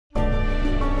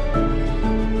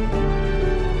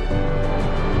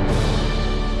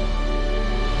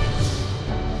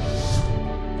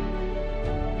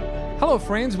Hello,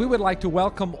 friends. We would like to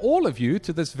welcome all of you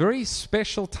to this very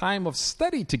special time of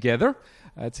study together.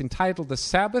 It's entitled The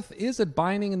Sabbath, Is It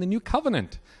Binding in the New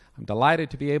Covenant? I'm delighted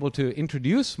to be able to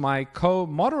introduce my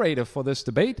co-moderator for this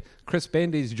debate. Chris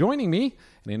Bendy is joining me,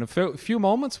 and in a few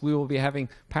moments we will be having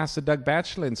Pastor Doug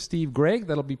Batchelor and Steve Gregg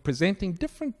that will be presenting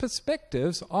different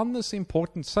perspectives on this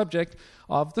important subject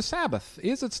of the Sabbath.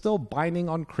 Is it still binding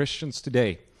on Christians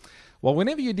today? Well,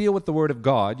 whenever you deal with the Word of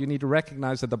God, you need to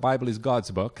recognize that the Bible is God's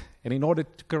book, and in order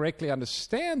to correctly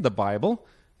understand the Bible,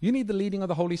 you need the leading of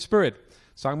the Holy Spirit.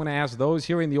 So I'm going to ask those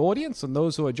here in the audience and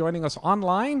those who are joining us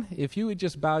online, if you would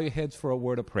just bow your heads for a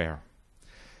word of prayer.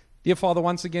 Dear Father,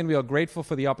 once again, we are grateful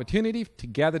for the opportunity to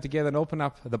gather together and open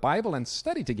up the Bible and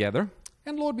study together.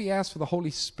 And Lord, we ask for the Holy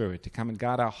Spirit to come and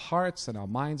guide our hearts and our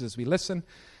minds as we listen.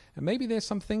 And maybe there's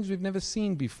some things we've never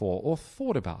seen before or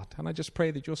thought about. And I just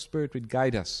pray that your Spirit would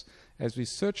guide us as we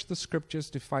search the Scriptures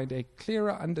to find a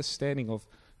clearer understanding of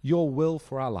your will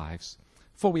for our lives.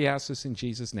 For we ask this in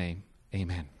Jesus' name.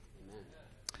 Amen.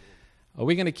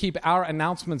 We're going to keep our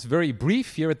announcements very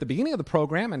brief here at the beginning of the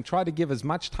program and try to give as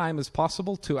much time as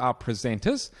possible to our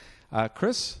presenters.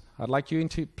 Chris, I'd like you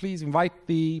to please invite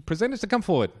the presenters to come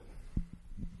forward.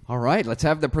 All right, let's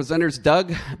have the presenters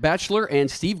Doug Batchelor and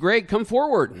Steve Gregg come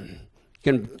forward. You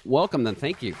can welcome them.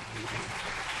 Thank you.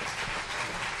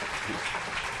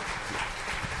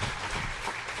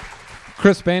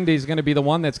 Chris Bendy is going to be the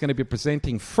one that's going to be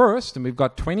presenting first, and we've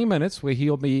got 20 minutes where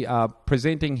he'll be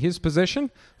presenting his position,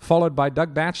 followed by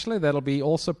Doug Batchelor. That'll be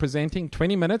also presenting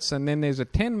 20 minutes, and then there's a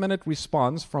 10-minute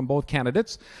response from both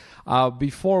candidates.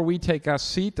 Before we take our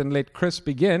seat and let Chris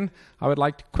begin, I would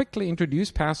like to quickly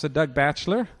introduce Pastor Doug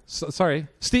Batchelor.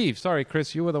 Steve. Sorry,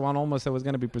 Chris, you were the one almost that was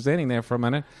going to be presenting there for a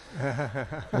minute.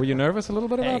 Were you nervous a little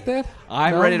bit about that?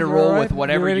 I'm ready to roll with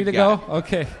whatever you you got. Go?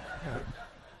 Okay.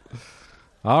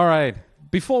 All right.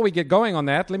 Before we get going on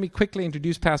that, let me quickly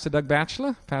introduce Pastor Doug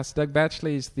Batchelor. Pastor Doug Batchelor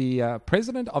is the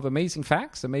president of Amazing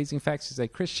Facts. Amazing Facts is a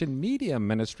Christian media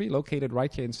ministry located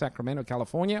right here in Sacramento,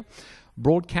 California,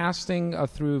 broadcasting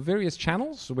through various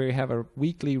channels. We have a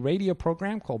weekly radio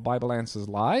program called Bible Answers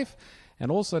Live, and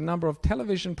also a number of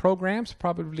television programs.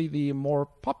 Probably the more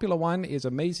popular one is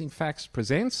Amazing Facts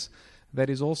Presents, that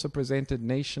is also presented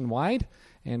nationwide.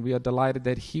 And we are delighted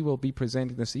that he will be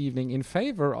presenting this evening in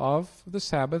favor of the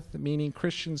Sabbath, meaning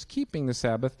Christians keeping the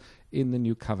Sabbath in the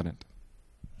New Covenant.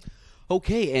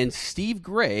 Okay, and Steve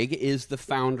Gregg is the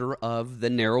founder of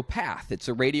The Narrow Path. It's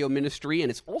a radio ministry,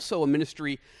 and it's also a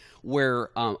ministry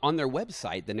where on their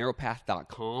website,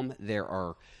 thenarrowpath.com, there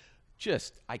are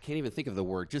I can't even think of the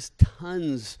word, just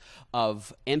tons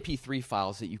of MP3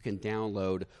 files that you can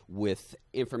download with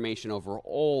information over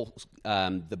all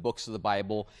the books of the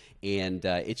Bible. And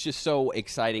it's just so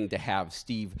exciting to have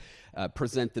Steve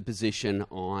present the position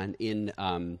in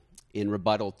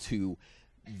rebuttal to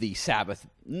the Sabbath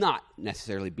not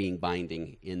necessarily being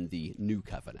binding in the New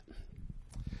Covenant.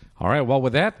 All right, well,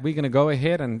 with that, we're going to go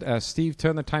ahead and, Steve,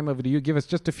 turn the time over to you. Give us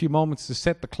just a few moments to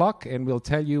set the clock, and we'll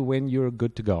tell you when you're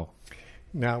good to go.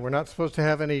 Now, we're not supposed to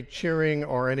have any cheering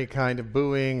or any kind of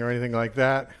booing or anything like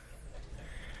that.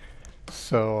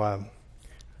 So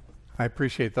I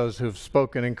appreciate those who've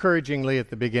spoken encouragingly at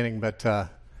the beginning, but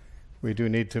we do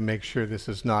need to make sure this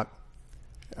is not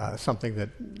something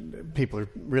that people are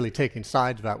really taking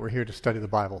sides about. We're here to study the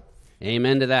Bible.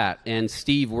 Amen to that. And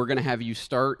Steve, we're going to have you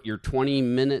start your 20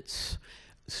 minutes.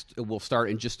 We'll start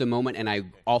in just a moment, and I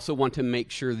also want to make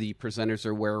sure the presenters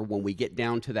are aware when we get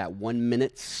down to that 1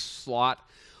 minute slot,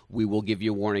 we will give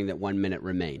you a warning that 1 minute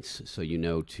remains, so you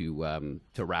know to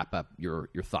wrap up your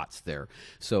thoughts there.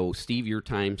 So, Steve, your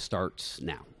time starts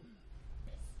now.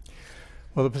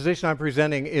 Well, the position I'm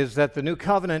presenting is that the New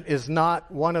Covenant is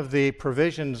not one of the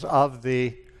provisions of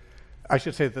I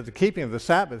should say that the keeping of the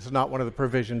Sabbath is not one of the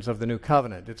provisions of the New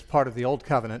Covenant. It's part of the Old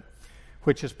Covenant,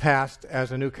 which is passed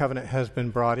as a new covenant has been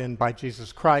brought in by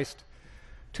Jesus Christ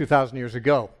 2,000 years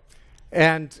ago.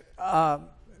 And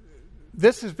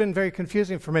this has been very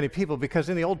confusing for many people because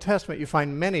in the Old Testament you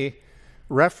find many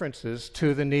references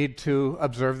to the need to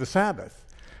observe the Sabbath.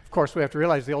 Of course, we have to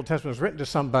realize the Old Testament was written to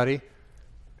somebody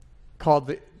called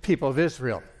the people of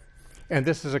Israel. And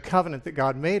this is a covenant that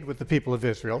God made with the people of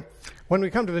Israel. When we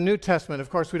come to the New Testament, of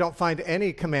course, we don't find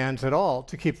any commands at all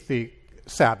to keep the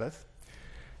Sabbath.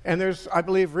 And there's, I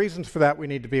believe, reasons for that we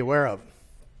need to be aware of.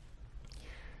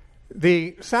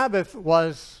 The Sabbath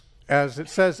was, as it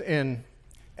says in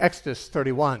Exodus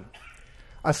 31,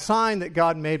 a sign that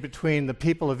God made between the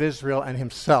people of Israel and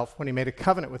himself when he made a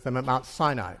covenant with them at Mount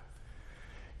Sinai.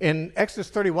 In Exodus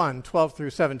 31, 12 through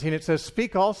 17, it says,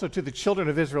 "Speak also to the children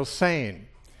of Israel, saying,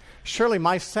 Surely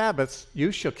my Sabbaths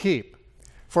you shall keep,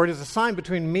 for it is a sign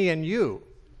between me and you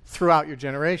throughout your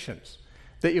generations,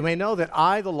 that you may know that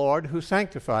I am the Lord who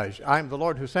sanctifies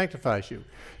you.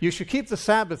 You should keep the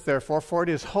Sabbath, therefore, for it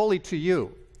is holy to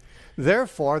you.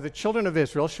 Therefore, the children of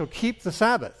Israel shall keep the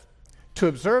Sabbath, to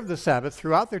observe the Sabbath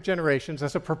throughout their generations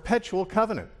as a perpetual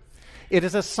covenant. It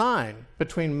is a sign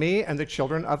between me and the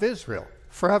children of Israel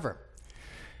forever.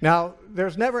 Now,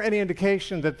 there's never any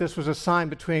indication that this was a sign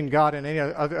between God and any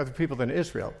other people than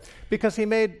Israel, because he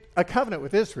made a covenant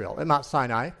with Israel at Mount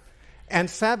Sinai, and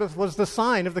Sabbath was the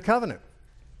sign of the covenant.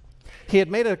 He had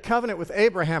made a covenant with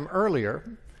Abraham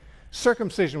earlier.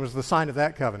 Circumcision was the sign of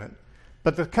that covenant.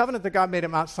 But the covenant that God made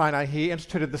at Mount Sinai, he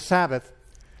instituted the Sabbath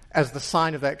as the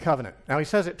sign of that covenant. Now, he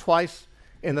says it twice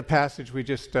in the passage we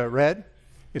just read.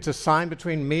 It's a sign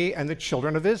between me and the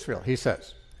children of Israel, he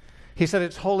says. He said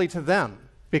it's holy to them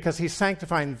because he's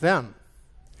sanctifying them.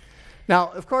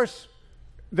 Now, of course,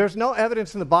 there's no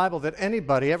evidence in the Bible that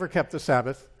anybody ever kept the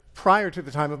Sabbath prior to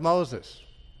the time of Moses.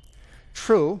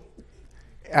 True,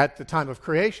 at the time of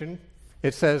creation,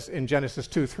 it says in Genesis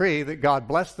 2:3 that God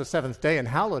blessed the seventh day and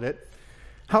hallowed it.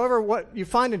 However, what you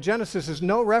find in Genesis is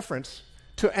no reference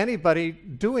to anybody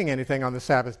doing anything on the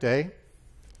Sabbath day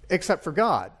except for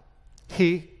God.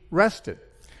 He rested.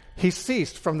 He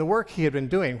ceased from the work he had been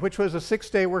doing, which was a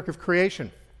 6-day work of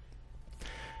creation.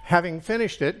 Having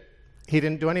finished it, he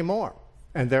didn't do any more,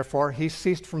 and therefore he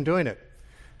ceased from doing it.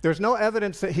 There's no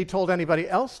evidence that he told anybody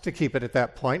else to keep it at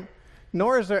that point,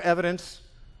 nor is there evidence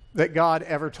that God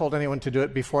ever told anyone to do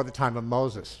it before the time of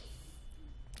Moses.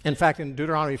 In fact, in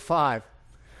Deuteronomy 5,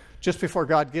 just before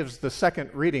God gives the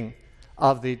second reading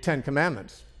of the Ten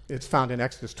Commandments, it's found in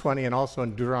Exodus 20 and also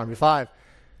in Deuteronomy 5,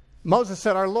 Moses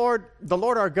said, the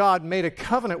Lord our God made a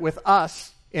covenant with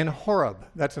us in Horeb.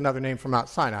 That's another name for Mount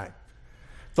Sinai.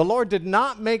 The Lord did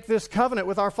not make this covenant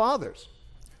with our fathers,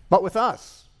 but with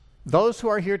us, those who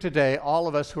are here today, all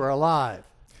of us who are alive.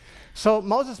 So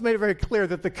Moses made it very clear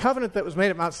that the covenant that was made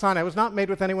at Mount Sinai was not made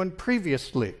with anyone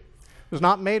previously. It was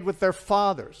not made with their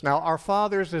fathers. Now, our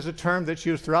fathers is a term that's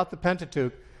used throughout the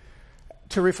Pentateuch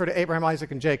to refer to Abraham,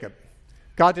 Isaac, and Jacob.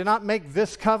 God did not make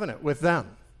this covenant with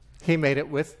them. He made it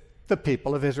with the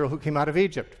people of Israel who came out of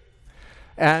Egypt.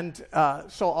 And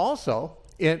so also,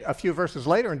 in a few verses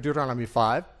later in Deuteronomy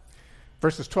 5,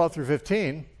 verses 12 through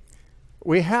 15,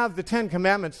 we have the Ten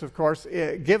Commandments, of course,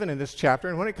 given in this chapter.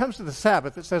 And when it comes to the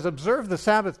Sabbath, it says, observe the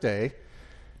Sabbath day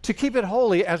to keep it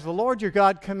holy as the Lord your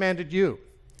God commanded you.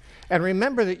 And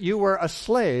remember that you were a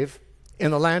slave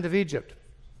in the land of Egypt.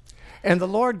 And the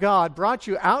Lord God brought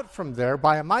you out from there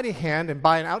by a mighty hand and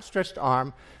by an outstretched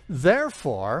arm.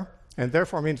 Therefore, and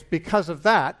therefore means because of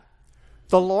that,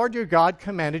 the Lord your God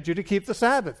commanded you to keep the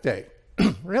Sabbath day.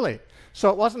 Really. So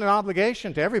it wasn't an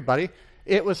obligation to everybody.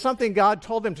 It was something God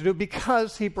told them to do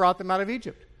because he brought them out of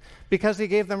Egypt, because he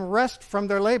gave them rest from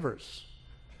their labors.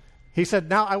 He said,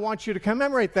 now I want you to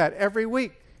commemorate that every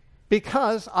week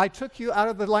because I took you out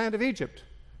of the land of Egypt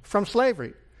from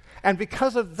slavery. And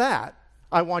because of that,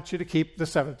 I want you to keep the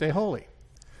seventh day holy.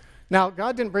 Now,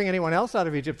 God didn't bring anyone else out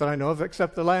of Egypt that I know of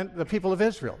except the people of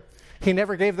Israel. He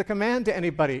never gave the command to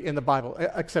anybody in the Bible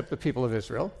except the people of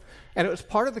Israel. And it was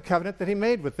part of the covenant that he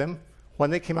made with them when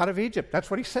they came out of Egypt. That's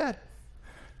what he said.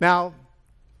 Now,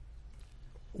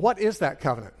 what is that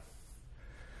covenant?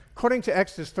 According to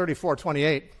Exodus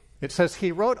 34:28, it says,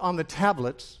 he wrote on the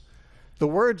tablets the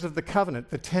words of the covenant,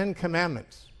 the Ten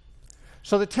Commandments.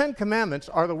 So the Ten Commandments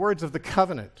are the words of the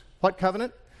covenant. What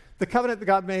covenant? The covenant that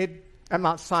God made at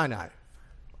Mount Sinai,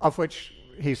 of which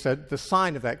he said the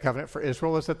sign of that covenant for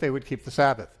Israel was that they would keep the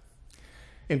Sabbath.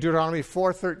 In Deuteronomy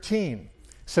 4:13, it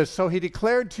says, so he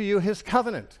declared to you his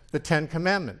covenant, the Ten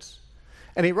Commandments,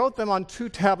 and he wrote them on 2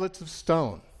 tablets of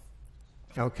stone.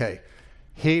 Okay,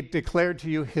 he declared to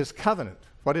you his covenant.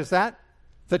 What is that?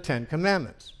 The Ten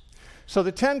Commandments. So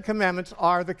the Ten Commandments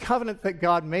are the covenant that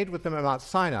God made with them at Mount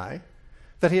Sinai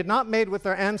that he had not made with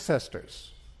their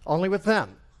ancestors, only with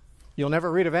them. You'll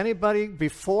never read of anybody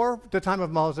before the time of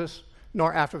Moses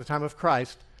nor after the time of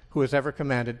Christ who has ever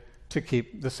commanded to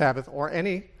keep the Sabbath or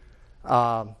any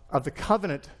of the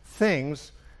covenant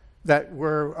things that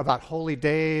were about holy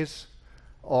days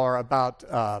or about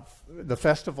the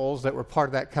festivals that were part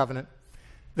of that covenant.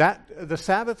 The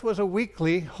Sabbath was a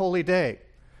weekly holy day.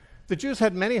 The Jews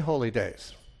had many holy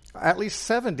days, at least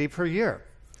 70 per year,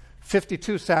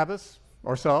 52 Sabbaths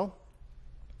or so.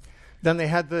 Then they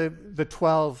had the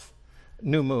 12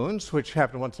 new moons, which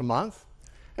happened once a month.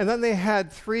 And then they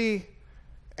had 3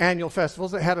 annual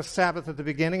festivals that had a Sabbath at the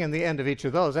beginning and the end of each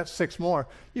of those. That's 6 more.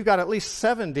 You've got at least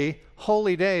 70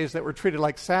 holy days that were treated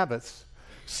like Sabbaths,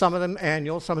 some of them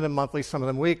annual, some of them monthly, some of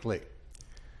them weekly.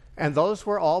 And those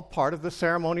were all part of the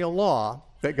ceremonial law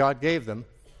that God gave them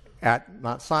at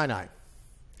Mount Sinai.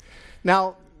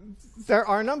 Now, there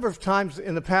are a number of times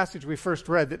in the passage we first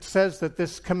read that says that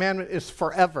this commandment is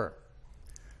forever.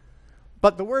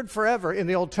 But the word forever in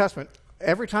the Old Testament,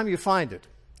 every time you find it,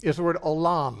 is the word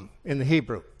olam in the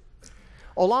Hebrew.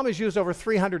 Olam is used over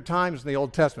 300 times in the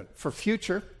Old Testament for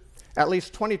future, at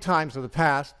least 20 times of the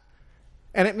past,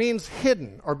 and it means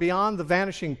hidden or beyond the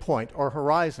vanishing point or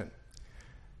horizon.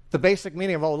 The basic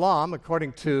meaning of olam,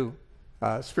 according to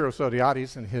Spiros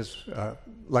Zodhiates in his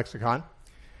lexicon,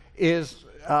 is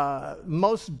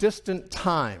most distant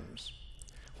times,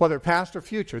 whether past or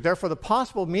future. Therefore, the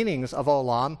possible meanings of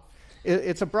olam,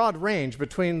 it's a broad range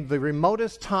between the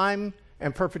remotest time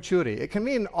and perpetuity. It can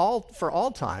mean for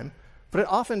all time, but it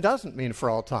often doesn't mean for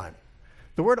all time.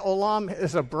 The word olam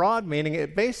is a broad meaning.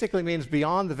 It basically means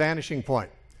beyond the vanishing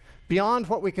point, beyond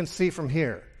what we can see from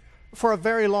here, for a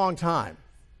very long time.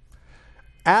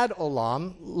 Ad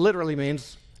olam literally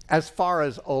means as far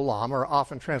as olam, or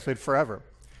often translated forever.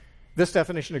 This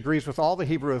definition agrees with all the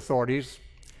Hebrew authorities.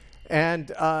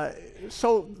 And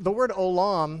so the word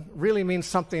olam really means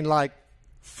something like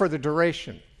for the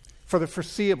duration, for the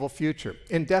foreseeable future,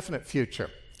 indefinite future,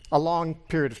 a long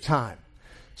period of time.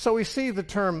 So we see the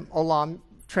term olam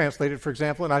translated, for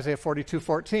example, in Isaiah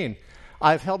 42:14.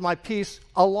 I've held my peace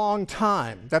a long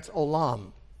time. That's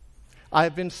olam. I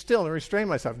have been still and restrained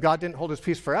myself. God didn't hold his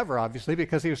peace forever, obviously,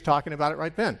 because he was talking about it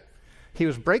right then. He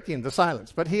was breaking the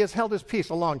silence, but he has held his peace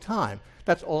a long time.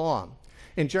 That's olam.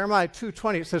 In Jeremiah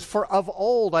 2:20, it says, for of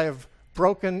old I have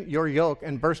broken your yoke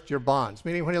and burst your bonds,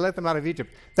 meaning when he let them out of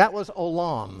Egypt. That was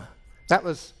olam. That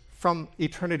was from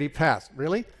eternity past.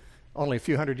 Really? Only a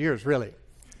few hundred years, really.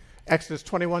 Exodus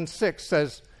 21:6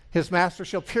 says, his master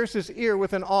shall pierce his ear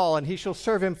with an awl, and he shall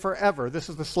serve him forever. This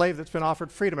is the slave that's been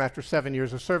offered freedom after 7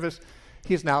 years of service.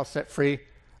 He's now set free,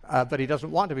 but he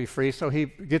doesn't want to be free, so he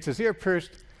gets his ear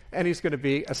pierced, and he's going to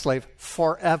be a slave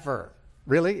forever.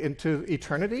 Really? Into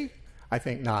eternity? I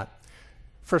think not.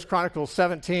 1 Chronicles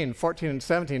 17:14 and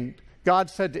 17, God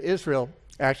said to Israel,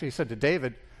 actually he said to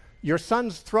David, your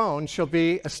son's throne shall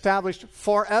be established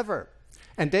forever.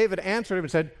 And David answered him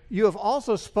and said, you have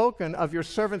also spoken of your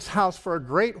servant's house for a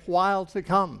great while to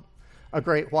come. A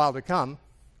great while to come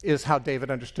is how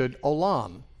David understood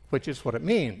olam, which is what it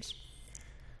means.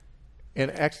 In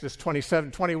Exodus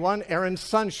 27:21, Aaron's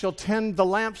sons shall tend the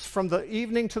lamps from the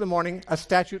evening to the morning, a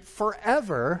statute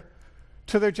forever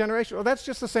to their generation. Well, that's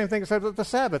just the same thing as said with the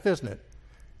Sabbath, isn't it?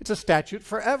 It's a statute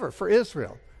forever for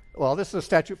Israel. Well, this is a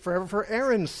statute forever for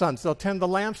Aaron's sons. They'll tend the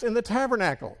lamps in the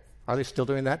tabernacle. Are they still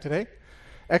doing that today?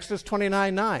 Exodus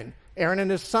 29:9, Aaron and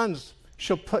his sons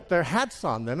shall put their hats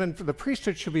on them, and the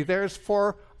priesthood shall be theirs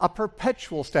for a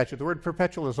perpetual statute. The word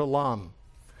perpetual is olam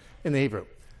in the Hebrew.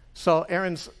 So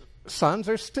Aaron's sons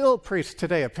are still priests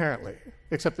today, apparently,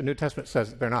 except the New Testament says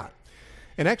that they're not.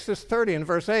 In Exodus 30 and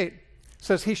verse 8, it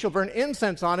says, he shall burn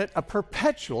incense on it, a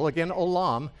perpetual, again,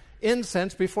 olam,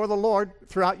 incense before the Lord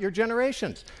throughout your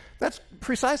generations. That's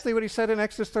precisely what he said in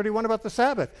Exodus 31 about the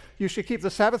Sabbath. You should keep the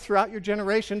Sabbath throughout your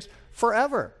generations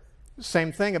forever.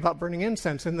 Same thing about burning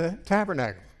incense in the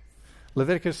tabernacle.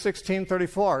 Leviticus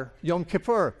 16:34, Yom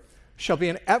Kippur shall be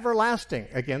an everlasting,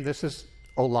 again, this is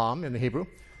olam in the Hebrew,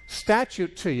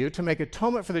 statute to you to make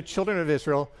atonement for the children of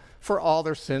Israel for all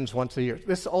their sins once a year.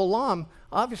 This olam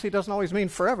obviously doesn't always mean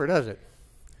forever, does it?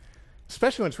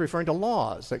 Especially when it's referring to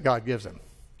laws that God gives them.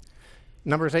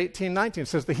 Numbers 18:19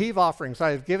 says, the heave offerings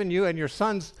I have given you and your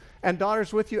sons and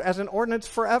daughters with you as an ordinance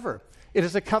forever. It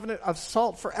is a covenant of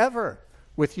salt forever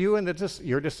with you and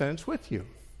your descendants with you.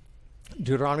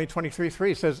 Deuteronomy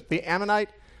 23:3 says, the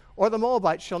Ammonite or the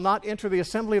Moabite shall not enter the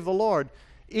assembly of the Lord,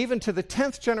 even to the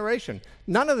 10th generation.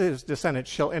 None of his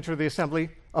descendants shall enter the assembly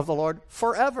of the Lord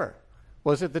forever.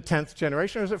 Was it the 10th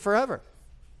generation or is it forever?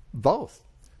 Both.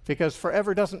 Because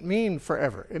forever doesn't mean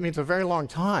forever. It means a very long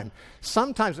time.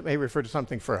 Sometimes it may refer to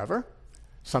something forever,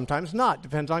 sometimes not.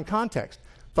 Depends on context.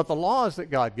 But the laws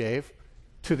that God gave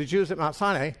to the Jews at Mount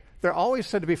Sinai, they're always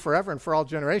said to be forever and for all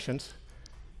generations.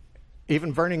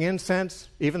 Even burning incense,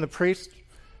 even the priests,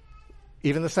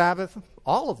 even the Sabbath,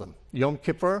 all of them. Yom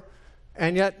Kippur,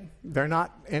 and yet they're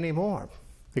not anymore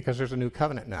because there's a new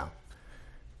covenant now.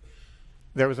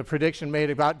 There was a prediction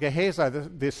made about Gehazi,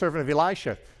 the servant of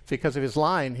Elisha, because of his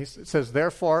line. He says,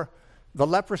 therefore, the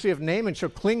leprosy of Naaman shall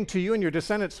cling to you and your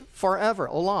descendants forever.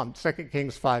 Olam, 2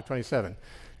 Kings 5:27.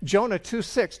 Jonah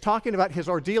 2:6, talking about his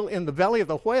ordeal in the belly of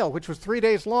the whale, which was 3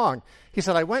 days long. He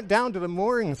said, I went down to the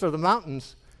moorings of the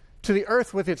mountains, to the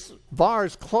earth with its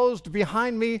bars closed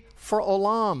behind me for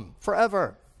olam,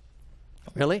 forever.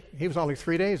 Really? He was only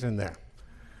 3 days in there.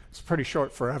 It's pretty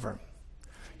short forever.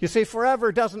 You see,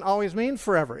 forever doesn't always mean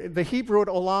forever. The Hebrew word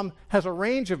olam has a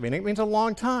range of meaning. It means a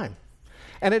long time.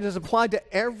 And it is applied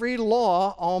to every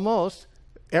law, almost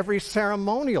every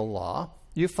ceremonial law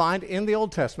you find in the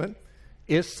Old Testament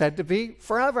is said to be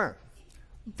forever.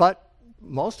 But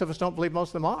most of us don't believe most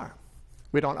of them are.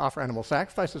 We don't offer animal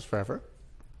sacrifices forever.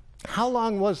 How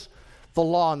long was the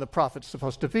law and the prophets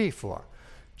supposed to be for?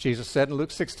 Jesus said in Luke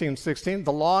 16:16,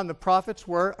 the law and the prophets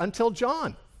were until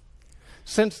John.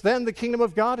 Since then, the kingdom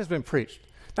of God has been preached.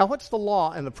 Now, what's the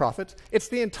law and the prophets? It's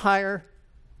the entire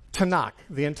Tanakh,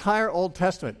 the entire Old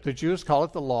Testament. The Jews call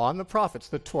it the law and the prophets,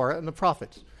 the Torah and the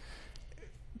prophets.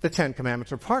 The Ten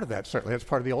Commandments are part of that, certainly. It's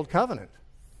part of the Old Covenant.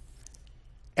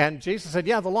 And Jesus said,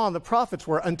 yeah, the law and the prophets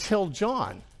were until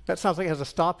John. That sounds like it has a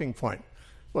stopping point.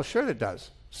 Well, sure it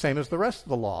does. Same as the rest of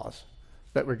the laws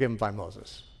that were given by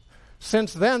Moses.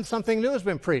 Since then, something new has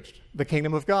been preached. The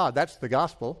kingdom of God. That's the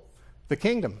gospel. The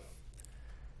kingdom.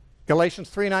 Galatians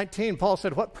 3:19, Paul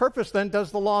said, what purpose then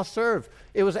does the law serve?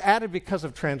 It was added because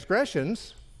of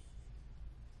transgressions,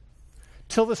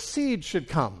 till the seed should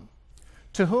come,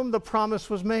 to whom the promise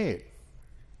was made.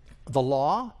 The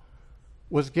law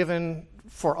was given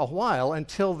for a while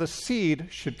until the seed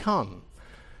should come.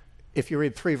 If you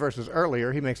read 3 verses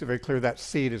earlier, he makes it very clear that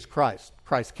seed is Christ.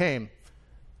 Christ came,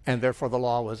 and therefore the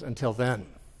law was until then,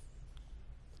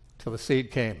 till the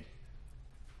seed came.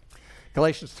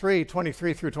 Galatians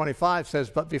 3:23 through 25 says,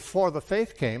 but before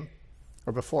faith came,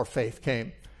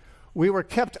 we were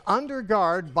kept under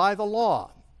guard by the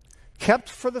law, kept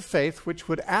for the faith which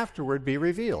would afterward be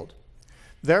revealed.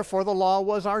 Therefore the law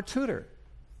was our tutor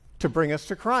to bring us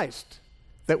to Christ,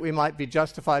 that we might be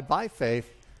justified by faith,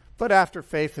 but after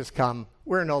faith has come,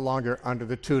 we're no longer under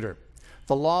the tutor.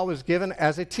 The law was given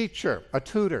as a teacher, a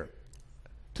tutor,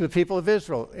 to the people of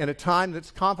Israel in a time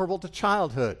that's comparable to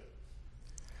childhood.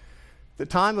 The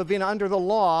time of being under the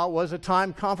law was a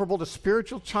time comparable to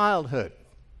spiritual childhood.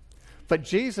 But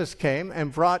Jesus came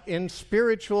and brought in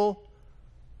spiritual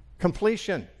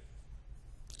completion.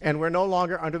 And we're no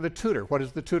longer under the tutor. What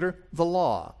is the tutor? The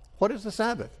law. What is the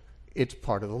Sabbath? It's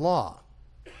part of the law.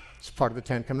 It's part of the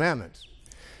Ten Commandments.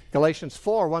 Galatians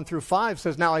 4:1 through 5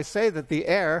 says, now I say that the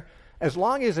heir, as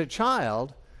long as a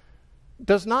child,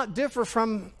 does not differ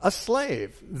from a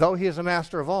slave, though he is a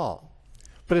master of all,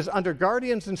 but is under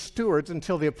guardians and stewards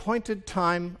until the appointed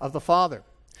time of the Father.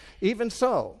 Even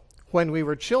so, when we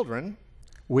were children,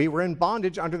 we were in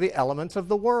bondage under the elements of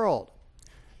the world.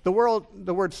 The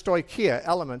word stoicheia,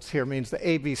 elements here, means the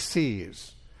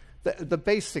ABCs, the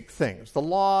basic things. The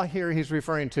law here he's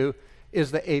referring to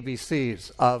is the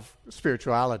ABCs of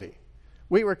spirituality.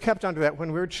 We were kept under that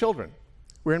when we were children.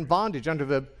 We're in bondage under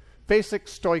the basic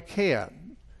stoicheia,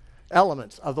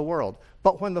 elements of the world.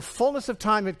 But when the fullness of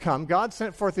time had come, God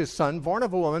sent forth his Son, born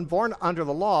of a woman, born under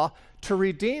the law, to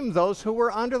redeem those who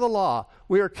were under the law.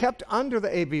 We are kept under the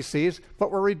ABCs,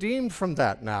 but we're redeemed from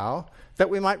that now, that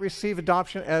we might receive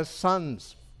adoption as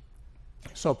sons.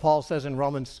 So Paul says in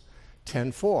Romans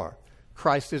 10:4,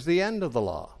 Christ is the end of the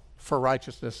law for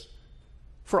righteousness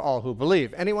for all who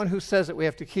believe. Anyone who says that we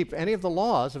have to keep any of the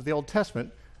laws of the Old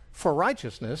Testament for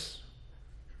righteousness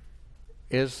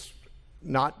is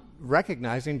not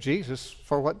recognizing Jesus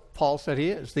for what Paul said he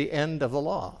is, the end of the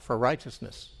law for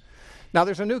righteousness. Now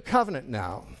there's a new covenant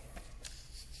now.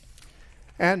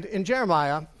 And in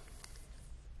Jeremiah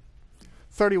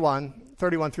 31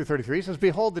 through 33, he says,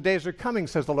 behold, the days are coming,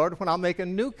 says the Lord, when I'll make a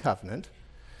new covenant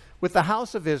with the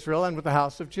house of Israel and with the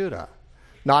house of Judah.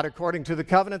 Not according to the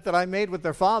covenant that I made with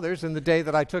their fathers in the day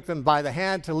that I took them by the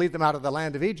hand to lead them out of the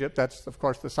land of Egypt. That's, of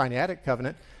course, the Sinaitic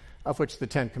covenant, of which the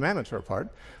Ten Commandments are a part.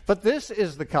 But this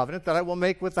is the covenant that I will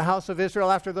make with the house of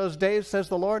Israel after those days, says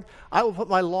the Lord. I will put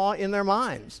my law in their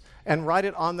minds and write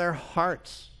it on their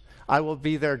hearts. I will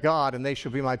be their God, and they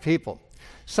shall be my people.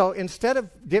 So instead of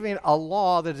giving a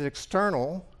law that is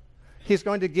external, he's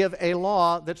going to give a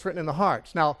law that's written in the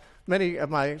hearts. Now, many of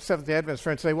my Seventh-day Adventist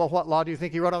friends say, well, what law do you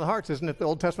think he wrote on the hearts? Isn't it the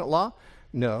Old Testament law?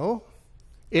 No.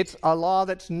 It's a law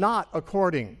that's not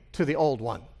according to the old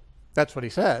one. That's what he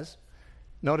says.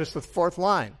 Notice the fourth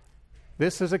line.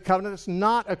 This is a covenant that's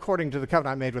not according to the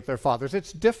covenant I made with their fathers.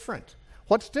 It's different.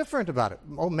 What's different about it?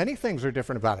 Oh, many things are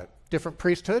different about it. Different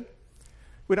priesthood.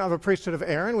 We don't have a priesthood of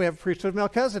Aaron. We have a priesthood of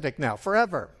Melchizedek now,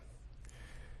 forever.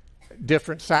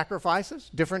 Different sacrifices,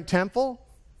 different temple,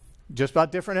 just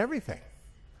about different everything.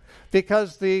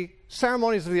 Because the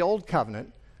ceremonies of the old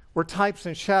covenant were types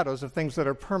and shadows of things that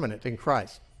are permanent in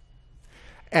Christ.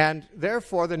 And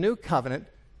therefore, the new covenant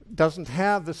doesn't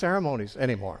have the ceremonies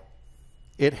anymore.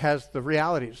 It has the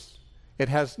realities. It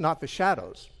has not the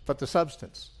shadows, but the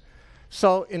substance.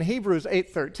 So in Hebrews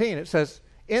 8:13, it says,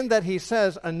 in that he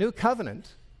says a new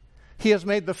covenant, He has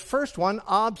made the first one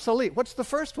obsolete. What's the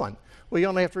first one? Well, you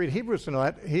only have to read Hebrews to know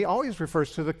that. He always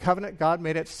refers to the covenant God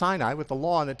made at Sinai with the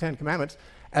law and the Ten Commandments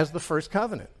as the first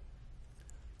covenant.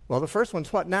 Well, the first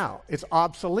one's what now? It's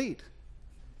obsolete.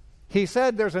 He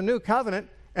said there's a new covenant,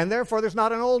 and therefore there's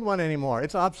not an old one anymore.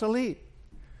 It's obsolete.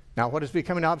 Now, what is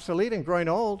becoming obsolete and growing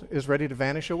old is ready to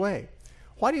vanish away.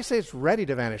 Why do you say it's ready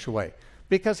to vanish away?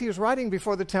 Because he was writing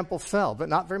before the temple fell, but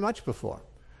not very much before.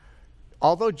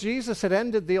 Although Jesus had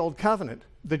ended the old covenant,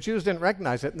 the Jews didn't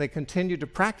recognize it, and they continued to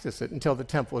practice it until the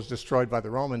temple was destroyed by the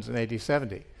Romans in AD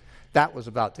 70. That was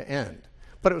about to end.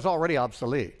 But it was already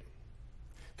obsolete.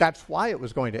 That's why it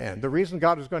was going to end. The reason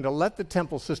God was going to let the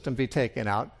temple system be taken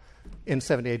out in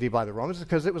 70 AD by the Romans is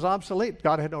because it was obsolete.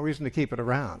 God had no reason to keep it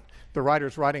around. The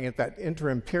writer's writing at that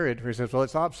interim period where he says, well,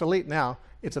 it's obsolete now.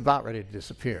 It's about ready to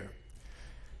disappear.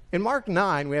 In Mark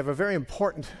 9, we have a very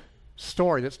important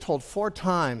story that's told 4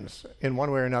 times in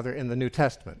one way or another in the New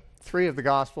Testament. 3 of the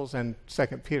Gospels and 2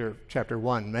 Peter chapter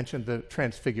 1 mention the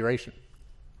transfiguration.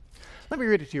 Let me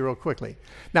read it to you real quickly.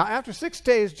 Now, after 6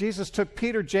 days, Jesus took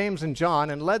Peter, James, and John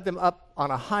and led them up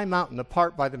on a high mountain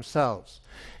apart by themselves.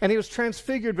 And he was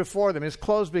transfigured before them. His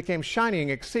clothes became shining,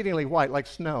 exceedingly white, like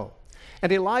snow.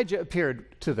 And Elijah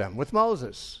appeared to them with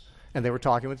Moses, and they were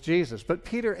talking with Jesus. But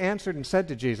Peter answered and said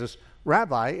to Jesus,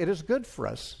 Rabbi, it is good for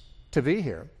us to be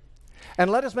here.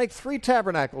 And let us make 3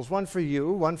 tabernacles, one for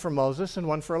you, one for Moses, and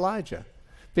one for Elijah.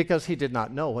 Because he did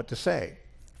not know what to say,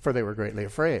 for they were greatly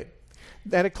afraid.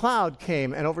 Then a cloud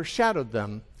came and overshadowed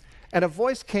them, and a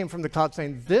voice came from the cloud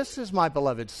saying, This is my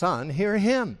beloved Son, hear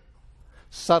him.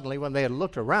 Suddenly, when they had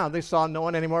looked around, they saw no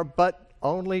one anymore but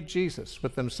only Jesus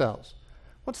with themselves.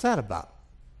 What's that about?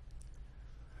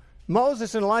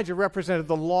 Moses and Elijah represented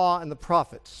the law and the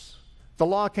prophets. The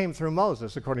law came through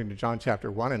Moses, according to John chapter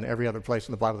 1 and every other place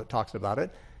in the Bible that talks about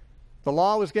it. The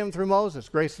law was given through Moses.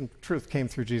 Grace and truth came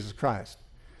through Jesus Christ.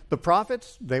 The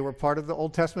prophets, they were part of the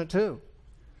Old Testament too.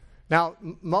 Now,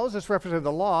 Moses represented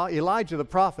the law, Elijah the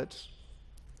prophets,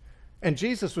 and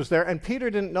Jesus was there, and Peter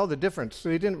didn't know the difference, so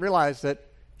he didn't realize that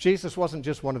Jesus wasn't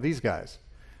just one of these guys.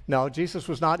 No, Jesus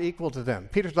was not equal to them.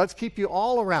 Peter said, let's keep you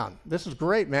all around. This is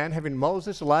great, man, having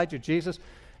Moses, Elijah, Jesus.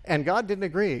 And God didn't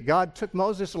agree. God took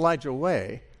Moses, Elijah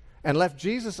away and left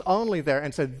Jesus only there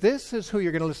and said, this is who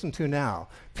you're going to listen to now.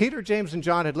 Peter, James, and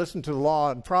John had listened to the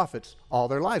law and prophets all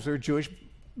their lives. They were Jewish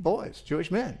boys, Jewish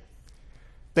men.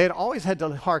 They had always had to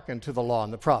hearken to the law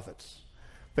and the prophets.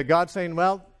 But God's saying,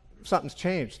 well, something's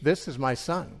changed. This is my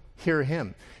son. Hear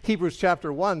him. Hebrews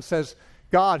chapter 1 says,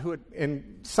 God, who had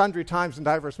in sundry times and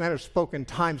diverse manners spoken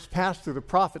times past through the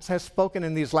prophets, has spoken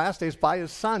in these last days by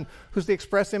his Son, who's the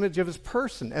express image of his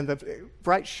person and the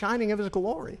bright shining of his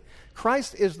glory.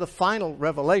 Christ is the final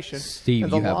revelation. Steve,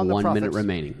 and the you law have and the 1 prophets, minute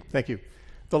remaining. Thank you.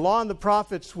 The law and the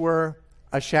prophets were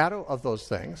a shadow of those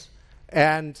things.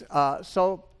 And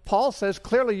so Paul says,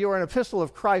 clearly you are an epistle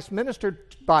of Christ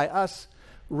ministered by us,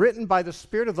 written by the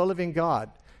Spirit of the living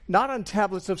God, not on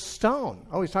tablets of stone.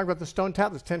 Oh, he's talking about the stone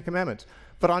tablets, 10 Commandments,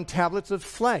 but on tablets of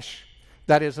flesh,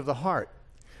 that is, of the heart.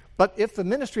 But if the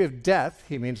ministry of death,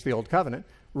 he means the Old Covenant,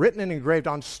 written and engraved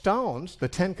on stones, the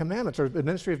 10 Commandments, or the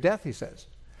ministry of death, he says,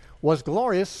 was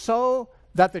glorious, so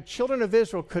that the children of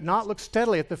Israel could not look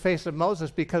steadily at the face of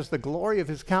Moses because the glory of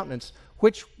his countenance,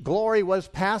 which glory was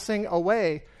passing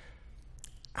away,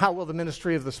 how will the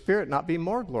ministry of the Spirit not be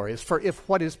more glorious? For if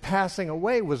what is passing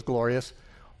away was glorious,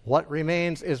 what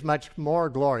remains is much more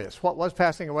glorious. What was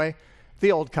passing away?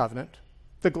 The Old Covenant,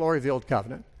 the glory of the Old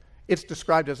Covenant. It's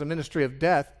described as a ministry of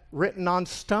death written on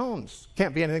stones.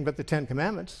 Can't be anything but the 10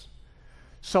 Commandments.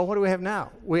 So what do we have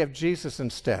now? We have Jesus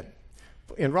instead.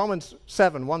 In Romans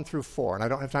 7, 1 through 4, and I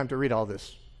don't have time to read all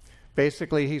this,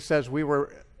 basically he says we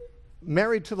were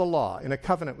married to the law, in a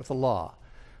covenant with the law.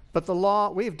 But the law,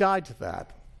 we've died to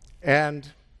that. And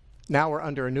now we're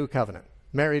under a new covenant,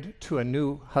 married to a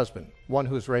new husband, one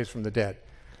who is raised from the dead.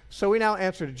 So we now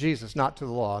answer to Jesus, not to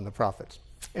the law and the prophets.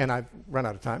 And I've run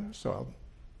out of time, so I'll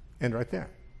end right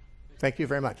there. Thank you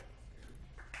very much.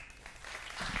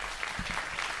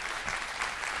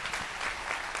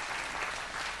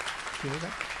 Do you need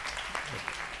that?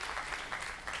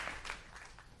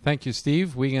 Thank you,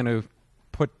 Steve. We're going to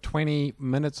put 20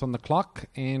 minutes on the clock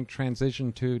and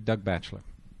transition to Doug Batchelor.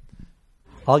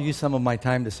 I'll use some of my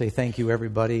time to say thank you,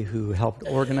 everybody who helped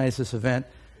organize this event.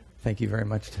 Thank you very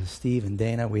much to Steve and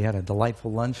Dana. We had a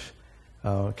delightful lunch,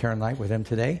 Karen and I, with them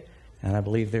today, and I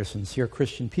believe they're sincere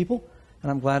Christian people,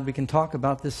 and I'm glad we can talk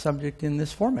about this subject in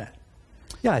this format.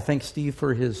 Yeah, I thank Steve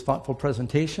for his thoughtful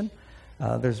presentation.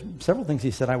 There's several things he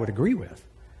said I would agree with.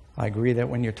 I agree that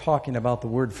when you're talking about the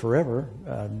word forever,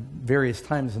 various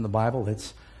times in the Bible,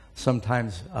 it's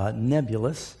sometimes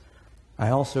nebulous. I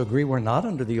also agree we're not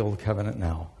under the old covenant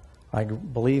now. I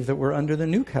believe that we're under the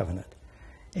new covenant.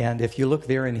 And if you look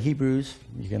there in Hebrews,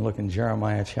 you can look in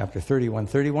Jeremiah chapter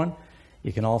 31:31.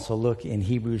 You can also look in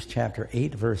Hebrews chapter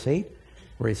 8, verse 8,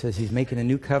 where he says he's making a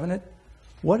new covenant.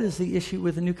 What is the issue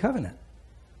with the new covenant?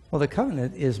 Well, the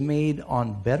covenant is made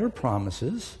on better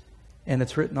promises, and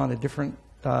it's written on a different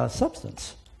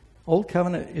substance. Old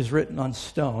covenant is written on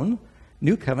stone.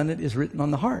 New covenant is written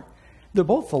on the heart. They're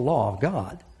both the law of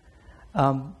God.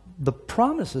 The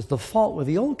promises, the fault with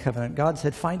the old covenant, God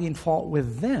said finding fault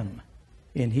with them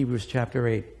in Hebrews chapter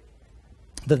 8.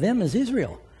 The them is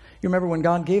Israel. You remember when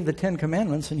God gave the 10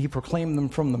 Commandments and he proclaimed them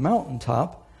from the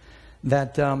mountaintop,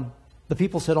 that the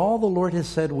people said, all the Lord has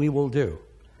said we will do.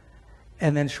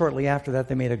 And then shortly after that,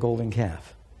 they made a golden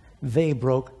calf. They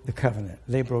broke the covenant.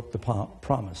 They broke the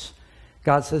promise.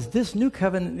 God says this new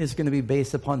covenant is going to be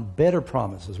based upon better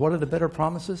promises. What are the better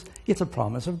promises? It's a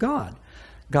promise of God.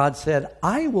 God said,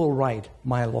 I will write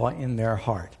my law in their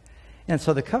heart. And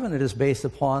so the covenant is based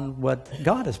upon what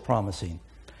God is promising.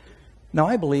 Now,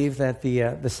 I believe that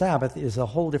the Sabbath is a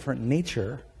whole different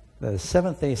nature, the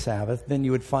seventh-day Sabbath, than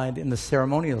you would find in the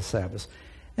ceremonial Sabbaths.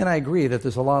 And I agree that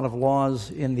there's a lot of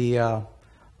laws in the,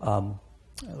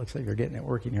 it looks like you're getting it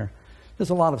working here. There's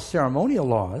a lot of ceremonial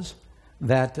laws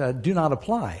that do not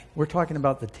apply. We're talking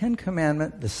about the 10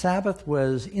 Commandments. The Sabbath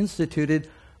was instituted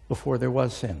before there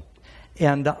was sin.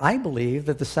 And I believe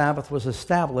that the Sabbath was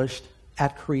established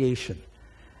at creation.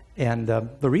 And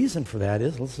the reason for that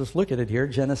is, let's just look at it here,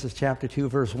 Genesis chapter 2,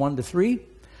 verse 1 to 3.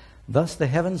 Thus the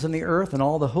heavens and the earth and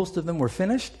all the host of them were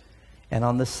finished. And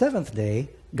on the seventh day,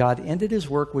 God ended his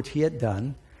work which he had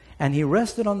done, and he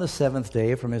rested on the seventh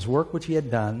day from his work which he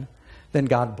had done. Then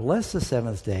God blessed the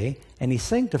seventh day, and he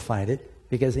sanctified it,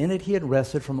 because in it he had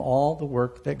rested from all the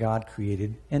work that God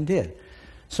created and did.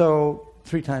 So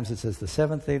 3 times it says the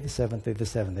seventh day, the seventh day, the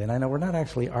seventh day. And I know we're not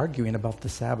actually arguing about the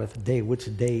Sabbath day,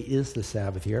 which day is the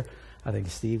Sabbath here. I think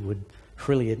Steve would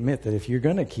freely admit that if you're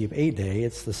going to keep a day,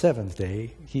 it's the seventh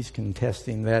day. He's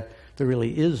contesting that there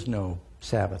really is no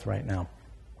Sabbath right now.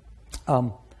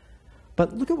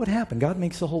 But look at what happened. God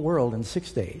makes the whole world in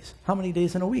 6 days. How many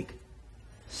days in a week?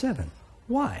 7.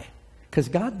 Why? Because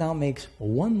God now makes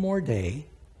one more day,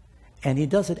 and he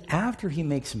does it after he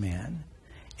makes man,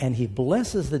 and he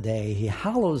blesses the day, he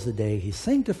hallows the day, he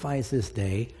sanctifies this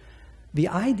day. The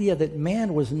idea that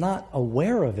man was not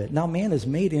aware of it, now man is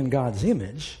made in God's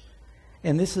image,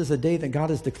 and this is a day that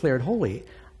God has declared holy.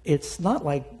 It's not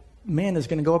like man is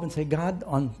going to go up and say, God,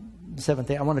 on the seventh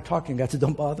day, I want to talk to you. God said,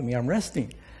 don't bother me, I'm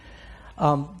resting.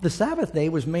 The Sabbath day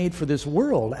was made for this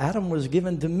world. Adam was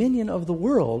given dominion of the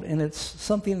world, and it's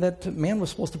something that man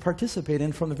was supposed to participate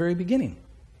in from the very beginning.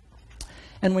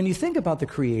 And when you think about the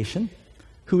creation,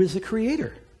 who is the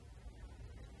creator?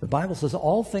 The Bible says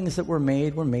all things that were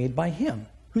made by him.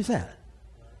 Who's that?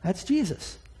 That's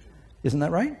Jesus. Isn't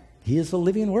that right? He is the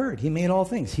living word. He made all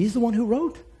things. He's the one who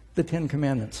wrote the 10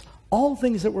 Commandments. All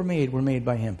things that were made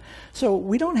by him. So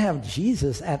we don't have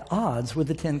Jesus at odds with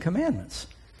the 10 Commandments.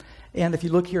 And if you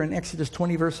look here in Exodus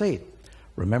 20, verse 8,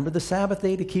 remember the Sabbath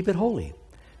day to keep it holy.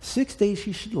 6 days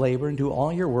you should labor and do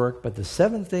all your work, but the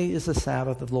seventh day is the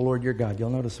Sabbath of the Lord your God.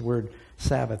 You'll notice the word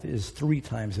Sabbath is 3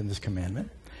 times in this commandment.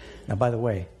 Now, by the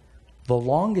way, the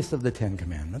longest of the 10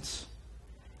 Commandments,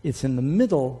 it's in the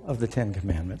middle of the 10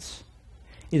 Commandments.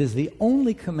 It is the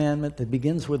only commandment that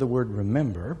begins with the word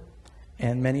remember,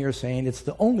 and many are saying it's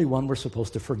the only one we're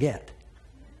supposed to forget.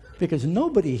 Because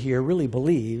nobody here really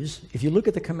believes, if you look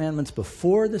at the commandments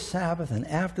before the Sabbath and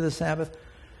after the Sabbath,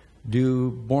 do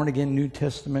born-again New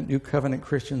Testament, New Covenant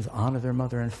Christians honor their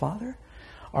mother and father?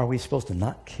 Are we supposed to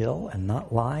not kill and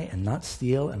not lie and not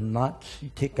steal and not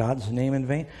take God's name in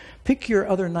vain? Pick your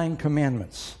other 9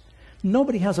 commandments.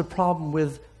 Nobody has a problem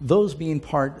with those being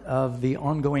part of the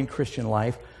ongoing Christian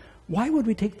life. Why would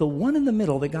we take the one in the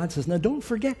middle that God says, no, don't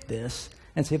forget this,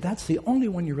 and say that's the only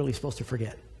one you're really supposed to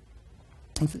forget?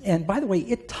 And by the way,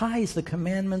 it ties the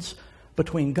commandments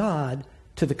between God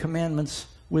to the commandments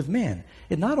with man.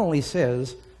 It not only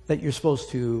says that you're supposed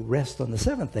to rest on the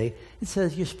seventh day, it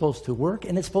says you're supposed to work,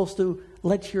 and it's supposed to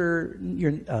let your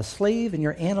slave and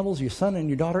your animals, your son and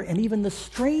your daughter, and even the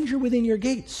stranger within your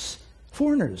gates,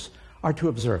 foreigners, are to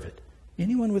observe it.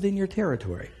 Anyone within your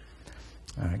territory.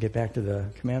 Get back to the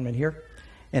commandment here.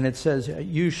 And it says,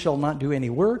 you shall not do any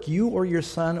work, you or your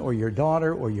son or your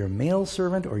daughter or your male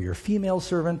servant or your female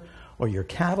servant or your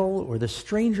cattle or the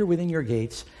stranger within your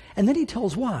gates. And then he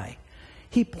tells why.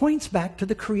 He points back to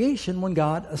the creation when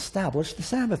God established the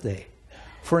Sabbath day.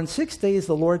 For in 6 days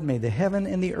the Lord made the heaven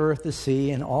and the earth, the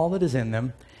sea, and all that is in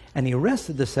them. And he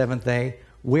rested the seventh day,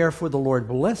 wherefore the Lord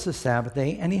blessed the Sabbath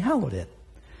day, and he hallowed it.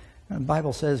 The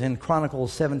Bible says in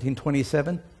Chronicles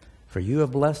 17:27, "For you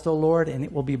have blessed, O Lord, and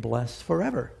it will be blessed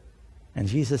forever." And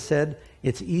Jesus said,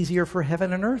 "It's easier for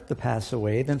heaven and earth to pass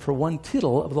away than for one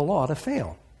tittle of the law to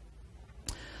fail."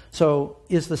 So,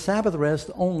 is the Sabbath rest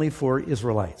only for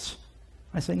Israelites?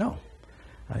 I say no.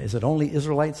 Is it only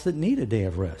Israelites that need a day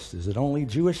of rest? Is it only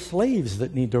Jewish slaves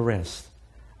that need to rest?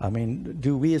 I mean,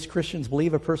 do we as Christians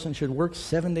believe a person should work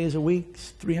 7 days a week,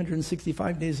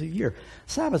 365 days a year?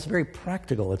 Sabbath's very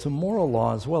practical. It's a moral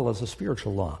law as well as a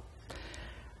spiritual law.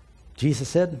 Jesus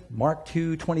said, Mark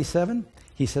 2:27,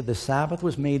 he said the Sabbath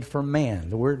was made for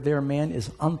man. The word there, man, is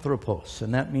anthropos,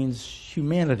 and that means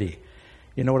humanity.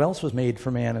 You know what else was made for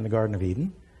man in the Garden of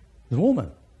Eden? The woman.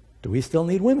 Do we still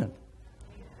need women?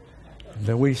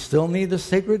 Then we still need the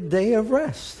sacred day of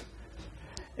rest.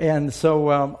 And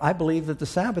so I believe that the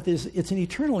Sabbath it's an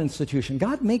eternal institution.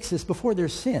 God makes this before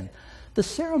there's sin. The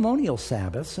ceremonial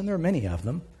Sabbaths, and there are many of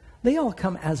them, they all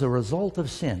come as a result of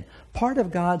sin. Part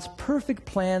of God's perfect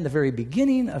plan, the very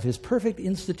beginning of his perfect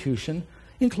institution,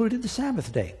 included the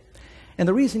Sabbath day. And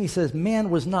the reason he says man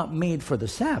was not made for the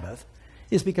Sabbath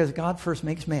is because God first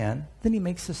makes man, then he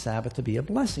makes the Sabbath to be a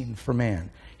blessing for man.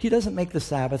 He doesn't make the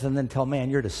Sabbath and then tell man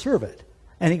you're to serve it.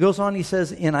 And he goes on, he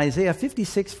says in Isaiah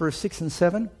 56, verse 6 and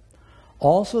 7,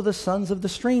 "Also the sons of the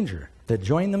stranger that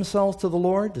join themselves to the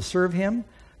Lord to serve him,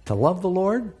 to love the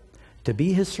Lord, to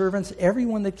be his servants,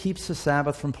 everyone that keeps the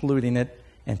Sabbath from polluting it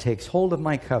and takes hold of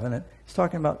my covenant." He's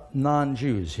talking about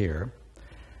non-Jews here.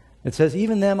 It says,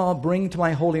 "Even them I'll bring to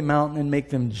my holy mountain and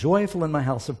make them joyful in my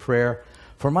house of prayer.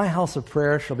 For my house of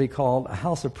prayer shall be called a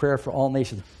house of prayer for all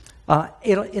nations."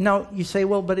 Now, you say,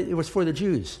 well, but it was for the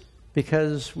Jews.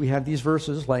 Because we have these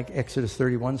verses like Exodus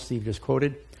 31, Steve just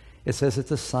quoted. It says,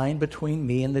 "It's a sign between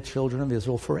me and the children of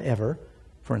Israel forever.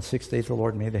 For in 6 days the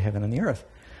Lord made the heaven and the earth."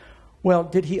 Well,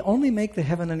 did he only make the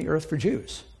heaven and the earth for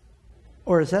Jews?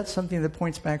 Or is that something that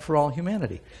points back for all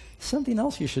humanity? Something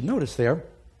else you should notice there.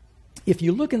 If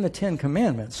you look in the Ten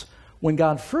Commandments, when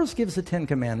God first gives the Ten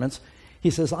Commandments, he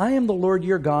says, "I am the Lord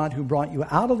your God who brought you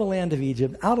out of the land of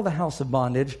Egypt, out of the house of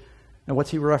bondage." And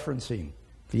what's he referencing?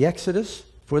 The Exodus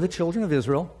for the children of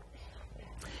Israel.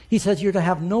 He says, "You're to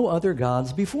have no other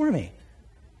gods before me."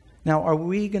 Now, are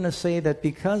we going to say that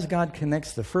because God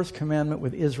connects the first commandment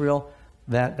with Israel,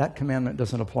 that commandment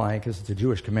doesn't apply because it's a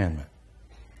Jewish commandment?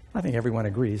 I think everyone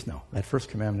agrees, no. That first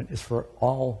commandment is for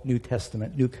all New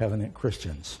Testament, New Covenant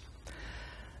Christians.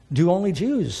 Do only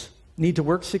Jews need to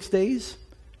work 6 days?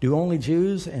 Do only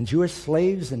Jews and Jewish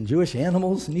slaves and Jewish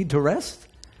animals need to rest?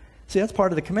 See, that's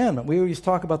part of the commandment. We always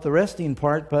talk about the resting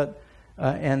part,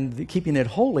 and keeping it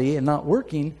holy and not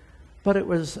working, but it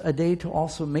was a day to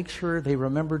also make sure they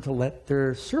remembered to let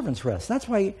their servants rest. That's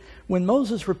why when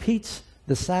Moses repeats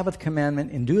the Sabbath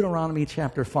commandment in Deuteronomy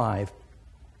chapter 5,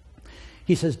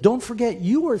 he says, "Don't forget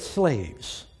you are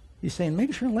slaves." He's saying,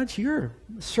 make sure and let your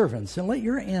servants and let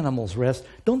your animals rest.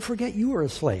 Don't forget you are a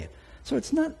slave. So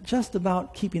it's not just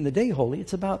about keeping the day holy,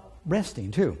 it's about resting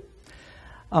too.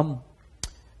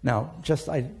 Now,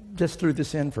 I just threw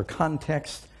this in for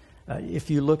context. If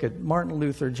you look at Martin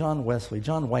Luther, John Wesley,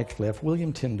 John Wycliffe,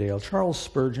 William Tyndale, Charles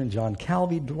Spurgeon, John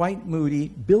Calvin, Dwight Moody,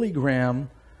 Billy Graham,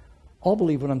 all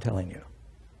believe what I'm telling you,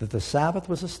 that the Sabbath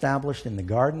was established in the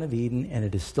Garden of Eden and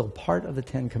it is still part of the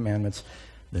Ten Commandments.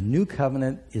 The New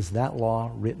Covenant is that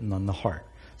law written on the heart.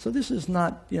 So this is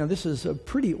not, this is a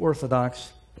pretty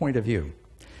orthodox point of view.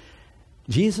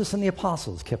 Jesus and the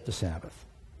apostles kept the Sabbath,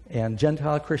 and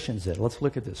Gentile Christians did. Let's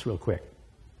look at this real quick.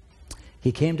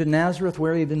 He came to Nazareth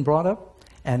where he had been brought up,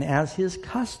 and as his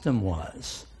custom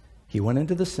was, he went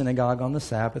into the synagogue on the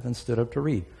Sabbath and stood up to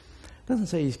read. It doesn't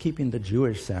say he's keeping the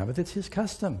Jewish Sabbath. It's his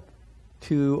custom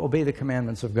to obey the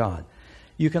commandments of God.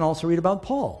 You can also read about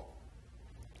Paul.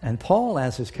 And Paul,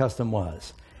 as his custom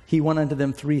was, he went unto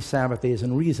them 3 Sabbath days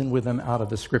and reasoned with them out of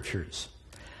the Scriptures.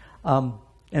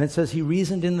 And it says he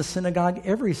reasoned in the synagogue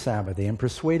every Sabbath day and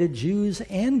persuaded Jews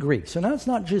and Greeks. So now it's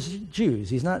not just Jews.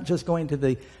 He's not just going to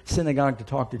the synagogue to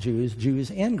talk to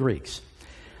Jews and Greeks.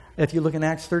 If you look in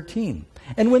Acts 13.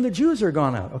 And when the Jews are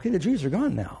gone out, okay, the Jews are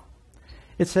gone now.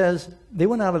 It says they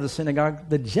went out of the synagogue.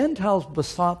 The Gentiles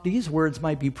besought these words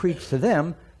might be preached to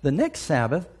them. The next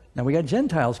Sabbath, now we got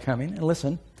Gentiles coming, and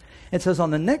listen. It says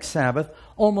on the next Sabbath,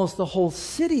 almost the whole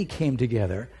city came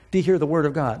together to hear the word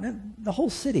of God. The whole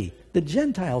city, the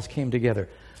Gentiles came together.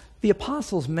 The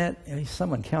apostles met,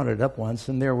 someone counted it up once,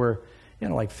 and there were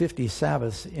like 50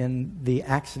 Sabbaths in the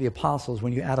Acts of the Apostles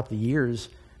when you add up the years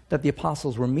that the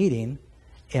apostles were meeting,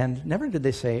 and never did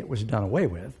they say it was done away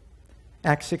with.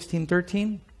 Acts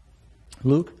 16:13,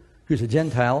 Luke, who's a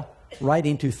Gentile,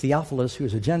 writing to Theophilus,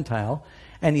 who's a Gentile,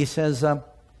 and he says,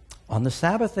 On the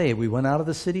Sabbath day, we went out of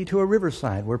the city to a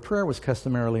riverside where prayer was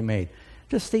customarily made.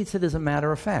 Just states it as a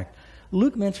matter of fact.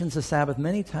 Luke mentions the Sabbath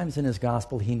many times in his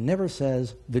gospel. He never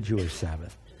says the Jewish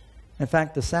Sabbath. In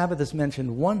fact, the Sabbath is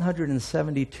mentioned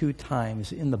 172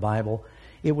 times in the Bible.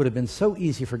 It would have been so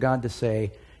easy for God to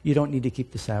say, you don't need to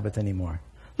keep the Sabbath anymore.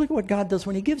 Look at what God does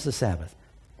when he gives the Sabbath.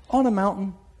 On a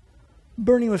mountain,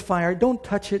 burning with fire, don't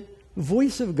touch it,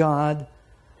 voice of God,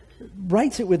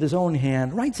 writes it with his own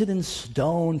hand, writes it in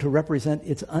stone to represent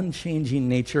its unchanging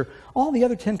nature. All the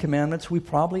other 10 commandments we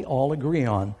probably all agree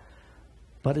on.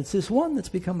 But it's this one that's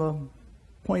become a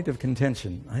point of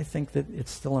contention. I think that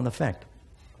it's still in effect.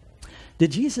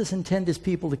 Did Jesus intend his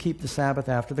people to keep the Sabbath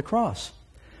after the cross?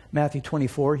 Matthew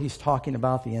 24, he's talking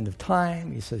about the end of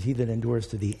time. He says, he that endures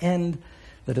to the end.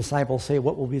 The disciples say,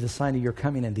 what will be the sign of your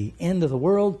coming and the end of the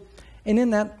world? And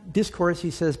in that discourse,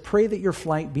 he says, pray that your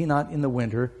flight be not in the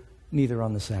winter, neither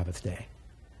on the Sabbath day.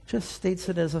 Just states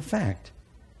it as a fact.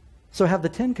 So have the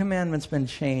 10 commandments been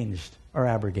changed or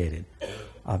abrogated?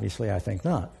 Obviously, I think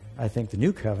not. I think the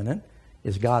new covenant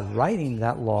is God writing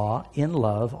that law in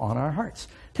love on our hearts.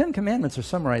 10 commandments are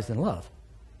summarized in love.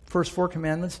 First 4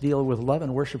 commandments deal with love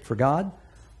and worship for God.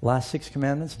 Last 6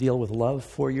 commandments deal with love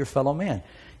for your fellow man.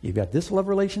 You've got this love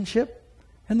relationship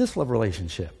and this love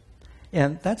relationship.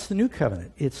 And that's the new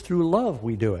covenant. It's through love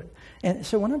we do it. And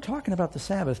so when I'm talking about the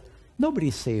Sabbath,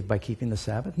 nobody's saved by keeping the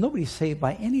Sabbath. Nobody's saved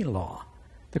by any law.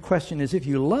 The question is, if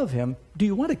you love him, do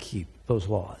you want to keep those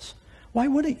laws? Why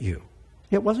wouldn't you?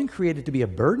 It wasn't created to be a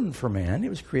burden for man. It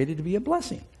was created to be a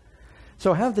blessing.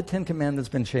 So have the 10 commandments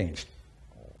been changed?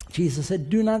 Jesus said,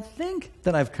 do not think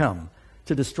that I've come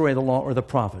to destroy the law or the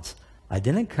prophets. I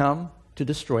didn't come to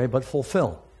destroy but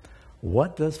fulfill.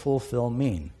 What does fulfill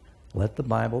mean? Let the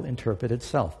Bible interpret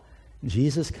itself.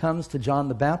 Jesus comes to John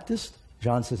the Baptist.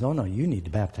 John says, oh no, you need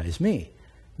to baptize me.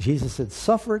 Jesus said,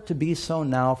 suffer it to be so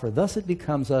now, for thus it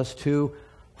becomes us to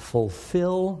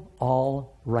fulfill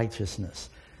all righteousness.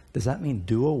 Does that mean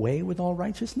do away with all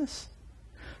righteousness?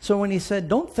 So when he said,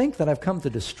 don't think that I've come to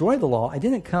destroy the law, I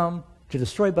didn't come to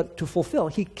destroy but to fulfill.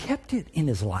 He kept it in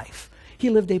his life. He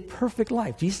lived a perfect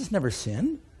life. Jesus never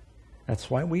sinned. That's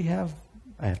why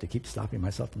I have to keep stopping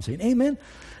myself from saying amen.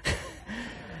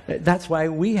 That's why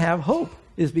we have hope,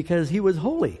 is because he was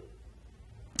holy.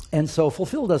 And so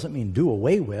fulfill doesn't mean do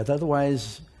away with.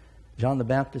 Otherwise, John the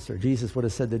Baptist or Jesus would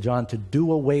have said to John to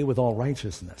do away with all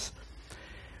righteousness.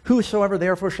 Whosoever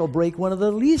therefore shall break one of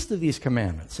the least of these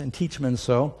commandments and teach men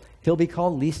so, he'll be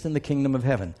called least in the kingdom of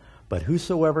heaven. But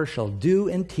whosoever shall do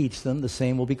and teach them, the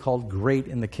same will be called great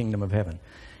in the kingdom of heaven.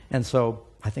 And so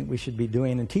I think we should be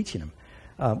doing and teaching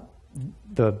them.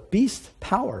 The beast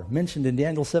power mentioned in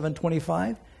Daniel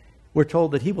 7:25, we're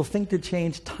told that he will think to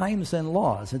change times and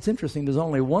laws. It's interesting, there's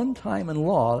only one time and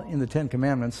law in the 10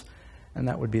 commandments, and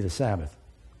that would be the Sabbath.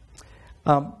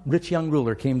 Rich young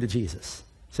ruler came to Jesus,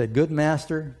 said, good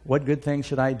master, what good thing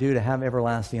should I do to have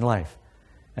everlasting life?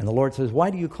 And the Lord says, why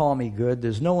do you call me good?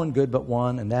 There's no one good but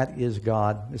one, and that is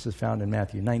God. This is found in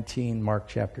Matthew 19, Mark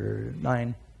chapter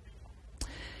 9.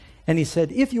 And he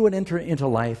said, if you would enter into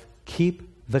life, keep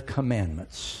the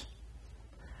commandments.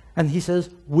 And he says,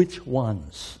 which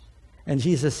ones? And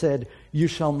Jesus said, you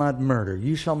shall not murder,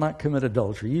 you shall not commit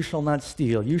adultery, you shall not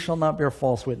steal, you shall not bear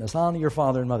false witness, honor your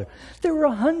father and mother. There were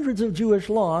hundreds of Jewish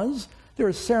laws. There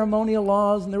were ceremonial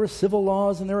laws, and there were civil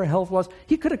laws, and there were health laws.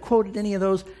 He could have quoted any of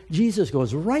those. Jesus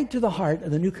goes right to the heart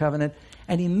of the new covenant,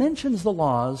 and he mentions the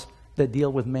laws that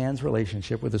deal with man's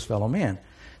relationship with his fellow man.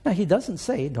 Now, he doesn't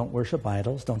say, don't worship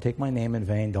idols, don't take my name in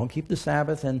vain, don't keep the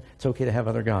Sabbath, and it's okay to have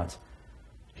other gods.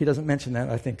 He doesn't mention that,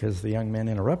 I think, because the young man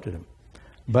interrupted him.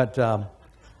 But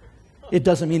it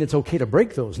doesn't mean it's okay to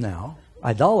break those now.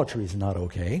 Idolatry is not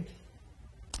okay.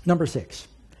 Number 6.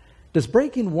 Does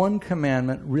breaking one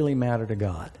commandment really matter to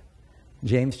God?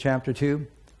 James chapter 2,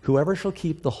 whoever shall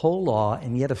keep the whole law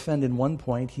and yet offend in one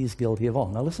point, he's guilty of all.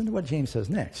 Now listen to what James says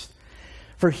next.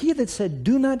 For he that said,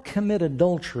 do not commit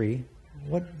adultery,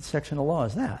 what section of law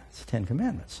is that? It's the 10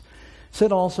 commandments.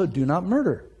 Said also, do not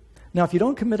murder. Now if you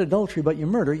don't commit adultery but you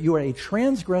murder, you are a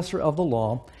transgressor of the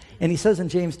law. And he says in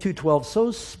James 2:12,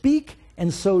 so speak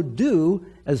and so do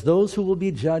as those who will be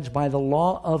judged by the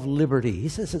law of liberty. He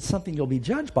says it's something you'll be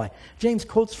judged by. James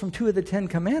quotes from 2 of the 10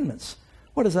 commandments.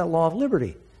 What is that law of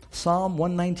liberty? Psalm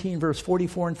 119, verse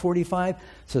 44 and 45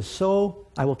 says, so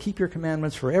I will keep your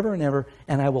commandments forever and ever,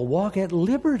 and I will walk at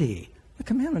liberty. The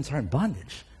commandments aren't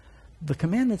bondage. The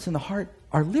commandments in the heart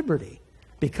are liberty,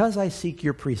 because I seek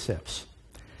your precepts.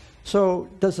 So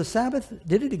does the Sabbath,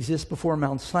 did it exist before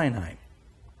Mount Sinai?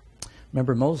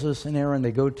 Remember Moses and Aaron,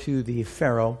 they go to the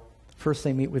Pharaoh. First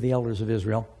they meet with the elders of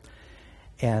Israel,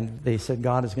 and they said,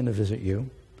 God is going to visit you.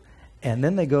 And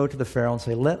then they go to the Pharaoh and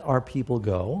say, let our people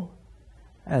go.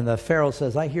 And the Pharaoh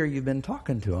says, I hear you've been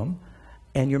talking to them,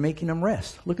 and you're making them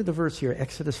rest. Look at the verse here,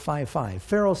 Exodus 5:5.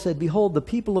 Pharaoh said, behold, the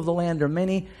people of the land are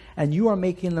many, and you are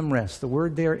making them rest. The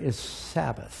word there is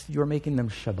Sabbath. You are making them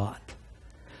Shabbat.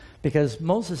 Because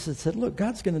Moses had said, look,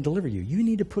 God's going to deliver you. You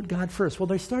need to put God first. Well,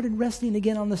 they started resting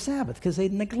again on the Sabbath because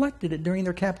they'd neglected it during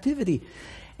their captivity.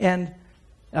 And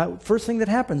first thing that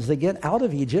happens, they get out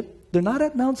of Egypt. They're not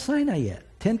at Mount Sinai yet.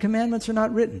 10 Commandments are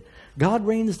not written. God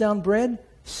rains down bread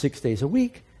 6 days a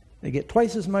week. They get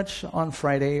twice as much on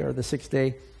Friday or the 6th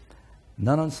day,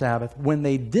 none on Sabbath. When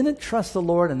they didn't trust the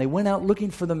Lord and they went out looking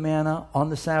for the manna on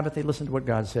the Sabbath, they listened to what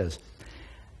God says.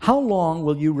 How long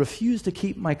will you refuse to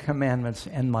keep my commandments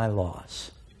and my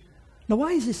laws? Now,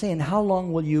 why is he saying, how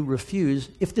long will you refuse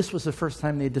if this was the first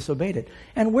time they disobeyed it?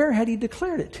 And where had he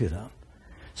declared it to them?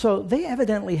 So they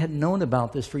evidently had known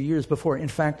about this for years before. In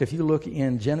fact, if you look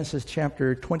in Genesis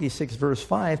chapter 26, verse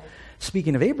 5,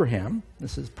 speaking of Abraham,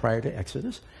 this is prior to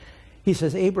Exodus, he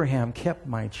says, Abraham kept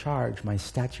my charge, my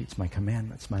statutes, my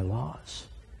commandments, my laws.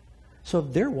 So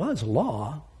there was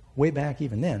law way back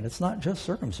even then. It's not just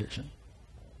circumcision.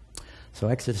 So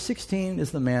Exodus 16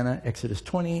 is the manna, Exodus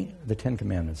 20, the 10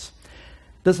 Commandments.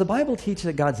 Does the Bible teach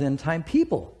that God's end time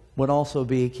people would also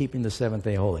be keeping the seventh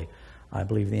day holy? I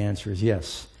believe the answer is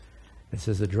yes. It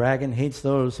says the dragon hates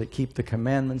those that keep the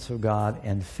commandments of God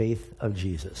and faith of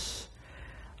Jesus.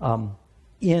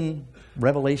 In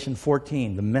Revelation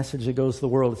 14, the message that goes to the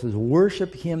world, it says,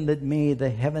 worship him that made the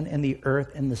heaven and the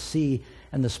earth and the sea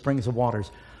and the springs of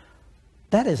waters.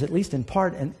 That is, at least in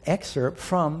part, an excerpt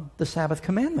from the Sabbath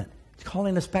commandment. It's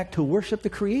calling us back to worship the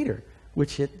Creator,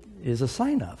 which it is a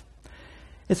sign of.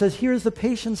 It says, here is the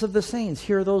patience of the saints.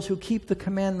 Here are those who keep the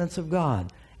commandments of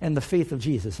God and the faith of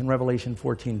Jesus in Revelation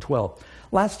 14:12.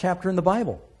 Last chapter in the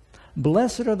Bible.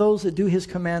 Blessed are those that do his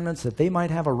commandments, that they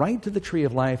might have a right to the tree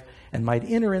of life and might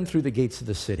enter in through the gates of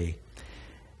the city.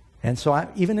 And so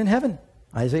even in heaven,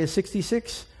 Isaiah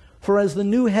 66, for as the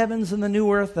new heavens and the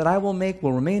new earth that I will make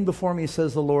will remain before me,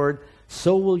 says the Lord,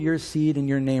 so will your seed and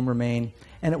your name remain.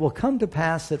 And it will come to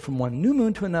pass that from one new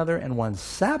moon to another and one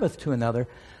Sabbath to another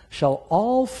shall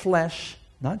all flesh,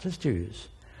 not just Jews,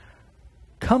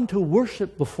 come to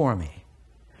worship before me.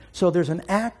 So there's an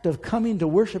act of coming to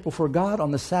worship before God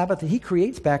on the Sabbath that he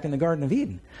creates back in the Garden of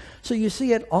Eden. So you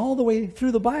see it all the way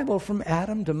through the Bible, from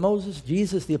Adam to Moses,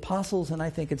 Jesus, the apostles, and I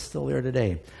think it's still there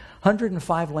today.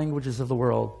 105 languages of the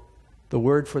world. The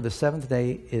word for the seventh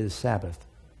day is Sabbath.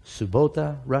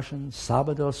 Subota, Russian,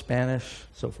 Sabado, Spanish,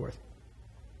 so forth.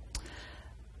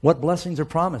 What blessings are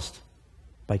promised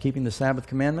by keeping the Sabbath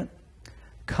commandment?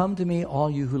 Come to me,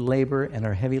 all you who labor and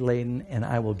are heavy laden, and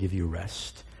I will give you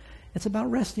rest. It's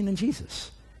about resting in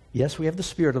Jesus. Yes, we have the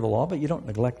spirit of the law, but you don't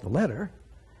neglect the letter.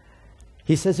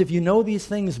 He says, if you know these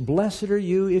things, blessed are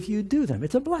you if you do them.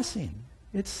 It's a blessing.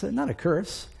 It's not a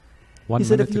curse. He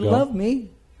said, if you love me,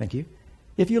 thank you,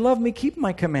 if you love me, keep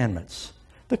my commandments.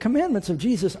 The commandments of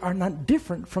Jesus are not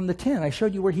different from the 10. I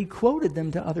showed you where he quoted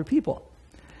them to other people.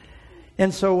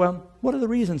 And so what are the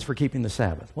reasons for keeping the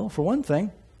Sabbath? Well, for one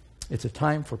thing, it's a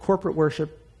time for corporate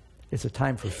worship. It's a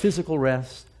time for physical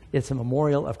rest. It's a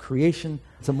memorial of creation.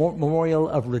 It's a memorial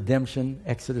of redemption,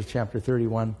 Exodus chapter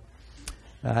 31.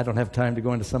 I don't have time to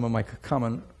go into some of my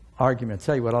common arguments.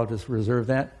 Tell you what, I'll just reserve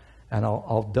that, and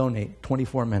I'll donate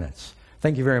 24 minutes.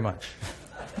 Thank you very much.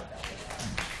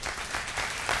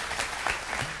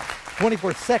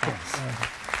 24 seconds.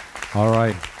 All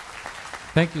right.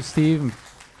 Thank you, Steve.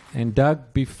 And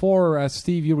Doug, before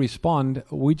Steve, you respond,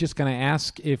 we're just going to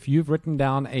ask if you've written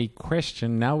down a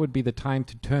question. Now would be the time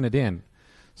to turn it in.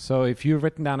 So if you've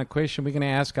written down a question, we're going to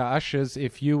ask our ushers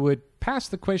if you would pass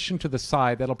the question to the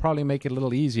side. That'll probably make it a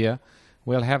little easier.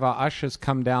 We'll have our ushers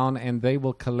come down and they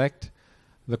will collect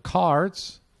the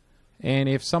cards. And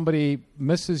if somebody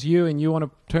misses you and you want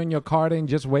to turn your card in,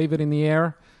 just wave it in the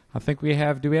air. I think we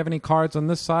have, do we have any cards on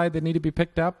this side that need to be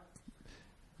picked up?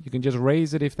 You can just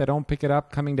raise it if they don't pick it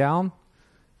up coming down.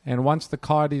 And once the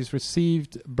card is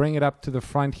received, bring it up to the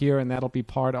front here, and that'll be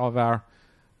part of our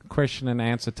question and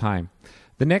answer time.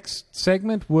 The next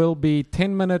segment will be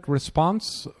 10-minute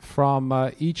response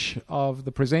from each of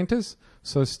the presenters.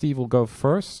 So Steve will go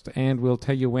first, and we'll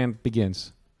tell you when it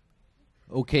begins.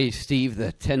 Okay, Steve,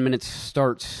 the 10 minutes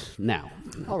starts now.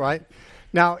 All right.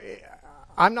 Now,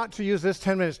 I'm not to use this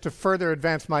 10 minutes to further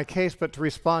advance my case, but to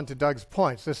respond to Doug's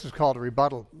points. This is called a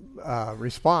rebuttal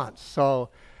response. So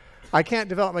I can't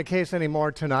develop my case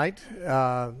anymore tonight,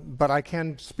 but I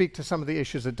can speak to some of the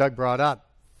issues that Doug brought up.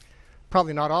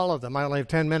 Probably not all of them. I only have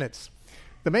 10 minutes.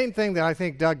 The main thing that I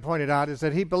think Doug pointed out is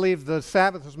that he believed the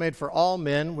Sabbath was made for all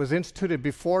men, was instituted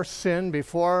before sin,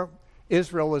 before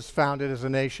Israel was founded as a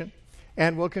nation,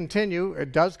 and will continue,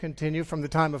 it does continue from the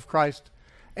time of Christ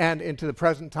and into the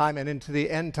present time and into the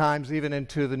end times, even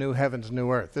into the new heavens,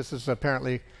 new earth. This is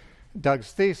apparently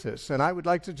Doug's thesis. And I would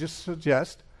like to just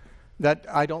suggest that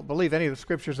I don't believe any of the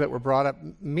scriptures that were brought up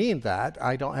mean that.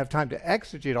 I don't have time to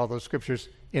exegete all those scriptures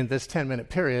in this 10-minute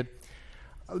period.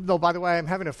 Though, by the way, I'm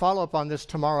having a follow-up on this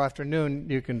tomorrow afternoon.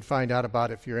 You can find out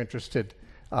about it if you're interested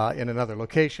in another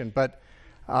location. But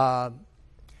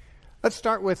let's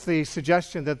start with the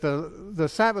suggestion that the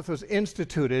Sabbath was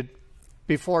instituted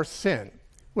before sin.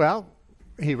 Well,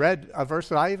 he read a verse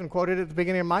that I even quoted at the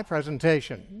beginning of my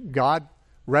presentation. God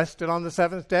rested on the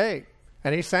seventh day,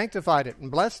 and he sanctified it and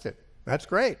blessed it. That's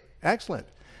great. Excellent.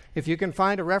 If you can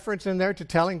find a reference in there to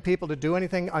telling people to do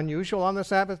anything unusual on the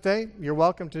Sabbath day, you're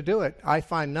welcome to do it. I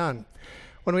find none.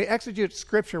 When we exegete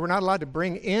Scripture, we're not allowed to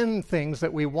bring in things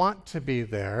that we want to be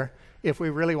there if we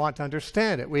really want to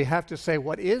understand it. We have to say,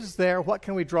 what is there? What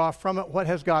can we draw from it? What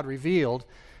has God revealed?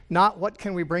 Not what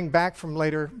can we bring back from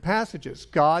later passages.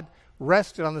 God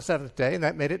rested on the seventh day, and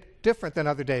that made it different than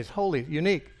other days, holy,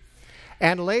 unique.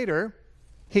 And later,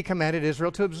 he commanded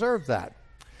Israel to observe that.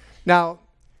 Now,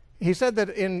 he said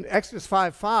that in Exodus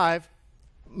 5:5,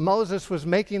 Moses was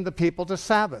making the people to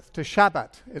Sabbath, to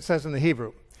Shabbat, it says in the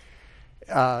Hebrew.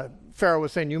 Pharaoh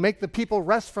was saying, you make the people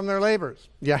rest from their labors.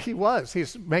 Yeah, he was.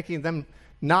 He's making them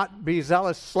not be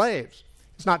zealous slaves.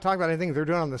 He's not talking about anything they're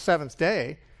doing on the seventh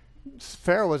day.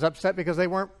 Pharaoh was upset because they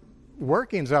weren't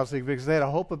working zealously, because they had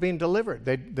a hope of being delivered.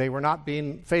 They were not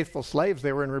being faithful slaves.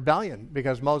 They were in rebellion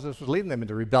because Moses was leading them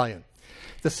into rebellion.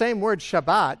 The same word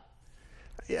Shabbat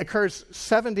occurs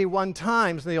 71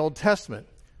 times in the Old Testament.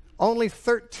 Only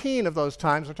 13 of those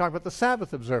times are talking about the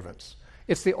Sabbath observance.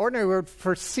 It's the ordinary word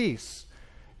for cease.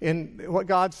 In what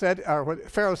God said, or what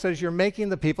Pharaoh says, you're making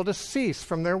the people to cease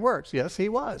from their works. Yes, he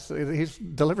was. He's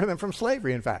delivering them from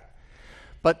slavery, in fact.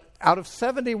 But out of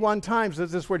 71 times that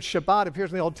this word Shabbat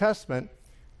appears in the Old Testament,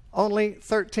 only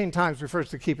 13 times refers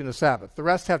to keeping the Sabbath. The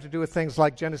rest have to do with things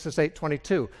like Genesis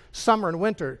 8:22. Summer and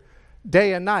winter,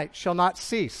 day and night shall not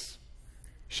cease.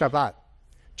 Shabbat.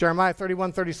 Jeremiah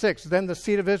 31:36. Then the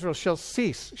seed of Israel shall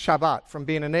cease Shabbat from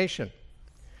being a nation.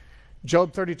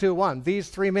 Job 32:1. These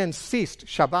three men ceased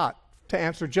Shabbat to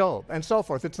answer Job, and so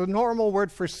forth. It's a normal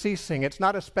word for ceasing. It's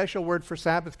not a special word for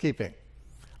Sabbath keeping.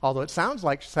 Although it sounds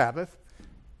like Sabbath,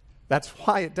 that's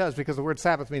why it does, because the word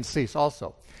Sabbath means cease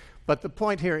also. But the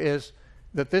point here is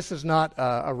that this is not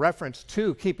a reference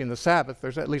to keeping the Sabbath.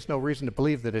 There's at least no reason to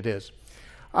believe that it is.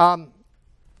 The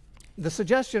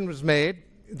suggestion was made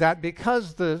that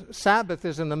because the Sabbath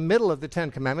is in the middle of the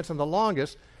Ten Commandments and the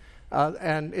longest,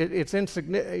 and its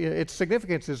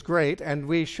significance is great, and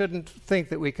we shouldn't think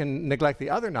that we can neglect the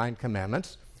other 9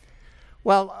 commandments.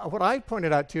 Well, what I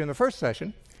pointed out to you in the first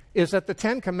session is that the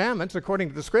 10 commandments, according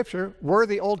to the Scripture, were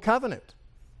the Old Covenant.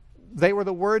 They were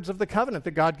the words of the covenant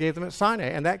that God gave them at Sinai,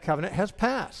 and that covenant has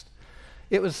passed.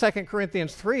 It was 2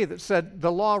 Corinthians 3 that said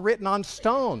the law written on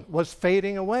stone was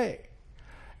fading away.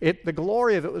 The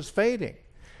glory of it was fading.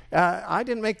 I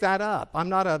didn't make that up.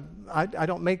 I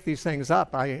don't make these things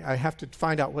up. I have to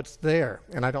find out what's there,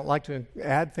 and I don't like to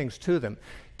add things to them.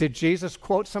 Did Jesus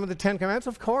quote some of the 10 commandments?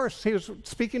 Of course. He was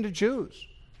speaking to Jews.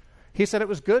 He said it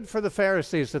was good for the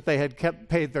Pharisees that they had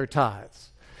paid their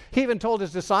tithes. He even told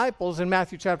his disciples in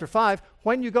Matthew chapter 5,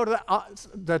 when you go to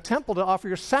the temple to offer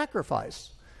your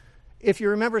sacrifice, if you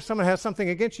remember someone has something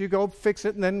against you, go fix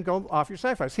it and then go offer your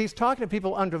sacrifice. He's talking to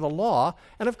people under the law,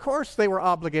 and of course they were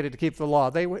obligated to keep the law.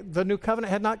 The new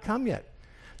covenant had not come yet.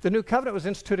 The new covenant was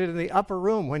instituted in the upper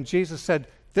room when Jesus said,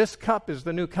 this cup is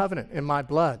the new covenant in my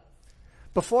blood.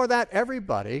 Before that,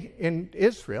 everybody in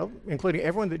Israel, including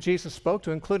everyone that Jesus spoke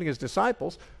to, including his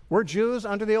disciples, were Jews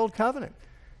under the old covenant.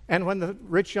 And when the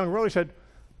rich young ruler said,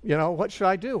 what should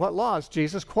I do? What laws?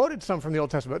 Jesus quoted some from the Old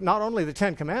Testament, but not only the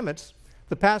 10 commandments.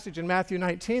 The passage in Matthew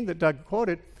 19 that Doug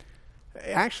quoted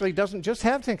actually doesn't just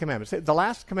have 10 commandments. The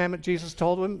last commandment Jesus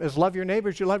told them is love your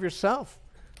neighbors, you love yourself,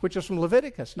 which is from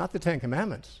Leviticus, not the 10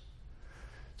 commandments.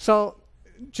 So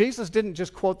Jesus didn't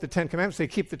just quote the 10 commandments, say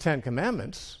keep the 10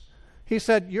 commandments. He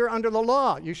said, you're under the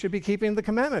law. You should be keeping the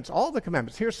commandments, all the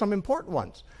commandments. Here's some important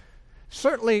ones.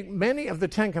 Certainly, many of the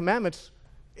 10 commandments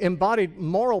embodied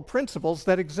moral principles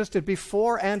that existed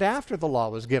before and after the law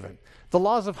was given. The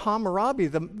laws of Hammurabi,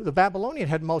 the Babylonian,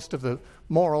 had most of the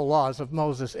moral laws of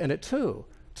Moses in it too.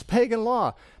 It's pagan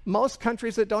law. Most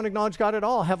countries that don't acknowledge God at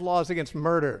all have laws against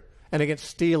murder and against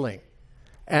stealing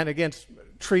and against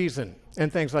treason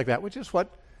and things like that, which is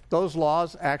what those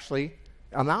laws actually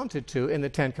amounted to in the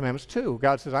 10 Commandments too.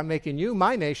 God says, I'm making you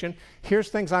my nation. Here's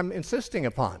things I'm insisting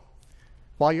upon.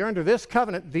 While you're under this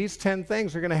covenant, these 10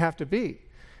 things are going to have to be.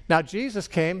 Now, Jesus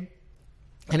came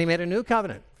And he made a new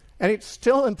covenant. And it's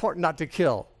still important not to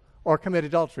kill or commit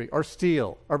adultery or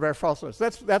steal or bear false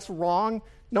witness. That's wrong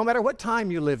no matter what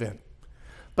time you live in.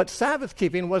 But Sabbath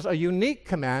keeping was a unique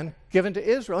command given to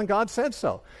Israel, and God said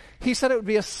so. He said it would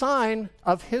be a sign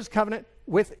of his covenant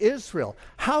with Israel.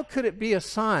 How could it be a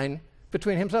sign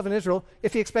between himself and Israel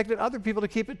if he expected other people to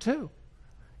keep it too?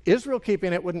 Israel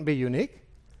keeping it wouldn't be unique.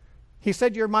 He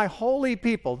said, you're my holy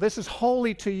people. This is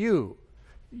holy to you.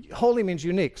 Holy means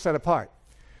unique, set apart.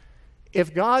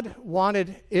 If God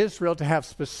wanted Israel to have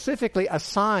specifically a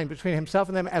sign between himself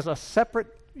and them as a separate,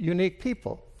 unique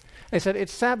people, and he said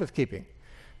it's Sabbath keeping,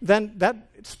 then that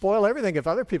would spoil everything if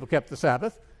other people kept the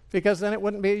Sabbath, because then it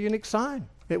wouldn't be a unique sign.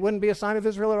 It wouldn't be a sign of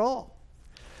Israel at all.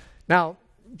 Now,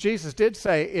 Jesus did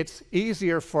say it's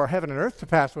easier for heaven and earth to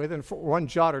pass away than for one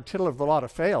jot or tittle of the law to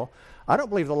fail. I don't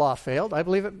believe the law failed. I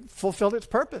believe it fulfilled its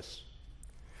purpose.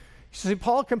 See,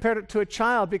 Paul compared it to a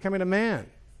child becoming a man.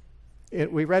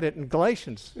 We read it in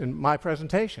Galatians in my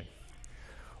presentation.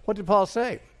 What did Paul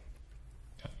say?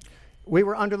 We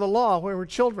were under the law when we were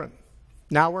children.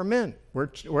 Now we're men.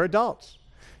 We're adults.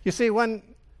 You see, when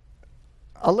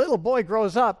a little boy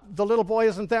grows up, the little boy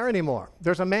isn't there anymore.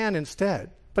 There's a man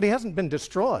instead. But he hasn't been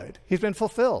destroyed. He's been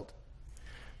fulfilled.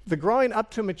 The growing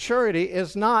up to maturity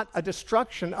is not a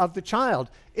destruction of the child.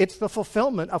 It's the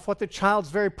fulfillment of what the child's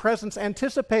very presence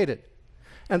anticipated.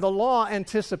 And the law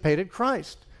anticipated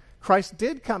Christ. Christ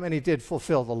did come and he did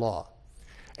fulfill the law.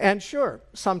 And sure,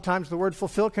 sometimes the word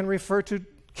fulfill can refer to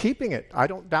keeping it. I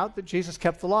don't doubt that Jesus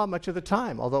kept the law much of the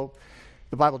time, although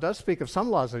the Bible does speak of some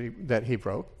laws that he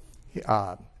broke. He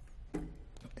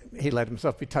let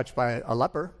himself be touched by a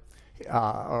leper.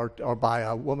 Or by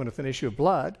a woman with an issue of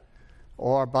blood,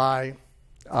 or by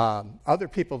other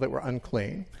people that were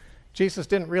unclean. Jesus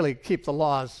didn't really keep the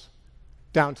laws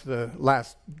down to the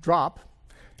last drop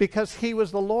because he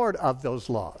was the Lord of those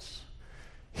laws.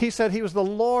 He said he was the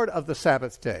Lord of the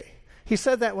Sabbath day. He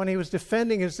said that when he was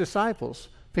defending his disciples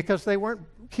because they weren't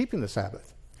keeping the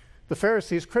Sabbath. The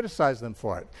Pharisees criticized them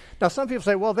for it. Now, some people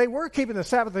say, well, they were keeping the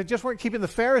Sabbath, they just weren't keeping the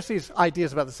Pharisees'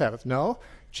 ideas about the Sabbath. No,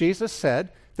 Jesus said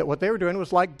that what they were doing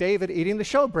was like David eating the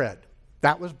showbread.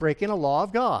 That was breaking a law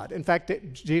of God. In fact,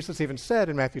 Jesus even said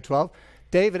in Matthew 12,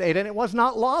 David ate it, and it was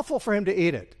not lawful for him to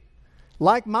eat it.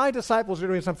 Like my disciples are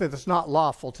doing something that's not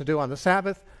lawful to do on the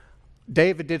Sabbath,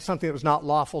 David did something that was not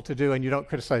lawful to do, and you don't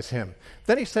criticize him.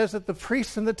 Then he says that the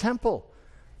priests in the temple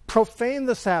profane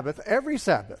the Sabbath every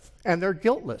Sabbath, and they're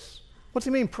guiltless. What's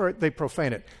he mean they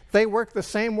profane it? They work the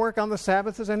same work on the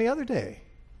Sabbath as any other day.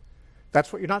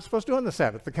 That's what you're not supposed to do on the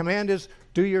Sabbath. The command is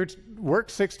do your work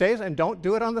 6 days and don't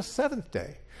do it on the seventh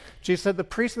day. Jesus said the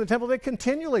priests in the temple, they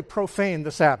continually profane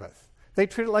the Sabbath. They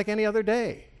treat it like any other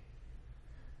day.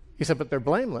 He said, but they're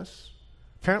blameless.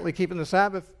 Apparently keeping the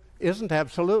Sabbath isn't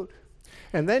absolute.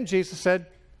 And then Jesus said,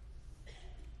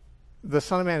 the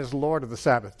Son of Man is Lord of the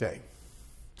Sabbath day.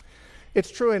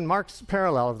 It's true in Mark's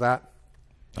parallel of that.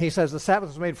 He says the Sabbath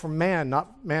was made for man,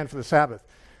 not man for the Sabbath.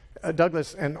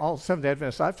 Douglas and all Seventh-day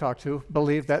Adventists I've talked to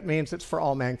believe that means it's for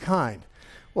all mankind.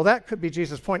 Well, that could be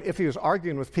Jesus' point if he was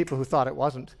arguing with people who thought it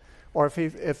wasn't, or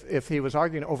if he was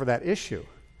arguing over that issue.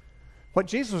 What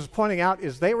Jesus was pointing out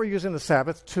is they were using the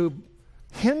Sabbath to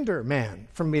hinder man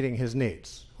from meeting his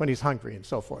needs when he's hungry and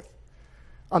so forth.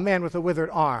 A man with a withered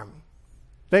arm.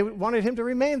 They wanted him to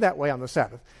remain that way on the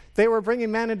Sabbath. They were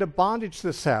bringing man into bondage to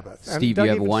the Sabbath. Steve, you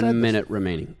have 1 minute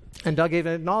remaining. And Doug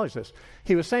even acknowledged this.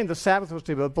 He was saying the Sabbath was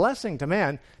to be a blessing to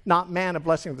man, not man a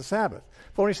blessing of the Sabbath.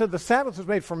 But when he said the Sabbath was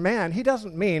made for man, he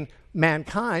doesn't mean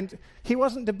mankind. He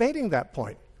wasn't debating that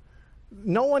point.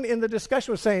 No one in the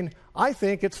discussion was saying, I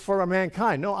think it's for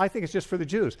mankind. No, I think it's just for the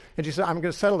Jews. And Jesus said, I'm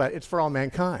going to settle that. It's for all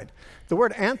mankind. The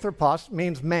word anthropos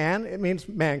means man. It means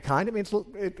mankind. It means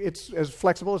it's as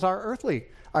flexible as our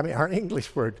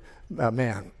English word,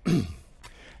 man.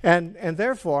 and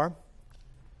therefore,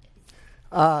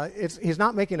 he's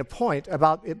not making a point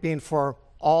about it being for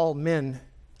all men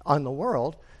on the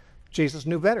world. Jesus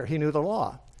knew better. He knew the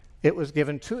law. It was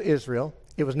given to Israel.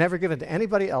 It was never given to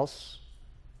anybody else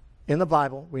in the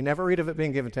Bible. We never read of it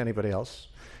being given to anybody else.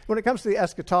 When it comes to the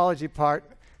eschatology part,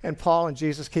 and Paul and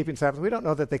Jesus keeping Sabbath, we don't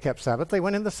know that they kept Sabbath. They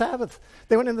went in the Sabbath.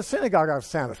 They went in the synagogue on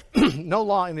Sabbath. No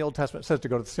law in the Old Testament says to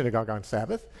go to the synagogue on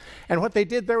Sabbath. And what they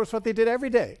did there was what they did every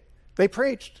day. They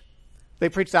preached. They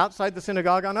preached outside the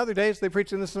synagogue on other days. They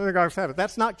preached in the synagogue on Sabbath.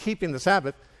 That's not keeping the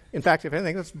Sabbath. In fact, if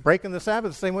anything, that's breaking the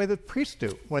Sabbath the same way that priests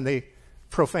do when they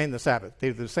profane the Sabbath. They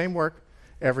do the same work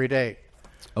every day.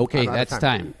 Okay, that's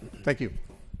time. Thank you.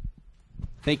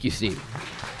 Thank you, Steve.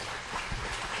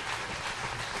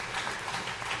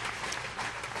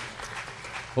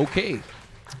 Okay.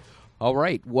 All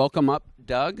right. Welcome up,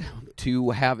 Doug,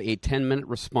 to have a 10-minute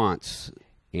response.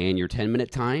 And your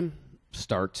 10-minute time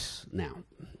starts now.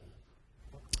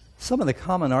 Some of the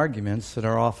common arguments that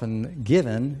are often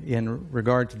given in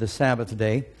regard to the Sabbath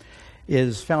day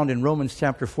is found in Romans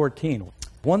chapter 14.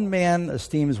 One man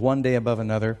esteems one day above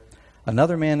another.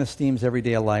 Another man esteems every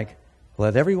day alike.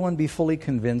 Let everyone be fully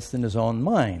convinced in his own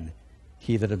mind.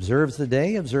 He that observes the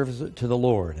day observes it to the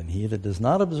Lord, and he that does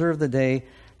not observe the day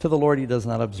to the Lord, he does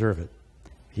not observe it.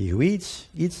 He who eats,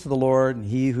 eats to the Lord, and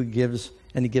he who gives,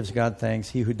 and he gives God thanks.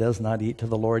 He who does not eat to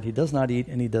the Lord, he does not eat,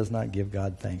 and he does not give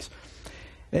God thanks.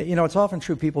 You know, it's often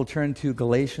true people turn to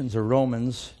Galatians or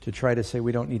Romans to try to say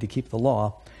we don't need to keep the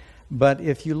law. But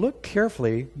if you look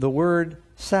carefully, the word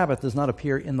Sabbath does not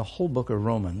appear in the whole book of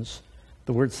Romans.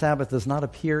 The word Sabbath does not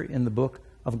appear in the book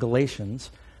of Galatians.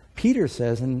 Peter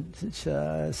says in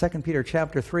 2 Peter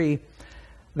chapter 3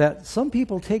 that some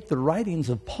people take the writings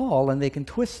of Paul and they can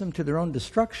twist them to their own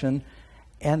destruction,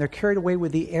 and they're carried away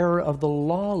with the error of the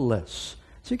lawless.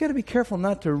 So you've got to be careful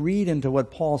not to read into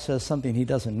what Paul says something he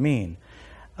doesn't mean.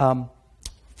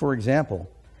 For example,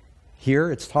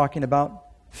 here it's talking about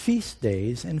feast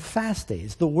days and fast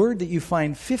days. The word that you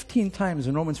find 15 times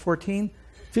in Romans 14,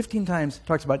 15 times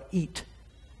talks about eat.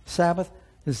 Sabbath,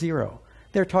 0.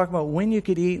 They're talking about when you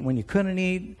could eat, when you couldn't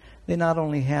eat. They not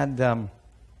only had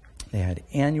they had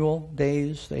annual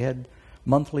days, they had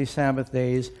monthly Sabbath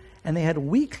days, and they had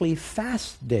weekly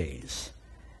fast days.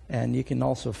 And you can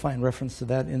also find reference to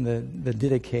that in the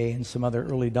Didache and some other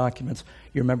early documents.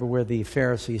 You remember where the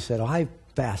Pharisee said, I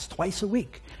fast twice a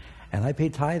week, and I pay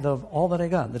tithe of all that I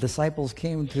got. The disciples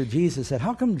came to Jesus and said,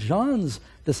 how come John's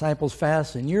disciples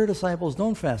fast and your disciples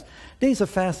don't fast? Days of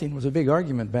fasting was a big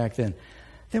argument back then.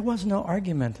 There was no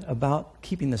argument about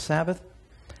keeping the Sabbath.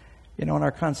 You know, in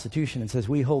our Constitution it says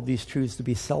we hold these truths to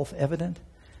be self-evident.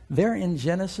 There in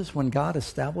Genesis, when God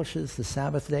establishes the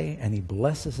Sabbath day and he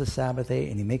blesses the Sabbath day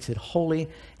and he makes it holy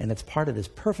and it's part of his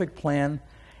perfect plan,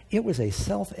 it was a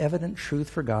self-evident truth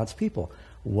for God's people.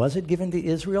 Was it given to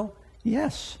Israel?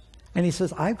 Yes. And he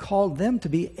says, I've called them to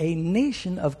be a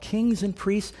nation of kings and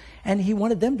priests, and he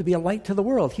wanted them to be a light to the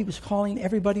world. He was calling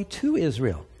everybody to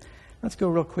Israel. Let's go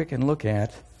real quick and look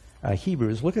at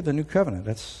Hebrews. Look at the New Covenant.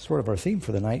 That's sort of our theme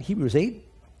for the night. Hebrews 8.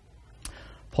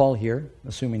 Paul here,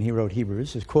 assuming he wrote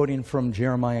Hebrews, is quoting from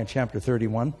Jeremiah chapter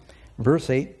 31, verse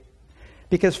 8.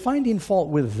 Because finding fault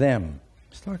with them,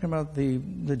 he's talking about the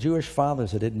Jewish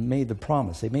fathers that had made the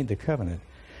promise. They made the covenant.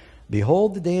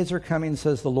 Behold, the days are coming,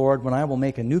 says the Lord, when I will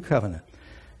make a new covenant.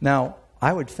 Now,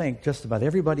 I would think just about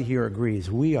everybody here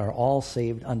agrees we are all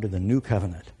saved under the new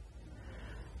covenant.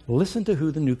 Listen to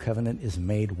who the new covenant is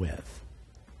made with.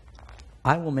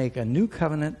 I will make a new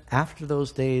covenant after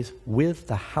those days with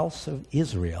the house of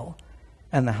Israel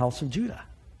and the house of Judah.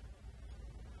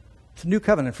 The new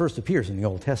covenant first appears in the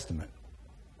Old Testament.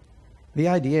 The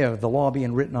idea of the law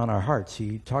being written on our hearts,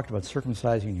 he talked about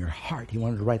circumcising your heart. He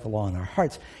wanted to write the law on our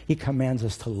hearts. He commands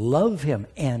us to love him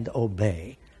and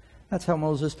obey. That's how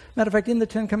Moses, matter of fact, in the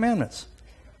Ten Commandments,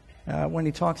 when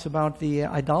he talks about the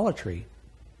idolatry,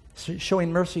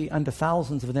 showing mercy unto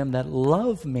thousands of them that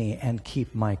love me and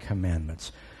keep my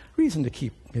commandments. Reason to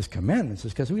keep his commandments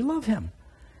is because we love him.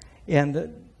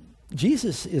 And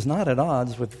Jesus is not at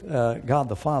odds with God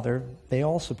the Father. They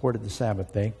all supported the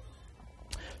Sabbath day.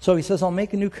 So he says, I'll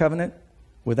make a new covenant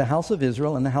with the house of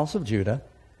Israel and the house of Judah.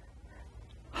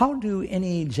 How do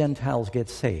any Gentiles get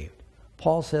saved?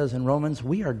 Paul says in Romans,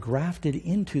 we are grafted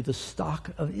into the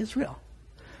stock of Israel.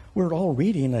 We're all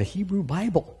reading a Hebrew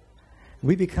Bible.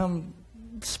 We become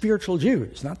spiritual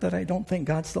Jews. Not that I don't think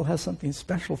God still has something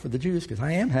special for the Jews, because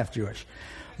I am half Jewish.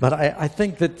 But I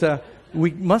think that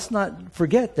we must not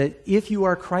forget that if you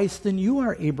are Christ, then you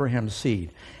are Abraham's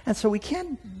seed. And so we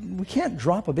can't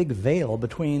drop a big veil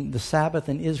between the Sabbath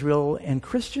and Israel and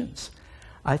Christians.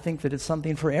 I think that it's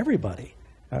something for everybody.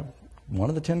 One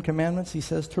of the Ten Commandments, he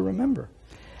says, to remember.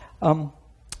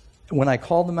 When I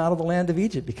called them out of the land of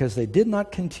Egypt, because they did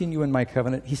not continue in my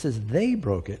covenant, he says, they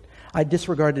broke it. I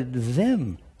disregarded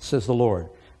them, says the Lord.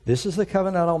 This is the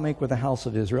covenant I'll make with the house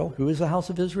of Israel. Who is the house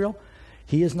of Israel?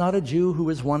 He is not a Jew who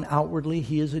is one outwardly.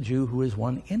 He is a Jew who is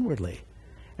one inwardly.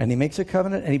 And he makes a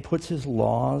covenant and he puts his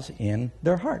laws in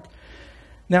their heart.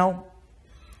 Now,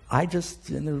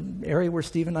 in the area where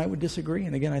Steve and I would disagree,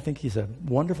 and again, I think he's a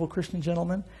wonderful Christian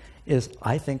gentleman, is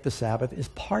I think the Sabbath is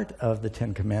part of the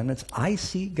Ten Commandments. I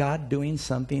see God doing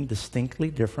something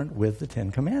distinctly different with the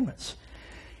Ten Commandments.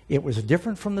 It was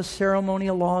different from the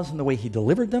ceremonial laws in the way he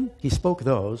delivered them. He spoke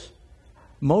those.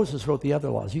 Moses wrote the other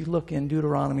laws. You look in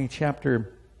Deuteronomy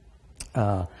chapter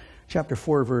 4,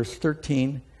 verse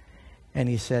 13, And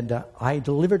he said, I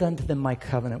delivered unto them my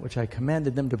covenant, which I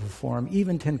commanded them to perform,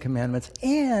 even 10 commandments,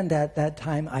 and at that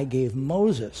time I gave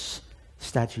Moses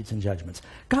statutes and judgments.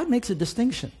 God makes a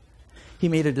distinction. He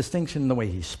made a distinction in the way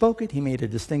he spoke it. He made a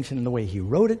distinction in the way he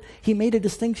wrote it. He made a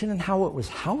distinction in how it was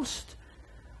housed.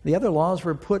 The other laws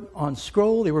were put on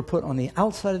scroll. They were put on the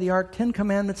outside of the ark. 10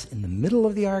 commandments in the middle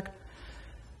of the ark.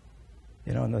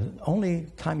 You know, and the only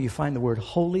time you find the word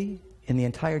holy in the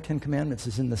entire 10 commandments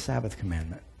is in the Sabbath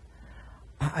commandment.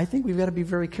 I think we've got to be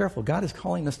very careful. God is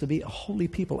calling us to be a holy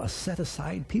people, a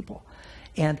set-aside people.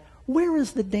 And where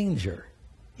is the danger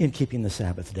in keeping the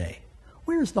Sabbath day?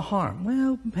 Where is the harm?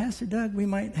 Well, Pastor Doug, we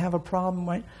might have a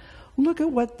problem. Look at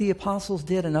what the apostles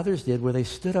did and others did where they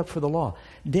stood up for the law.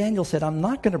 Daniel said, I'm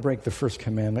not going to break the first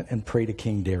commandment and pray to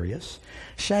King Darius.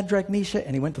 Shadrach, Meshach,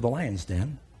 and he went to the lion's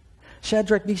den.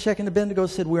 Shadrach, Meshach, and Abednego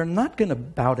said, we're not going to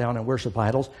bow down and worship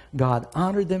idols. God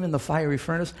honored them in the fiery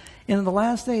furnace. And in the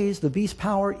last days, the beast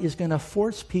power is going to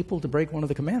force people to break one of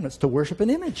the commandments, to worship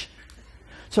an image.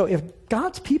 So if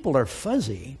God's people are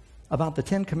fuzzy about the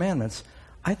 10 commandments,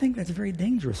 I think that's very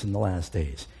dangerous in the last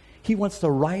days. He wants to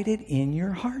write it in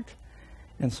your heart.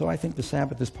 And so I think the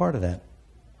Sabbath is part of that.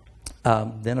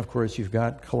 Then, of course, you've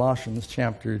got Colossians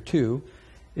chapter 2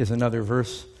 is another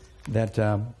verse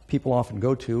that people often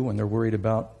go to when they're worried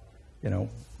about,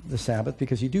 the Sabbath,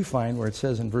 because you do find where it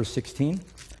says in verse 16,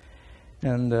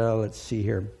 and let's see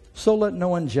here, so let no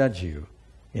one judge you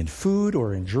in food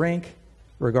or in drink,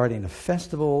 regarding a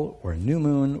festival or a new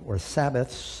moon or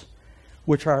Sabbaths,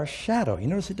 which are a shadow. You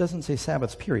notice it doesn't say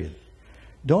Sabbaths, period.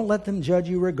 Don't let them judge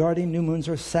you regarding new moons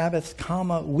or Sabbaths,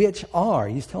 which are,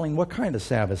 he's telling what kind of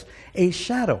Sabbaths? A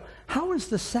shadow. How is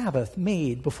the Sabbath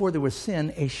made before there was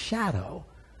sin a shadow?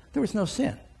 There was no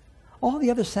sin. All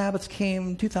the other Sabbaths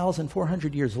came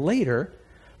 2,400 years later,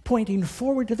 pointing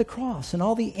forward to the cross, and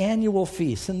all the annual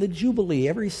feasts and the Jubilee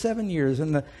every 7 years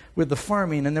with the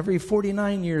farming, and every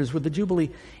 49 years with the Jubilee.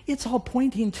 It's all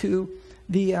pointing to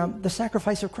the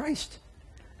sacrifice of Christ.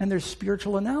 And there's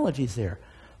spiritual analogies there.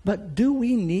 But do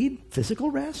we need physical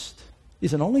rest?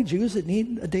 Is it only Jews that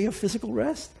need a day of physical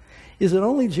rest? Is it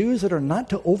only Jews that are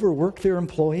not to overwork their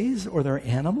employees or their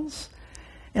animals?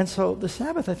 And so the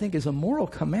Sabbath, I think, is a moral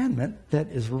commandment that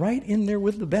is right in there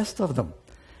with the best of them.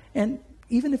 And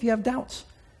even if you have doubts,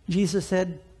 Jesus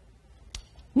said,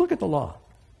 look at the law.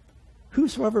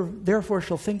 Whosoever therefore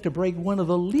shall think to break one of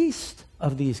the least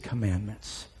of these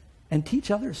commandments and teach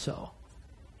others so,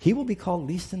 he will be called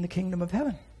least in the kingdom of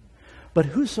heaven. But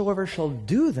whosoever shall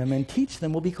do them and teach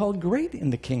them will be called great in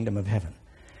the kingdom of heaven.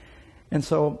 And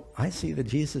so I see that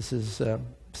Jesus is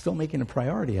still making a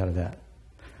priority out of that.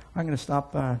 I'm going to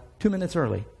stop 2 minutes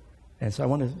early. And so I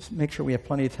want to make sure we have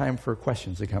plenty of time for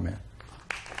questions to come in.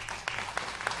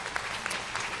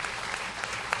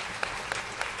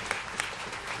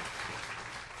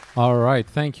 All right.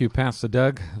 Thank you, Pastor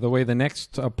Doug. The way the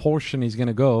next portion is going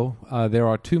to go, there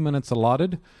are 2 minutes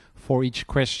allotted for each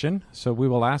question. So we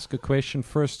will ask a question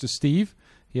first to Steve.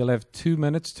 He'll have 2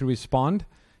 minutes to respond.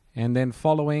 And then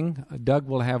following, Doug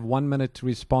will have 1 minute to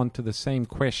respond to the same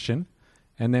question.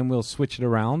 And then we'll switch it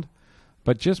around.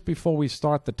 But just before we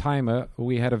start the timer,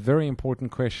 we had a very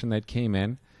important question that came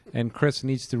in. And Chris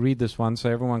needs to read this one so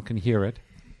everyone can hear it.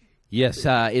 Yes.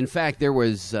 In fact, there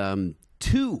was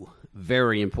 2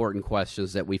 very important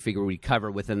questions that we figured we'd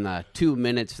cover within the 2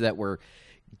 minutes that were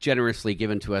generously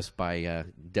given to us by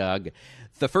Doug.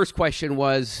 The first question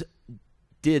was,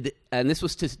 and this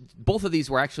was both of these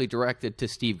were actually directed to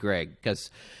Steve Gregg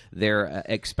because they're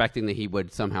expecting that he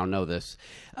would somehow know this.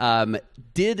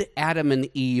 Did Adam and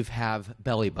Eve have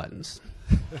belly buttons?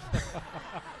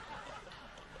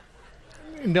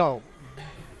 No.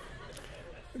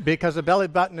 Because a belly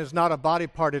button is not a body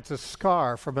part, it's a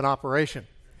scar from an operation.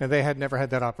 And they had never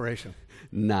had that operation.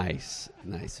 Nice.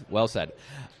 Well said.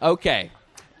 Okay.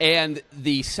 And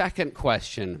the second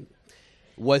question,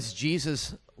 was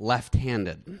Jesus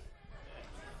left-handed?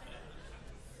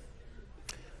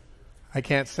 I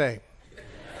can't say.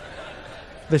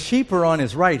 The sheep are on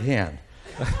his right hand.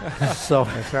 So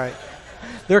that's right.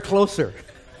 They're closer.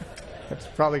 That's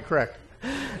probably correct.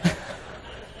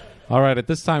 All right. At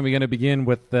this time, we're going to begin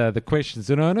with the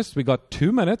questions. In earnest, we got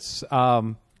 2 minutes.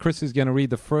 Chris is going to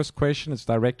read the first question. It's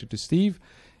directed to Steve.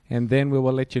 And then we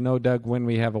will let you know, Doug, when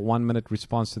we have a 1 minute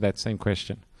response to that same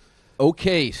question.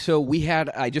 Okay, so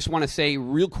I just want to say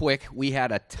real quick, we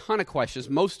had a ton of questions,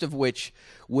 most of which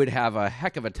would have a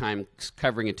heck of a time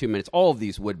covering in 2 minutes. All of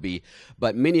these would be,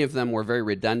 but many of them were very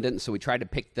redundant, so we tried to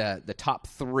pick the top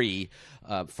 3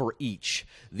 for each.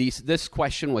 This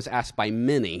question was asked by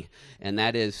many, and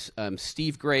that is,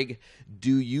 Steve Gregg,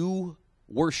 do you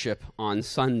worship on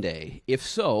Sunday? If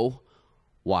so,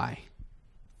 why?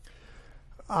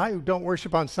 I don't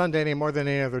worship on Sunday any more than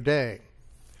any other day.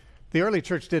 The early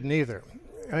church didn't either.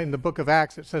 In the book of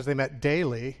Acts, it says they met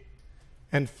daily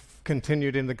and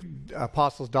continued in the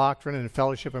apostles' doctrine and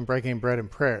fellowship and breaking bread and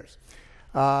prayers.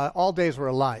 All days were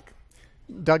alike.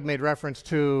 Doug made reference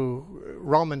to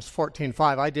Romans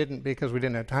 14:5. I didn't because we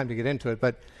didn't have time to get into it,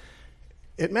 but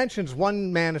it mentions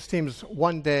one man esteems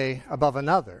one day above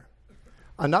another.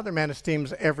 Another man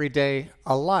esteems every day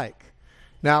alike.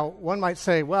 Now, one might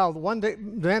say, well, the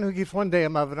man who keeps one day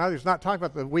above another is not talking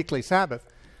about the weekly Sabbath.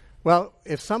 Well,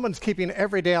 if someone's keeping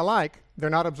every day alike, they're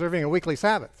not observing a weekly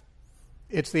Sabbath.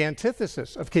 It's the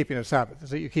antithesis of keeping a Sabbath,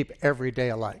 is that you keep every day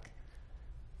alike.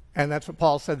 And that's what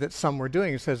Paul said that some were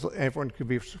doing. He says everyone could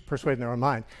be persuaded in their own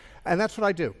mind. And that's what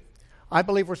I do. I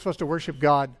believe we're supposed to worship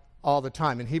God all the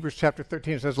time. In Hebrews chapter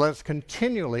 13 it says, let us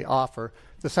continually offer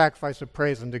the sacrifice of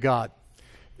praise unto God,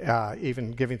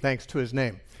 even giving thanks to his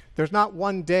name. There's not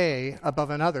one day above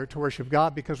another to worship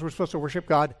God because we're supposed to worship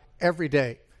God every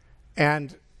day.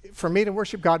 And for me to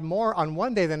worship God more on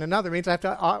one day than another means I have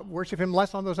to worship him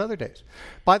less on those other days.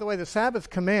 By the way, the Sabbath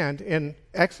command in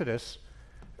Exodus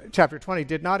chapter 20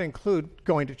 did not include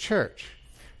going to church.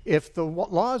 If the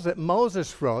laws that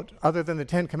Moses wrote, other than the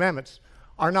Ten Commandments,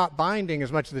 are not binding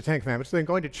as much as the Ten Commandments, then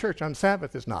going to church on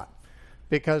Sabbath is not.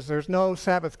 Because there's no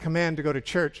Sabbath command to go to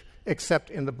church except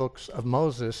in the books of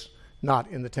Moses, not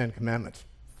in the Ten Commandments.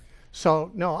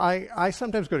 So, no, I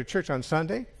sometimes go to church on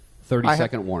Sunday.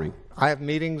 30-second warning. I have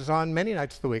meetings on many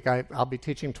nights of the week. I'll be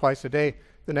teaching twice a day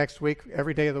the next week,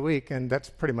 every day of the week, and that's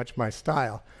pretty much my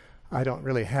style. I don't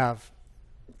really have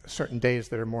certain days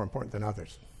that are more important than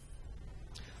others.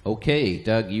 Okay,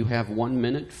 Doug, you have 1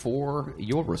 minute for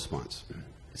your response.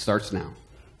 It starts now.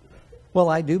 Well,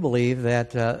 I do believe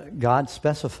that God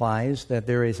specifies that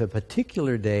there is a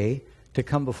particular day to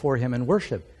come before him and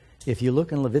worship. If you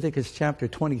look in Leviticus chapter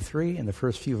 23, in the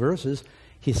first few verses,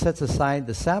 he sets aside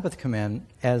the Sabbath command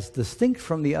as distinct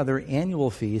from the other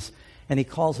annual feasts, and he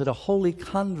calls it a holy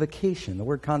convocation. The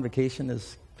word convocation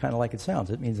is kind of like it sounds.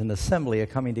 It means an assembly, a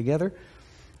coming together.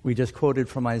 We just quoted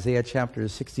from Isaiah chapter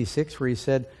 66, where he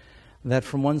said that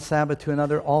from one Sabbath to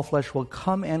another, all flesh will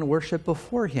come and worship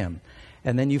before him.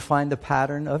 And then you find the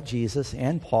pattern of Jesus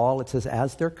and Paul. It says,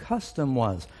 as their custom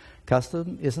was.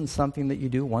 Custom isn't something that you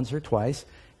do once or twice.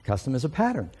 Custom is a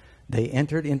pattern. They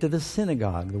entered into the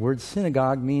synagogue. The word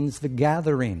synagogue means the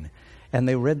gathering. And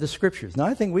they read the scriptures. Now,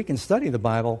 I think we can study the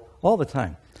Bible all the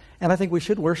time. And I think we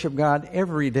should worship God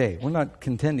every day. We're not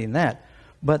contending that.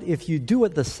 But if you do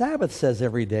what the Sabbath says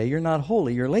every day, you're not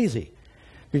holy, you're lazy.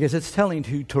 Because it's telling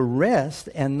you to rest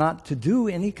and not to do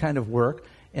any kind of work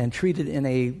and treat it in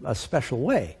a special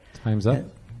way. Time's up.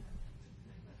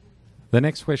 The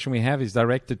next question we have is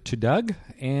directed to Doug,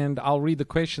 and I'll read the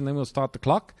question, then we'll start the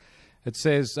clock. It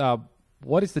says,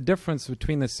 what is the difference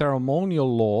between the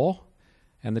ceremonial law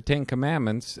and the Ten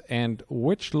Commandments, and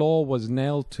which law was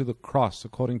nailed to the cross,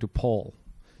 according to Paul?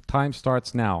 Time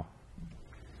starts now.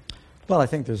 Well, I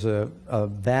think there's a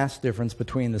vast difference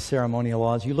between the ceremonial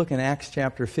laws. You look in Acts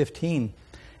chapter 15,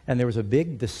 and there was a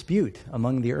big dispute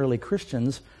among the early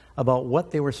Christians about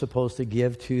what they were supposed to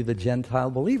give to the Gentile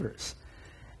believers.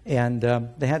 And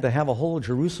they had to have a whole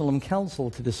Jerusalem council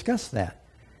to discuss that.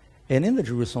 And in the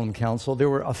Jerusalem council, there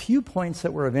were a few points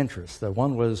that were of interest. The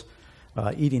one was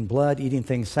eating blood, eating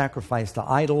things sacrificed to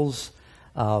idols,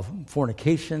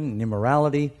 fornication, and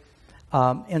immorality.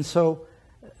 And so,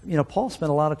 Paul spent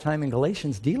a lot of time in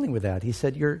Galatians dealing with that. He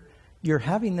said, you're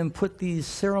having them put these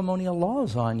ceremonial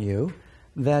laws on you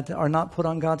that are not put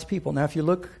on God's people. Now, if you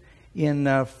look in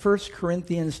 1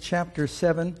 Corinthians chapter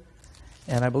 7,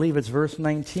 and I believe it's verse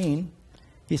 19,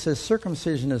 he says,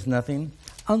 circumcision is nothing,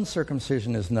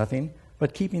 uncircumcision is nothing,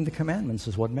 but keeping the commandments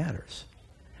is what matters.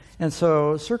 And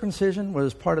so circumcision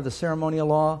was part of the ceremonial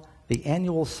law. The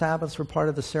annual Sabbaths were part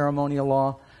of the ceremonial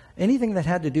law. Anything that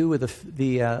had to do with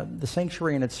the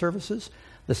sanctuary and its services,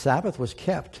 the Sabbath was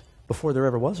kept before there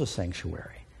ever was a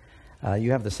sanctuary.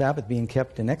 You have the Sabbath being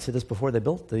kept in Exodus before they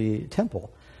built the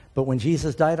temple. But when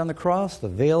Jesus died on the cross, the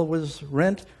veil was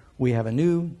rent. We have a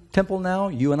new temple now.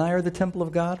 You and I are the temple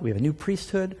of God. We have a new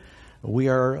priesthood. We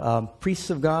are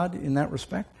priests of God in that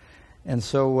respect. And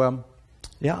so,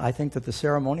 I think that the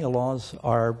ceremonial laws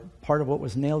are part of what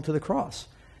was nailed to the cross.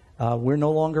 We're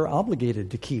no longer obligated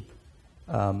to keep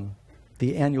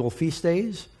the annual feast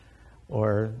days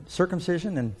or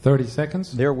circumcision. And 30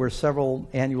 seconds. There were several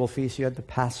annual feasts. You had the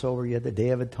Passover, you had the Day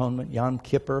of Atonement, Yom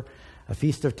Kippur, a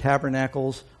Feast of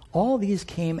Tabernacles. All these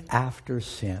came after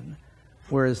sin,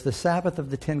 whereas the Sabbath of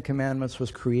the Ten Commandments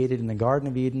was created in the Garden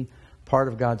of Eden, part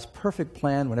of God's perfect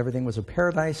plan when everything was a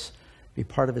paradise, be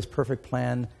part of his perfect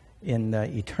plan in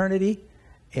eternity.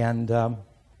 And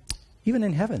Even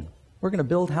in heaven, we're going to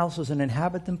build houses and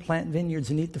inhabit them, plant vineyards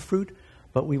and eat the fruit,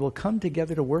 but we will come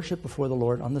together to worship before the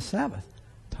Lord on the Sabbath,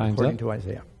 according to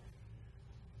Isaiah.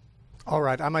 All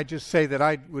right, I might just say that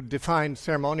I would define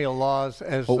ceremonial laws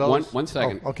as those... One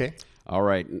second. Oh, okay. All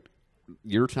right.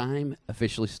 Your time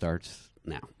officially starts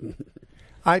now.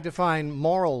 I define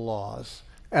moral laws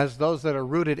as those that are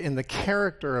rooted in the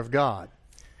character of God.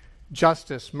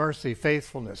 Justice, mercy,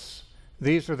 faithfulness.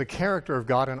 These are the character of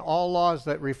God, and all laws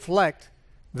that reflect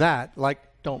that, like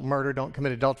don't murder, don't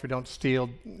commit adultery, don't steal,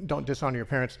 don't dishonor your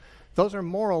parents, those are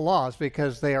moral laws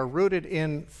because they are rooted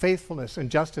in faithfulness and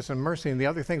justice and mercy and the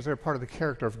other things that are part of the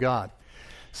character of God.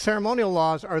 Ceremonial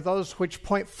laws are those which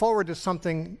point forward to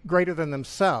something greater than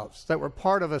themselves, that were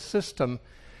part of a system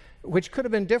which could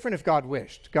have been different if God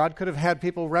wished. God could have had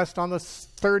people rest on the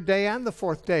third day and the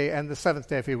fourth day and the seventh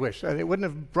day if he wished. It wouldn't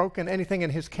have broken anything in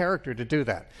his character to do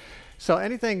that. So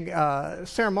anything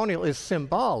ceremonial is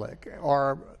symbolic,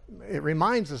 or it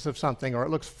reminds us of something, or it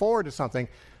looks forward to something.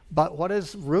 But what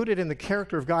is rooted in the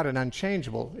character of God and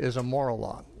unchangeable is a moral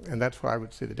law. And that's where I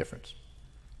would see the difference.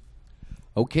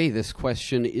 Okay, this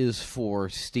question is for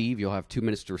Steve. You'll have 2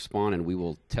 minutes to respond, and we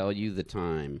will tell you the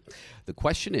time. The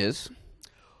question is,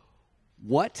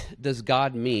 what does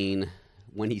God mean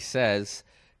when he says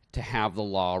to have the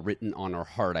law written on our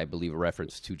heart? I believe a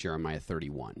reference to Jeremiah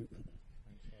 31.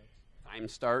 Time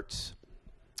starts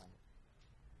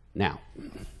now.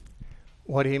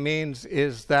 What he means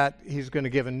is that he's going to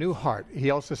give a new heart.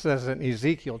 He also says in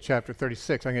Ezekiel chapter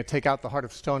 36, I'm going to take out the heart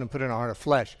of stone and put in a heart of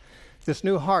flesh. This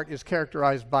new heart is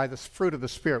characterized by the fruit of the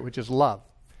Spirit, which is love.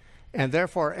 And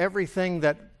therefore, everything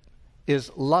that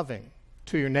is loving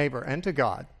to your neighbor and to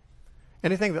God,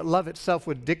 anything that love itself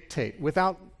would dictate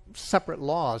without separate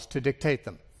laws to dictate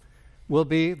them, will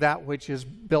be that which is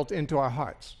built into our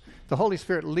hearts. The Holy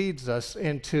Spirit leads us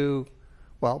into,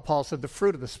 well, Paul said the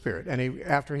fruit of the Spirit. And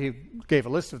after he gave a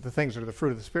list of the things that are the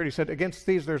fruit of the Spirit, he said, against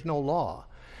these there's no law.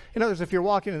 In other words, if you're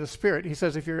walking in the Spirit, he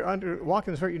says, if you're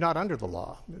walking in the Spirit, you're not under the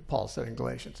law, Paul said in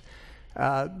Galatians.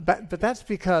 But that's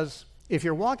because if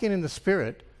you're walking in the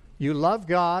Spirit, you love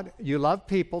God, you love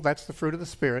people, that's the fruit of the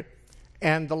Spirit,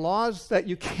 and the laws that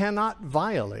you cannot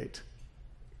violate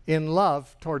in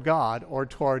love toward God or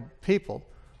toward people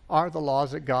are the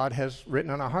laws that God has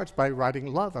written on our hearts by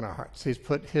writing love in our hearts. He's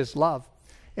put his love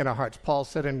in our hearts. Paul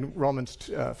said in Romans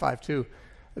 5:2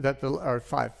 that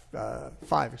that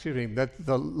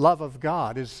the love of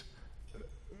God is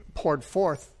poured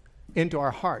forth into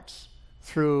our hearts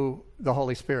through the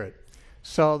Holy Spirit.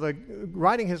 So the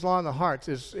writing his law in the hearts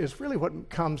is really what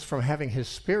comes from having his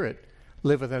Spirit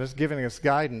live within us, giving us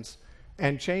guidance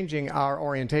and changing our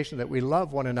orientation that we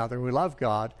love one another, we love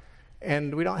God,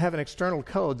 and we don't have an external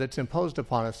code that's imposed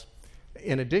upon us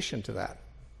in addition to that.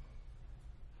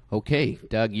 Okay,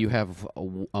 Doug, you have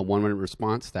a 1 minute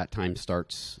response. That time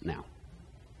starts now.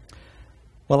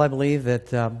 Well, I believe that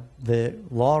the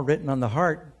law written on the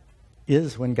heart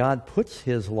is when God puts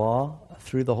his law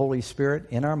through the Holy Spirit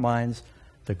in our minds,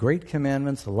 the great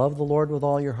commandments, love the Lord with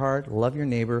all your heart, love your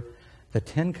neighbor. The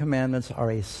 10 commandments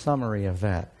are a summary of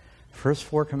that. The first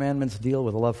 4 commandments deal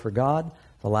with love for God.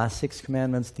 The last 6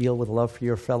 commandments deal with love for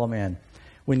your fellow man.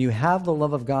 When you have the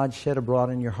love of God shed abroad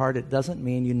in your heart, it doesn't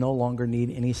mean you no longer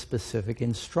need any specific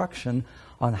instruction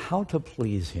on how to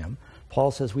please him.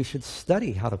 Paul says we should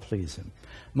study how to please him.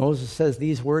 Moses says,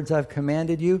 these words I've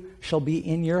commanded you shall be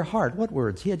in your heart. What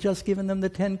words? He had just given them the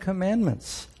 10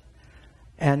 commandments.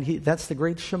 And that's the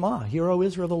great Shema. Hear, O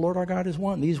Israel, the Lord our God is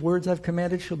one. These words I've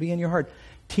commanded shall be in your heart.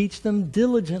 Teach them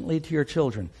diligently to your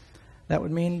children. That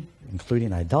would mean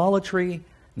including idolatry,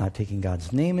 not taking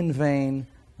God's name in vain,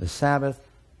 the Sabbath.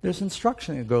 There's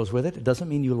instruction that goes with it. It doesn't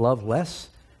mean you love less.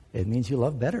 It means you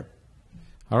love better.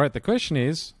 All right, the question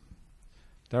is,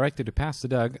 directed to Pastor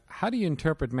Doug, how do you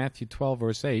interpret Matthew 12,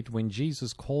 verse 8, when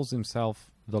Jesus calls himself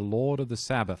the Lord of the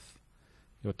Sabbath?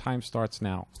 Your time starts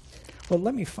now. Well,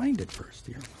 let me find it first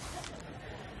here.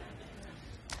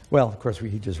 Well, of course,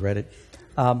 he just read it.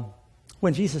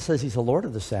 When Jesus says he's the Lord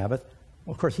of the Sabbath,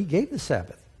 well, of course, he gave the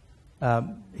Sabbath.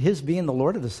 His being the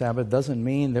Lord of the Sabbath doesn't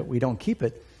mean that we don't keep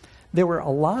it. There were a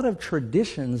lot of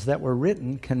traditions that were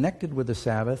written connected with the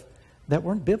Sabbath that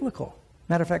weren't biblical.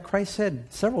 Matter of fact, Christ said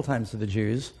several times to the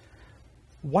Jews,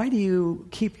 why do you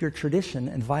keep your tradition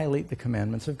and violate the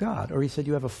commandments of God? Or he said,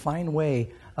 you have a fine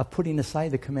way of putting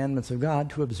aside the commandments of God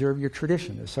to observe your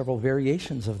tradition. There's several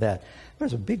variations of that.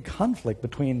 There's a big conflict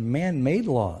between man-made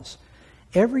laws.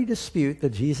 Every dispute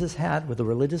that Jesus had with the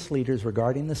religious leaders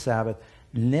regarding the Sabbath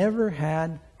never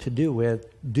had to do with,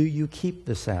 do you keep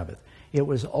the Sabbath? It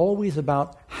was always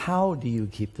about, how do you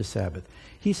keep the Sabbath?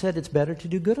 He said it's better to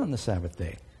do good on the Sabbath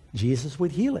day. Jesus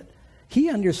would heal it. he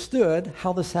understood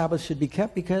how the Sabbath should be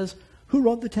kept because who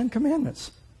wrote the Ten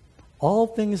Commandments? All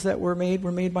things that were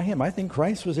made by him. I think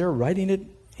Christ was there writing it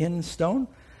in stone,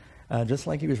 just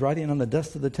like he was writing on the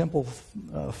dust of the temple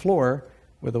floor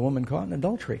with a woman caught in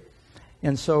adultery.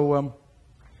 And so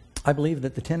I believe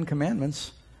that the Ten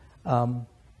Commandments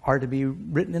are to be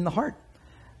written in the heart.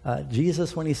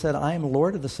 Jesus, when he said, I am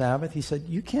Lord of the Sabbath, he said,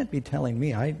 you can't be telling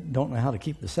me I don't know how to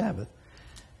keep the Sabbath.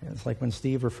 And it's like when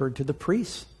Steve referred to the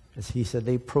priests. As he said,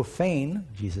 they profane,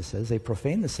 Jesus says, they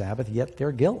profane the Sabbath, yet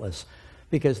they're guiltless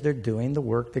because they're doing the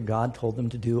work that God told them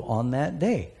to do on that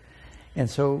day. And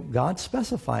so God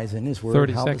specifies in his word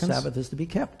how the Sabbath is to be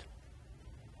kept.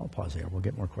 I'll pause there. We'll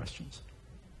get more questions.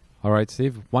 All right,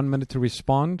 Steve, 1 minute to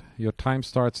respond. Your time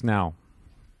starts now.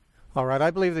 All right,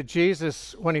 I believe that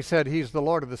Jesus, when he said he's the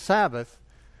Lord of the Sabbath,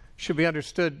 should be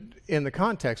understood in the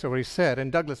context of what he said.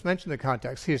 And Douglas mentioned the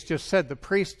context. He has just said the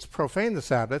priests profane the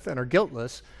Sabbath and are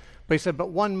guiltless. But he said, but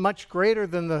one much greater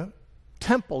than the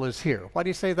temple is here. Why do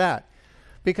you say that?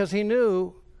 Because he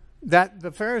knew that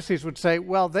the Pharisees would say,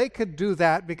 well, they could do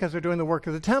that because they're doing the work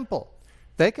of the temple.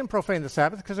 They can profane the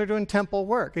Sabbath because they're doing temple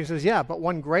work. He says, yeah, but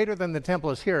one greater than the temple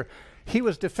is here. He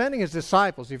was defending his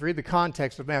disciples. If you read the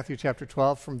context of Matthew chapter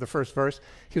 12 from the first verse,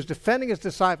 he was defending his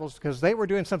disciples because they were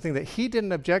doing something that he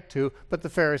didn't object to, but the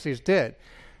Pharisees did.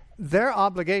 Their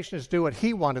obligation is to do what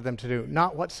he wanted them to do,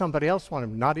 not what somebody else wanted,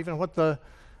 not even what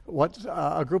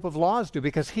a group of laws do,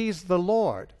 because he's the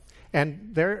Lord. And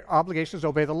their obligation is to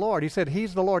obey the Lord. He said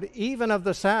he's the Lord even of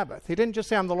the Sabbath. He didn't just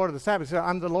say I'm the Lord of the Sabbath. He said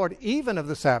I'm the Lord even of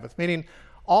the Sabbath, meaning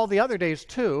all the other days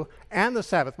too, and the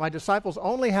Sabbath. My disciples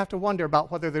only have to wonder about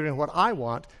whether they're doing what I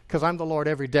want, because I'm the Lord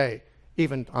every day,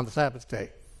 even on the Sabbath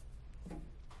day.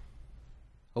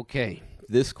 Okay,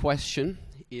 this question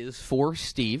is for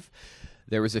Steve.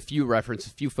 There was a few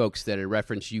folks that had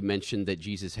referenced, you mentioned that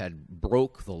Jesus had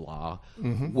broke the law.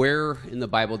 Mm-hmm. Where in the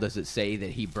Bible does it say that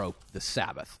he broke the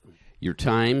Sabbath? Your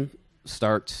time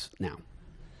starts now.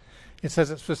 It says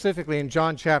it specifically in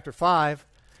John chapter 5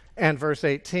 and verse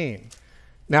 18.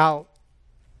 Now,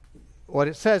 what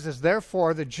it says is,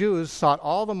 therefore the Jews sought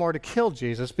all the more to kill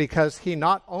Jesus because he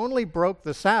not only broke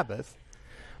the Sabbath,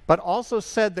 but also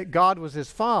said that God was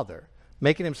his Father,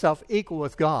 making himself equal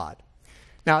with God.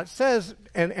 Now it says,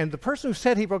 and the person who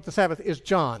said he broke the Sabbath is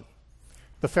John.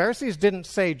 The Pharisees didn't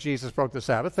say Jesus broke the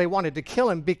Sabbath. They wanted to kill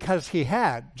him because he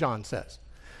had, John says.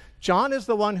 John is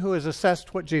the one who has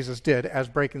assessed what Jesus did as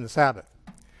breaking the Sabbath.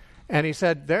 And he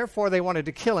said, therefore they wanted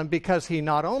to kill him because he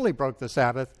not only broke the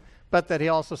Sabbath, but that he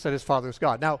also said his Father is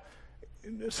God. Now,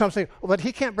 some say, well, but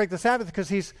he can't break the Sabbath because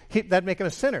that'd make him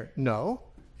a sinner. No,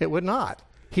 it would not.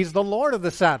 He's the Lord of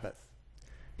the Sabbath.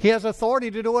 He has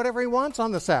authority to do whatever he wants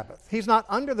on the Sabbath. He's not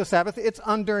under the Sabbath. It's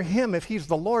under him. If he's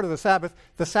the Lord of the Sabbath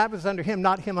is under him,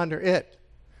 not him under it.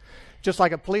 Just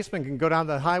like a policeman can go down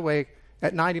the highway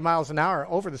at 90 miles an hour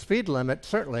over the speed limit,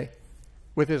 certainly,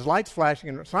 with his lights flashing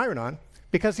and siren on,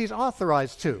 because he's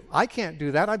authorized to. I can't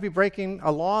do that. I'd be breaking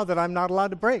a law that I'm not allowed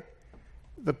to break.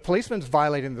 The policeman's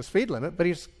violating the speed limit, but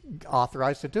he's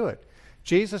authorized to do it.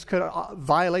 Jesus could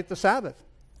violate the Sabbath,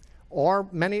 or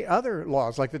many other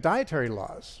laws, like the dietary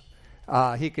laws.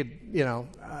 He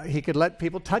could let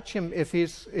people touch him if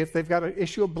they've got an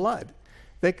issue of blood.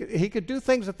 He could do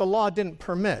things that the law didn't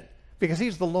permit because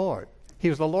he's the Lord. He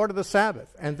was the Lord of the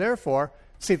Sabbath, and therefore,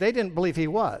 see, they didn't believe he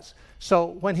was.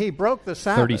 So when he broke the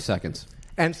Sabbath 30 seconds.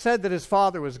 And said that his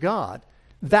Father was God,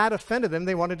 that offended them.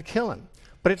 They wanted to kill him.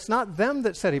 But it's not them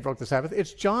that said he broke the Sabbath.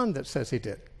 It's John that says he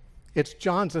did. It's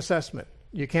John's assessment.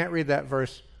 You can't read that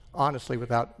verse honestly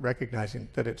without recognizing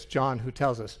that it's John who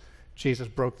tells us Jesus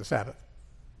broke the Sabbath.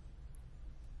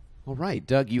 All right,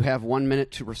 Doug, you have 1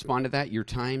 minute to respond to that. Your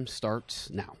time starts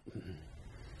now.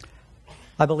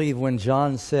 I believe when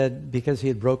John said, because he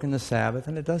had broken the Sabbath,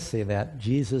 and it does say that,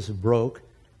 Jesus broke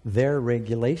their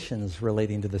regulations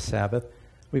relating to the Sabbath.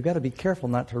 We've got to be careful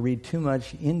not to read too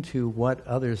much into what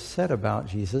others said about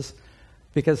Jesus,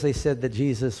 because they said that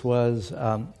Jesus was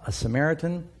a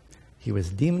Samaritan, he was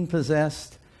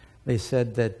demon-possessed. They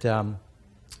said that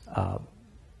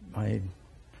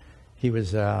he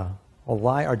was a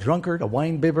liar, a drunkard, a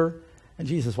wine-bibber, and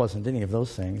Jesus wasn't any of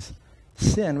those things.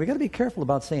 Sin, we've got to be careful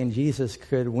about saying Jesus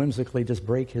could whimsically just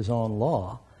break his own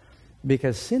law,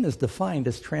 because sin is defined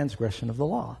as transgression of the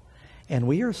law. And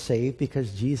we are saved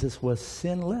because Jesus was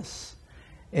sinless.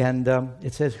 And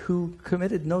it says, who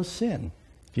committed no sin.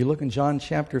 If you look in John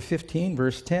chapter 15,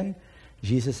 verse 10,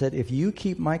 Jesus said, if you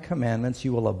keep my commandments,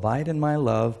 you will abide in my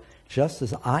love, just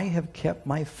as I have kept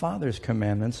my Father's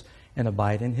commandments and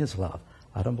abide in his love.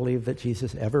 I don't believe that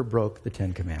Jesus ever broke the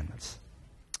 10 Commandments.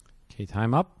 Okay,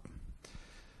 time up.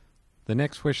 The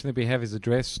next question that we have is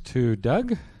addressed to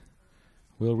Doug.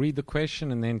 We'll read the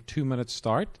question and then 2 minutes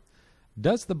start.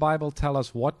 Does the Bible tell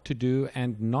us what to do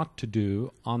and not to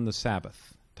do on the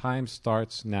Sabbath? Time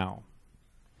starts now.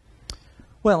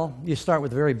 Well, you start with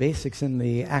the very basics in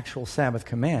the actual Sabbath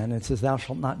command. It says, thou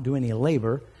shalt not do any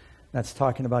labor. That's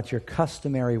talking about your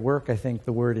customary work, I think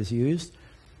the word is used.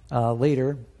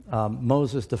 Later,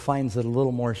 Moses defines it a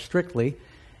little more strictly,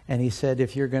 and he said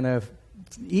if you're going to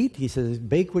eat, he says,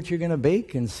 bake what you're going to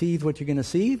bake and seethe what you're going to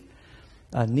seethe.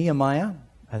 Nehemiah,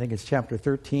 I think it's chapter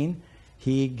 13,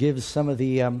 he gives some of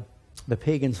the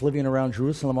pagans living around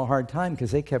Jerusalem a hard time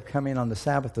because they kept coming on the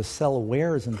Sabbath to sell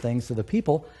wares and things to the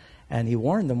people, and he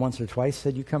warned them once or twice,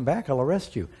 said, you come back, I'll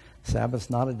arrest you. Sabbath's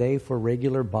not a day for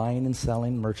regular buying and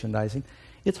selling, merchandising.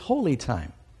 It's holy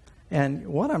time. And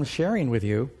what I'm sharing with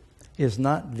you is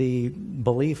not the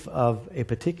belief of a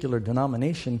particular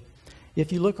denomination.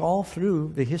 If you look all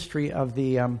through the history of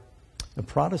the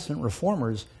Protestant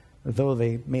reformers, though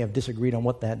they may have disagreed on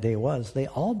what that day was, they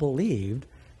all believed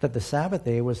that the Sabbath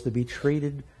day was to be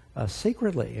treated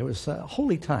sacredly. It was a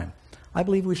holy time. I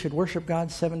believe we should worship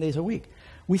God 7 days a week.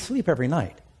 We sleep every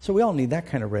night, so we all need that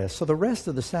kind of rest. So the rest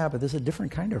of the Sabbath is a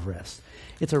different kind of rest.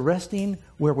 It's a resting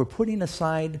where we're putting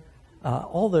aside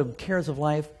all the cares of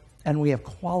life, and we have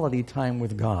quality time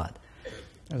with God.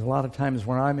 There's a lot of times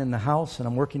when I'm in the house and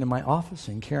I'm working in my office,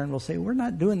 and Karen will say, we're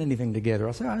not doing anything together.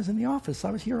 I'll say, I was in the office.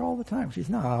 I was here all the time. She says,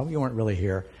 no, you weren't really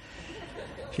here.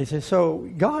 She says, so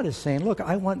God is saying, look,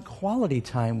 I want quality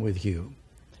time with you.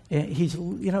 And he's,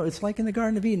 it's like in the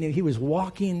Garden of Eden. He was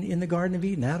walking in the Garden of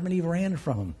Eden. Adam and Eve ran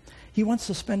from him. He wants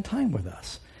to spend time with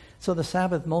us. So the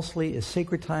Sabbath mostly is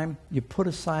sacred time. You put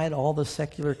aside all the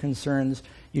secular concerns.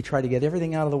 You try to get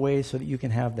everything out of the way so that you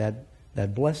can have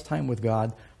that blessed time with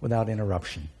God without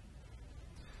interruption.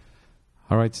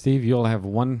 All right, Steve, you'll have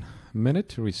 1 minute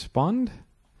to respond,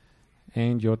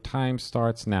 and your time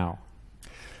starts now.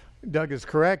 Doug is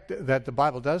correct that the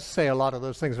Bible does say a lot of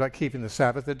those things about keeping the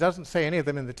Sabbath. It doesn't say any of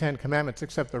them in the Ten Commandments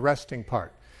except the resting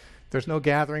part. There's no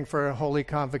gathering for a holy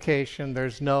convocation.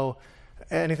 There's no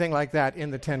anything like that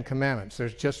in the Ten Commandments.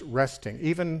 There's just resting.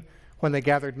 Even when they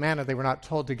gathered manna, they were not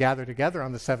told to gather together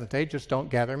on the seventh day. Just don't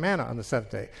gather manna on the seventh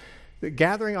day. The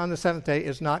gathering on the seventh day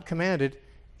is not commanded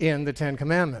in the Ten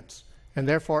Commandments. And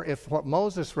therefore, if what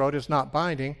Moses wrote is not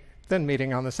binding, then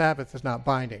meeting on the Sabbath is not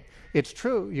binding. It's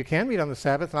true, you can meet on the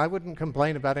Sabbath, and I wouldn't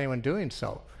complain about anyone doing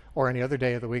so, or any other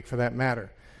day of the week for that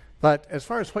matter. But as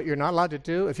far as what you're not allowed to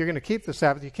do, if you're going to keep the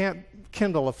Sabbath, you can't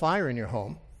kindle a fire in your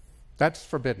home. That's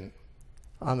forbidden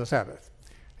on the Sabbath.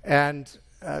 And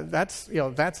that's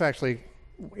actually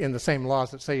in the same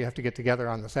laws that say you have to get together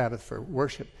on the Sabbath for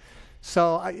worship.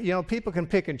 So, people can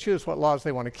pick and choose what laws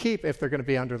they want to keep if they're going to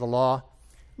be under the law,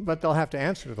 but they'll have to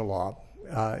answer to the law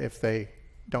if they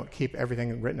don't keep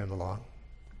everything written in the law.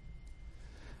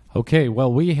 Okay,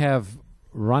 well, we have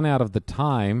run out of the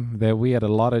time that we had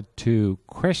allotted to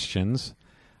questions.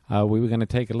 We were going to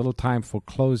take a little time for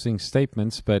closing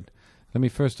statements, but let me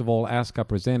first of all ask our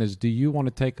presenters, do you want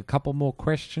to take a couple more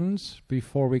questions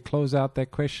before we close out that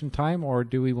question time, or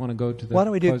do we want to go to the Why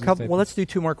don't we do a closing couple? statements? Well, let's do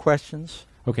 2 more questions.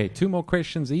 Okay, 2 more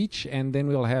questions each, and then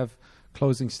we'll have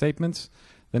closing statements.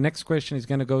 The next question is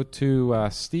going to go to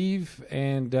Steve,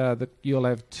 and you'll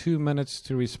have 2 minutes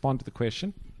to respond to the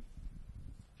question.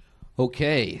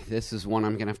 Okay, this is one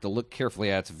I'm going to have to look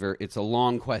carefully at. It's a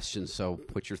long question, so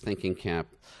put your thinking cap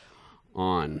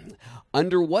on.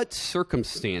 Under what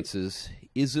circumstances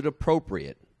is it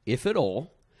appropriate, if at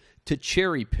all, to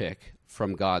cherry pick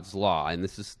from God's law? And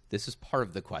this is part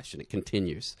of the question. It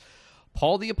continues.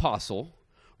 Paul the Apostle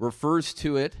refers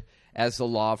to it as the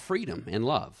law of freedom and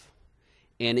love.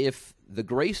 And if the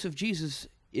grace of Jesus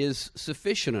is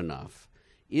sufficient enough,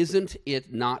 isn't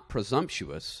it not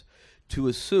presumptuous to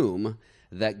assume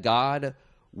that God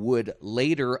would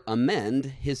later amend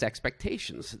his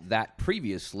expectations that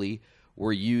previously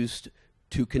were used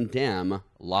to condemn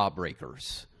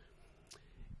lawbreakers?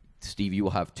 Steve, you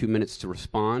will have 2 minutes to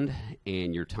respond,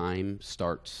 and your time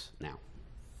starts now.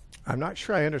 I'm not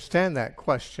sure I understand that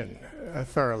question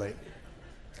thoroughly.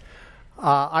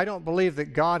 I don't believe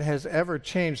that God has ever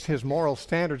changed his moral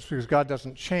standards because God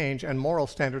doesn't change, and moral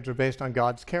standards are based on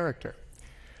God's character.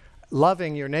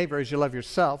 Loving your neighbor as you love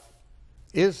yourself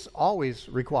is always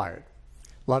required.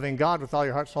 Loving God with all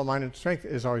your heart, soul, mind, and strength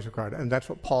is always required. And that's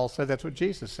what Paul said. That's what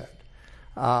Jesus said.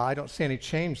 I don't see any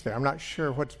change there. I'm not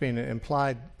sure what's being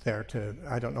implied there.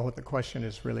 I don't know what the question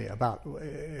is really about.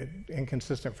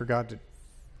 Inconsistent for God to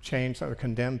change or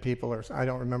condemn people, or I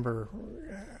don't remember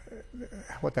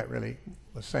what that really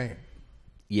was saying.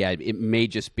 Yeah, it may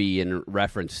just be in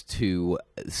reference to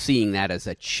seeing that as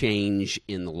a change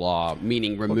in the law,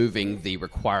 meaning removing the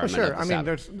requirement of the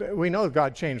Sabbath. We know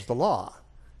God changed the law.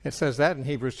 It says that in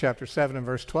Hebrews chapter 7 and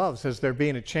verse 12. It says there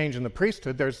being a change in the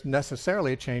priesthood, there's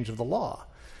necessarily a change of the law.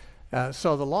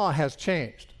 So the law has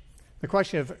changed. The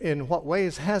question of in what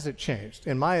ways has it changed?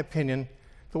 In my opinion,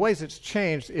 the ways it's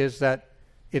changed is that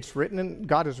it's written,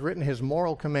 God has written his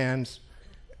moral commands,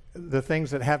 the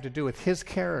things that have to do with his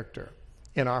character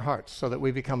in our hearts, so that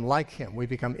we become like him. We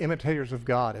become imitators of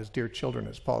God as dear children,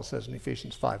 as Paul says in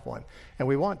Ephesians 5:1. And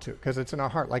we want to, because it's in our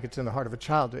heart, like it's in the heart of a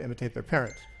child to imitate their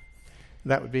parents.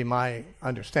 That would be my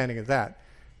understanding of that.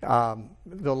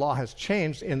 The law has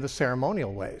changed in the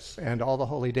ceremonial ways, and all the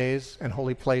holy days and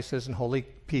holy places and holy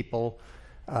people,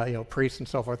 priests and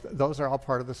so forth, those are all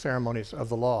part of the ceremonies of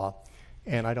the law.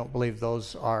 And I don't believe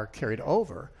those are carried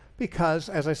over because,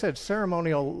 as I said,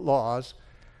 ceremonial laws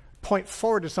point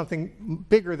forward to something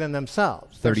bigger than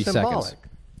themselves. 30 They're symbolic.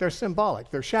 seconds. They're symbolic.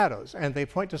 They're shadows, and they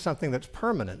point to something that's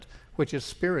permanent, which is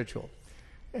spiritual.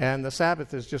 And the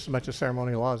Sabbath is just as much a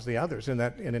ceremonial law as the others in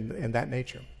that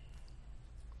nature.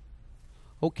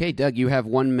 Okay, Doug, you have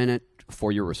 1 minute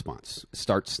for your response.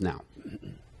 Starts now.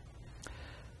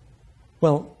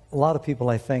 Well, a lot of people,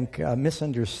 I think,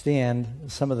 misunderstand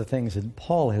some of the things that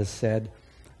Paul has said.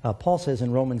 Paul says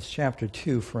in Romans chapter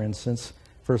 2, for instance,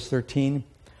 verse 13,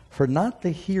 "For not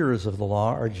the hearers of the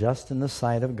law are just in the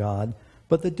sight of God,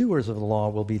 but the doers of the law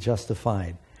will be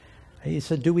justified." He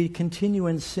said, do we continue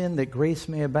in sin that grace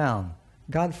may abound?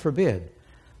 God forbid.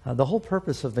 The whole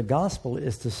purpose of the gospel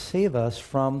is to save us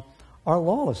from our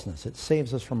lawlessness. It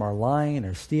saves us from our lying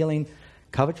or stealing.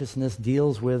 Covetousness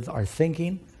deals with our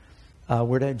thinking.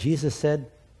 Where Jesus said,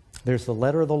 there's the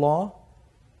letter of the law,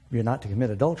 you're not to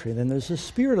commit adultery. Then there's the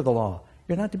spirit of the law,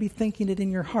 you're not to be thinking it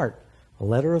in your heart. The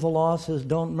letter of the law says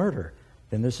don't murder.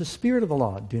 Then there's the spirit of the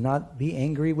law, do not be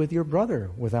angry with your brother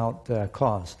without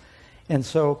cause. And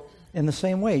so, in the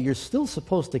same way, you're still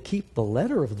supposed to keep the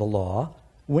letter of the law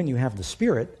when you have the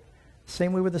spirit.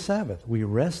 Same way with the Sabbath. We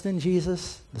rest in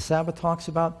Jesus, the Sabbath talks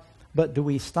about, but do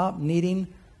we stop needing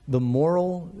the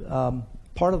moral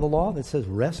part of the law that says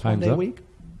rest Time's 1 day a up. week?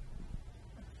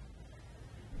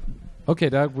 Okay,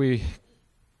 Doug, we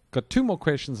got 2 more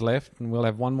questions left, and we'll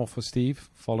have 1 more for Steve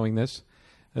following this.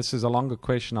 This is a longer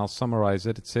question. I'll summarize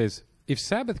it. It says, if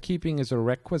Sabbath keeping is a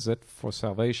requisite for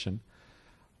salvation,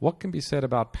 what can be said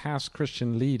about past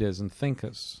Christian leaders and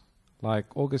thinkers like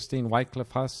Augustine,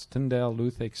 Wycliffe, Huss, Tyndale,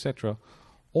 Luther, etc.,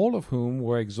 all of whom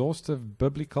were exhaustive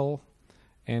biblical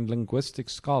and linguistic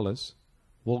scholars?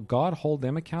 Will God hold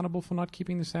them accountable for not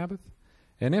keeping the Sabbath?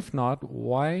 And if not,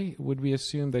 why would we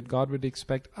assume that God would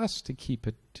expect us to keep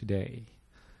it today?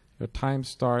 Your time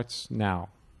starts now.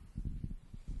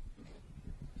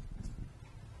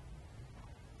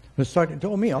 Was starting?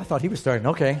 Oh, me? I thought he was starting.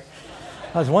 Okay.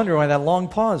 I was wondering why that long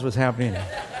pause was happening.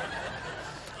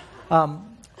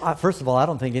 First of all, I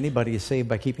don't think anybody is saved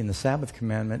by keeping the Sabbath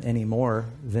commandment any more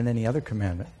than any other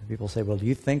commandment. People say, well, do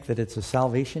you think that it's a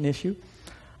salvation issue?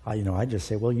 I just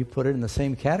say, well, you put it in the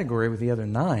same category with the other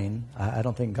 9. I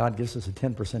don't think God gives us a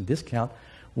 10% discount.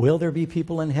 Will there be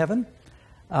people in heaven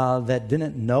that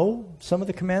didn't know some of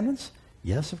the commandments?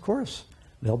 Yes, of course.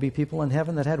 There'll be people in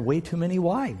heaven that had way too many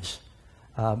wives.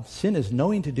 Sin is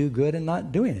knowing to do good and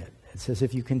not doing it. It says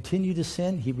if you continue to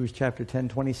sin, Hebrews chapter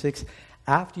 10:26,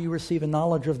 after you receive a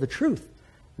knowledge of the truth,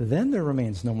 then there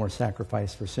remains no more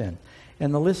sacrifice for sin.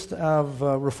 And the list of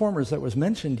reformers that was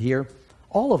mentioned here,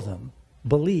 all of them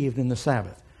believed in the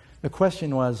Sabbath. The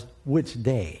question was, which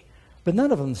day? But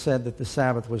none of them said that the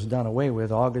Sabbath was done away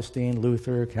with. Augustine,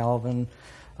 Luther, Calvin,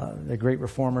 the great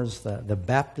reformers, the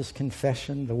Baptist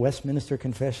Confession, the Westminster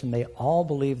Confession, they all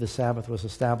believed the Sabbath was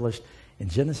established in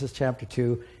Genesis chapter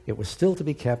 2. It was still to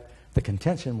be kept. The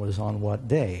contention was on what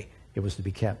day it was to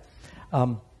be kept.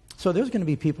 So there's going to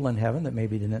be people in heaven that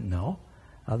maybe didn't know.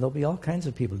 There'll be all kinds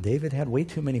of people. David had way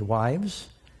too many wives.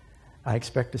 I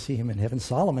expect to see him in heaven.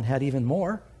 Solomon had even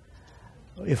more.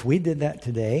 If we did that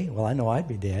today, well, I know I'd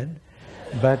be dead.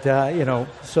 But, we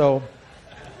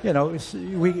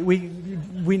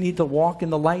need to walk in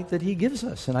the light that he gives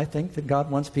us. And I think that God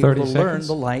wants people to learn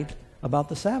the light about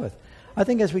the Sabbath. I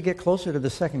think as we get closer to the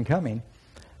second coming,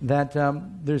 that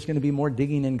there's going to be more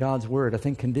digging in God's Word. I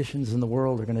think conditions in the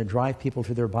world are going to drive people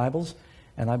to their Bibles,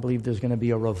 and I believe there's going to be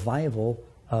a revival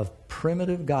of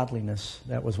primitive godliness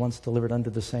that was once delivered unto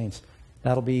the saints.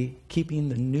 That'll be keeping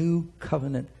the new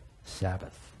covenant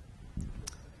Sabbath.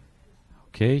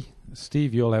 Okay,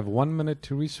 Steve, you'll have 1 minute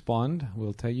to respond.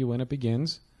 We'll tell you when it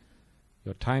begins.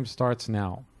 Your time starts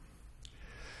now.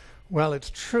 Well, it's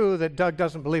true that Doug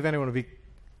doesn't believe anyone will be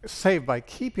saved by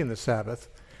keeping the Sabbath,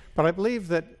 but I believe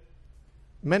that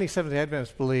many Seventh-day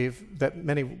Adventists believe that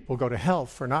many will go to hell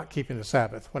for not keeping the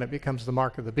Sabbath when it becomes the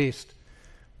mark of the beast.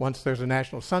 Once there's a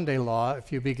national Sunday law,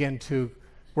 if you begin to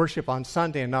worship on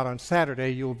Sunday and not on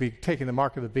Saturday, you will be taking the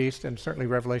mark of the beast, and certainly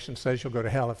Revelation says you'll go to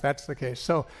hell if that's the case.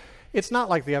 So it's not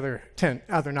like the other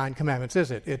 9 commandments,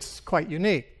 is it? It's quite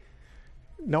unique.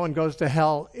 No one goes to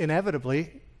hell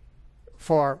inevitably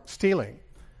for stealing.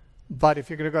 But if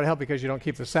you're going to go to hell because you don't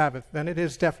keep the Sabbath, then it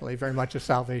is definitely very much a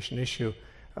salvation issue,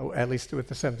 at least with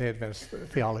the Seventh-day Adventist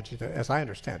theology, as I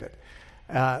understand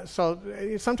it. So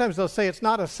sometimes they'll say it's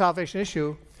not a salvation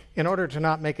issue in order to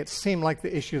not make it seem like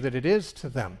the issue that it is to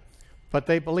them. But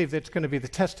they believe that it's going to be the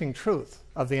testing truth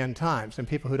of the end times, and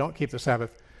people who don't keep the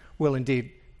Sabbath will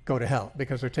indeed go to hell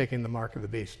because they're taking the mark of the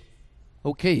beast.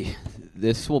 Okay,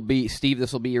 this will be, Steve,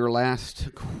 this will be your last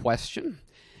question,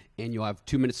 and you'll have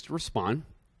 2 minutes to respond.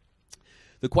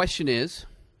 The question is,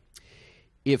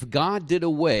 if God did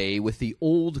away with the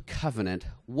old covenant,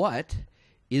 what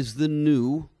is the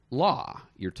new law?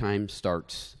 Your time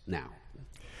starts now.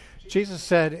 Jesus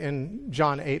said in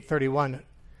John 8:31,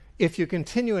 if you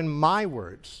continue in my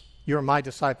words, you're my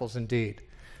disciples indeed.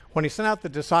 When he sent out the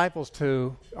disciples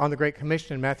on the Great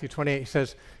Commission in Matthew 28, he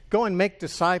says, go and make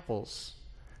disciples,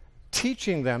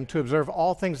 teaching them to observe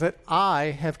all things that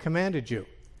I have commanded you.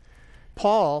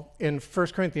 Paul, in 1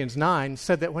 Corinthians 9,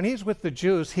 said that when he's with the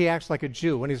Jews, he acts like a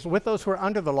Jew. When he's with those who are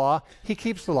under the law, he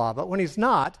keeps the law. But when he's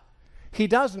not, he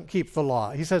doesn't keep the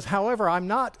law. He says, however, I'm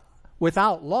not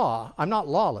without law. I'm not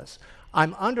lawless.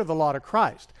 I'm under the law to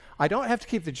Christ. I don't have to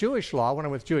keep the Jewish law when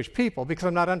I'm with Jewish people because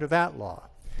I'm not under that law.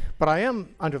 But I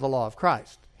am under the law of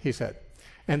Christ, he said.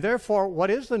 And therefore, what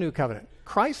is the new covenant?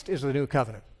 Christ is the new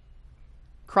covenant.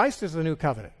 Christ is the new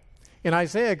covenant. In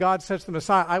Isaiah, God says to the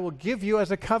Messiah, I will give you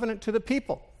as a covenant to the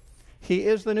people. He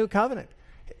is the new covenant.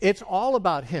 It's all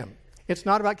about him. It's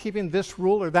not about keeping this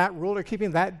rule or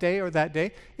keeping that day or that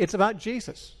day. It's about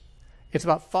Jesus. It's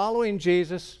about following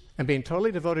Jesus and being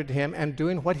totally devoted to him and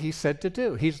doing what he said to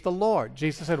do. He's the Lord.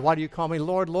 Jesus said, why do you call me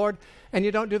Lord, Lord, and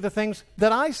you don't do the things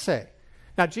that I say?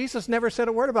 Now, Jesus never said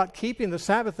a word about keeping the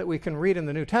Sabbath that we can read in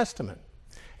the New Testament.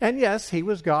 And yes, he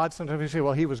was God. Sometimes we say,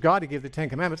 well, he was God. He gave the 10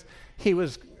 Commandments.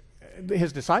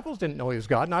 His disciples didn't know he was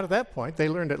God, not at that point. They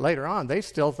learned it later on. They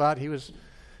still thought he was,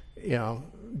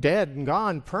 dead and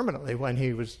gone permanently when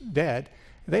he was dead.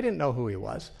 They didn't know who he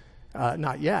was,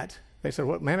 not yet. They said,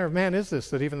 what manner of man is this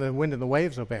that even the wind and the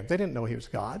waves obey him? They didn't know he was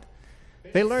God.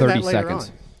 They learned that later on.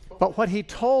 But what he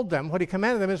told them, what he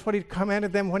commanded them, is what he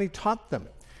commanded them when he taught them.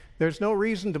 There's no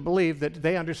reason to believe that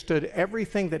they understood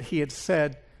everything that he had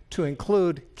said to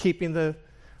include keeping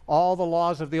all the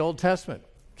laws of the Old Testament,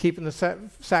 keeping the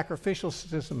sacrificial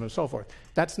system and so forth.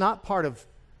 That's not part of,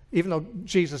 even though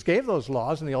Jesus gave those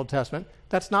laws in the Old Testament,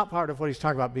 that's not part of what he's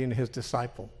talking about being his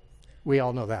disciple. We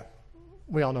all know that.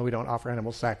 We all know we don't offer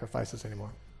animal sacrifices anymore.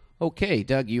 Okay,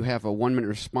 Doug, you have a 1-minute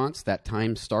response. That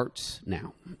time starts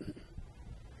now.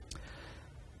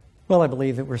 Well, I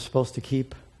believe that we're supposed to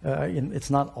keep, it's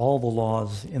not all the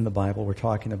laws in the Bible we're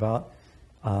talking about.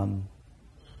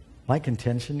 My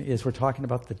contention is we're talking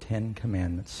about the 10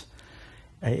 Commandments.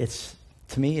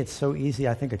 To me, it's so easy.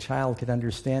 I think a child could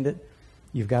understand it.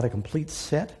 You've got a complete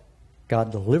set.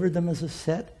 God delivered them as a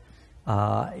set.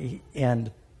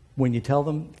 And when you tell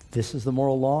them this is the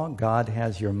moral law, God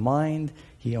has your mind.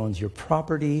 He owns your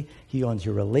property. He owns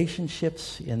your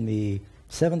relationships in the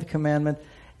 7th commandment.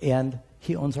 And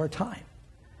he owns our time.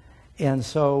 And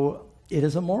so it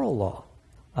is a moral law.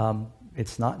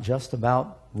 It's not just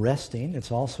about resting.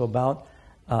 It's also about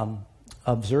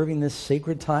observing this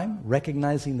sacred time,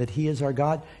 recognizing that he is our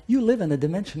God. You live in a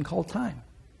dimension called time.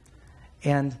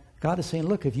 And God is saying,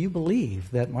 look, if you believe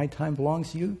that my time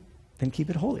belongs to you, then keep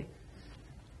it holy.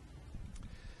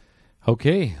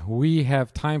 Okay, we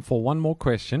have time for one more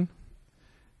question.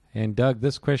 And Doug,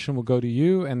 this question will go to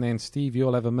you, and then Steve,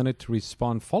 you'll have a minute to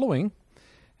respond following.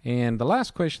 And the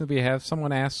last question that we have,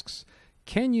 someone asks,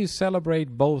 can you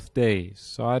celebrate both days?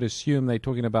 So I'd assume they're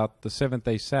talking about the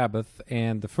 7th-day Sabbath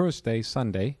and the first day,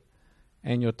 Sunday,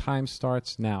 and your time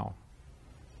starts now.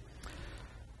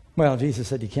 Well, Jesus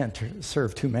said you can't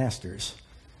serve two masters.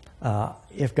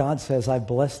 If God says, I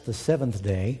blessed the 7th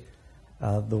day,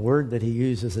 the word that he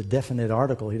used is a definite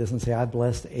article. He doesn't say, I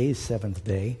blessed a 7th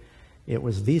day. It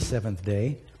was the 7th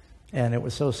day. And it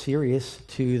was so serious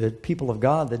to the people of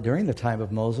God that during the time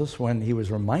of Moses, when he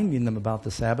was reminding them about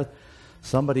the Sabbath,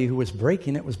 somebody who was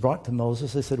breaking it was brought to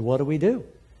Moses. They said, what do we do?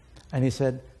 And he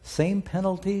said, same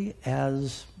penalty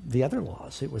as the other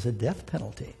laws. It was a death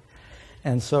penalty.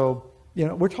 And so,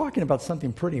 we're talking about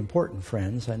something pretty important,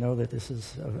 friends. I know that this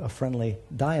is a friendly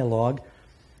dialogue.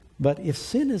 But if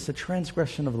sin is a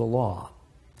transgression of the law,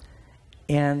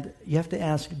 and you have to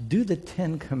ask, do the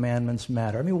 10 Commandments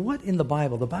matter? I mean, what in the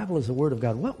Bible is the Word of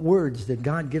God. What words did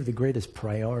God give the greatest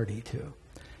priority to?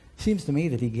 Seems to me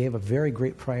that he gave a very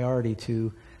great priority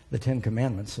to the Ten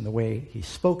Commandments in the way he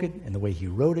spoke it, in the way he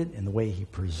wrote it, in the way he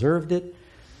preserved it.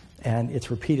 And it's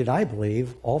repeated, I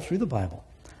believe, all through the Bible.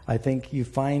 I think you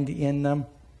find in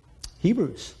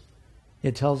Hebrews,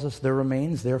 it tells us there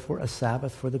remains, therefore, a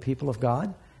Sabbath for the people of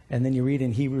God. And then you read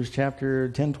in Hebrews chapter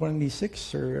 10,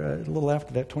 26, or a little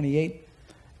after that, 28,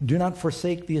 do not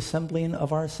forsake the assembling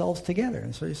of ourselves together.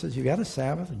 And so he says, you got a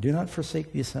Sabbath, do not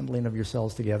forsake the assembling of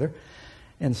yourselves together.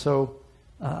 And so,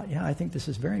 I think this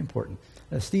is very important.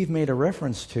 Steve made a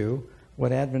reference to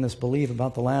what Adventists believe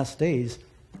about the last days.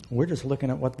 We're just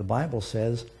looking at what the Bible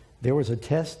says. There was a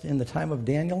test in the time of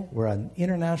Daniel where an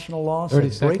international law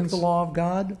said break the law of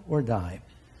God or die.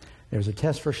 There was a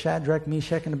test for Shadrach,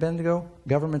 Meshach, and Abednego.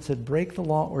 Government said break the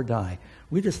law or die.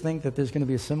 We just think that there's going to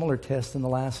be a similar test in the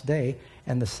last day,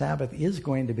 and the Sabbath is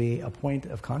going to be a point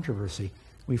of controversy.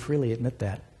 We freely admit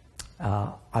that.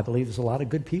 I believe there's a lot of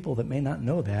good people that may not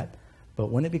know that, but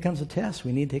when it becomes a test,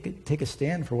 we need to take a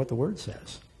stand for what the Word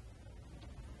says.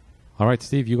 All right,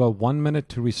 Steve, you got 1 minute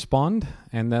to respond,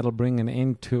 and that'll bring an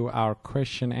end to our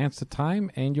question-answer time,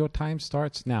 and your time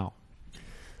starts now.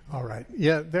 All right.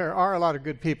 Yeah, there are a lot of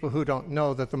good people who don't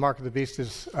know that the mark of the beast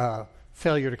is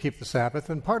failure to keep the Sabbath,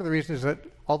 and part of the reason is that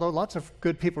although lots of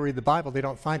good people read the Bible, they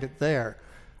don't find it there.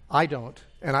 I don't,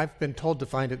 and I've been told to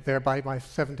find it there by my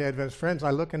Seventh-day Adventist friends. I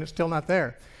look and it's still not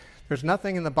there. There's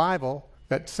nothing in the Bible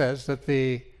that says that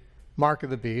the mark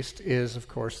of the beast is, of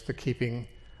course, the keeping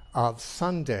of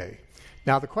Sunday.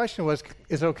 Now, the question was,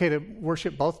 is it okay to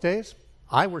worship both days?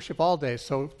 I worship all days,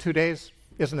 so 2 days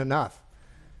isn't enough.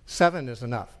 7 is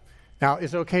enough. Now,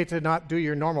 is it okay to not do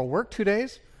your normal work 2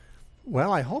 days?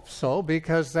 Well, I hope so,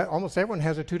 because almost everyone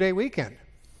has a 2-day weekend.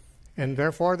 And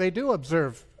therefore, they do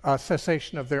observe a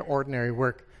cessation of their ordinary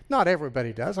work. Not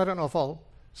everybody does. I don't know if all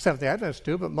Seventh-day Adventists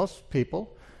do, but most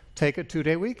people take a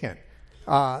 2-day weekend.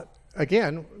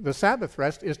 Again, the Sabbath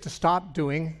rest is to stop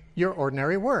doing your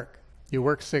ordinary work. You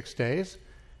work 6 days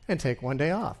and take 1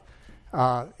 day off.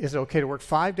 Is it okay to work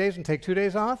 5 days and take 2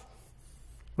 days off?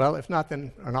 Well, if not,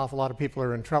 then an awful lot of people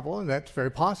are in trouble, and that's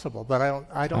very possible. But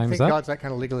I don't think God's that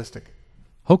kind of legalistic.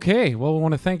 Okay, well, we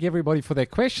want to thank everybody for their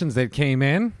questions that came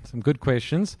in. Some good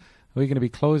questions. We're going to be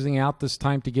closing out this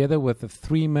time together with a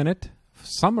 3-minute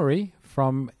summary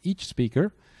from each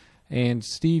speaker. And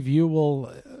Steve, you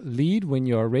will lead when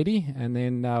you're ready. And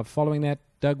then following that,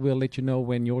 Doug will let you know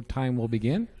when your time will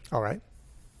begin. All right.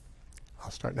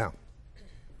 I'll start now.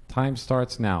 Time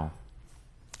starts now.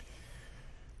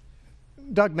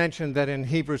 Doug mentioned that in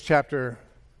Hebrews chapter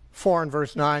 4 and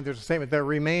verse 9, there's a statement, there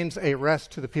remains a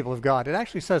rest to the people of God. It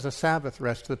actually says a Sabbath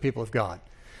rest to the people of God.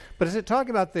 But is it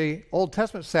talking about the Old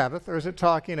Testament Sabbath, or is it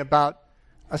talking about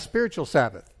a spiritual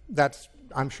Sabbath? That's,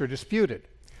 I'm sure, disputed.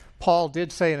 Paul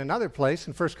did say in another place,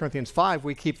 in 1 Corinthians 5,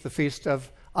 we keep the feast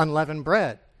of unleavened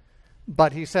bread.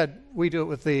 But he said we do it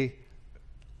with the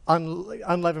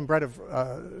unleavened bread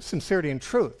of sincerity and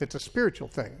truth. It's a spiritual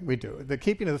thing we do. The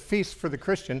keeping of the feast for the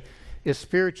Christian is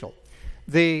spiritual.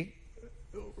 The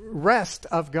rest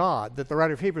of God that the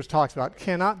writer of Hebrews talks about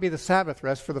cannot be the Sabbath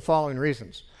rest for the following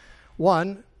reasons.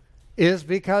 One is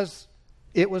because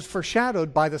it was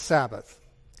foreshadowed by the Sabbath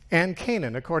and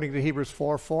Canaan, according to Hebrews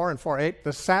 4:4 and 4:8.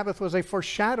 The Sabbath was a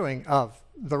foreshadowing of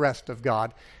the rest of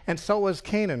God, and so was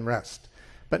Canaan rest.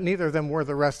 But neither of them were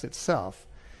the rest itself.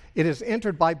 It is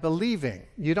entered by believing.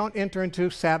 You don't enter into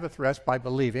Sabbath rest by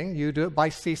believing. You do it by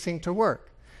ceasing to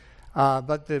work.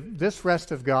 But this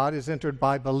rest of God is entered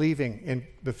by believing in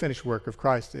the finished work of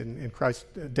Christ, in Christ's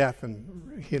death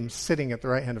and him sitting at the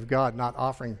right hand of God, not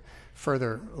offering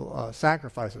further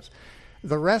sacrifices.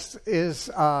 The rest is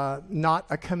not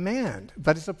a command,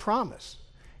 but it's a promise.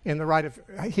 In the right of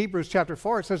Hebrews chapter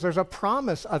 4, it says there's a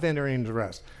promise of entering into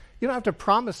rest. You don't have to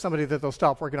promise somebody that they'll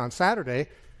stop working on Saturday.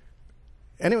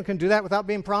 Anyone can do that without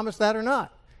being promised that or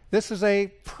not. This is a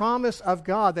promise of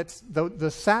God. That's the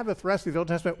Sabbath rest of the Old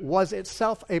Testament was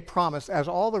itself a promise, as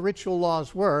all the ritual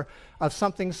laws were, of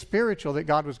something spiritual that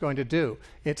God was going to do.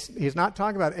 He's not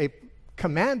talking about a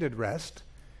commanded rest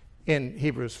in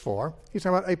Hebrews 4. He's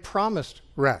talking about a promised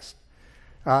rest.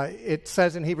 It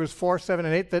says in Hebrews 4, 7,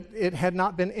 and 8 that it had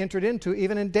not been entered into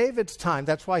even in David's time.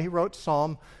 That's why he wrote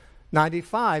Psalm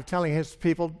 95, telling his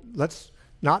people, let's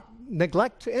not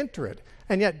neglect to enter it.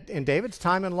 And yet, in David's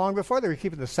time and long before, they were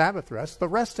keeping the Sabbath rest. The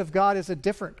rest of God is a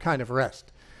different kind of rest.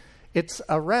 It's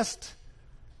a rest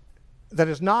that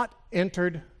is not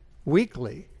entered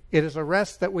weekly. It is a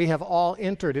rest that we have all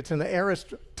entered. It's in the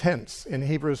aorist tense in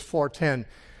Hebrews 4:10.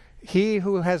 He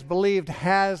who has believed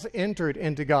has entered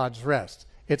into God's rest.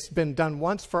 It's been done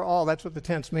once for all. That's what the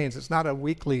tense means. It's not a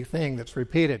weekly thing that's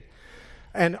repeated.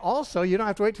 And also, you don't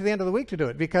have to wait till the end of the week to do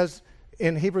it, because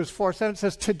in Hebrews 4:7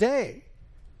 says, today,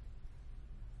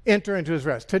 enter into his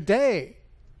rest. Today,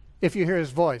 if you hear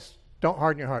his voice, don't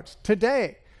harden your hearts.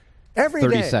 Today, every day.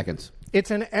 30 seconds. It's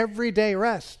an everyday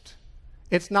rest.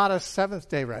 It's not a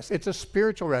seventh-day rest. It's a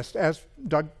spiritual rest. As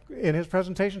Doug in his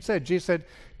presentation said, Jesus said,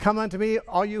 come unto me,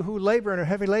 all you who labor and are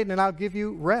heavy laden, and I'll give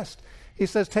you rest. He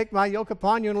says, take my yoke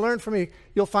upon you and learn from me.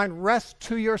 You'll find rest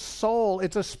to your soul.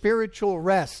 It's a spiritual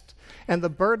rest. And the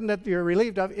burden that you're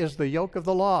relieved of is the yoke of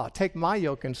the law. Take my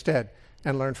yoke instead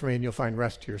and learn from me, and you'll find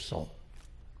rest to your soul.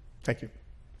 Thank you.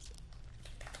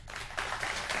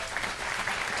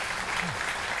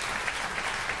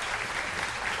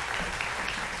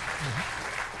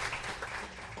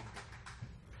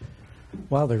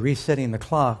 While they're resetting the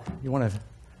clock, you want to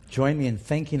join me in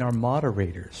thanking our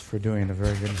moderators for doing a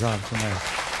very good job tonight.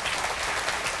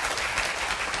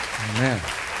 Amen.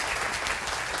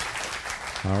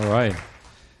 All right.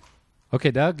 Okay,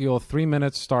 Doug, your 3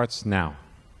 minutes starts now.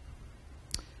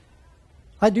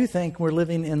 I do think we're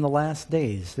living in the last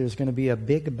days. There's going to be a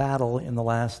big battle in the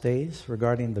last days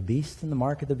regarding the beast and the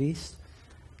mark of the beast.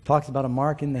 It talks about a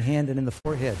mark in the hand and in the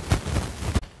forehead.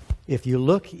 If you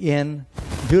look in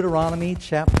Deuteronomy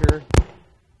chapter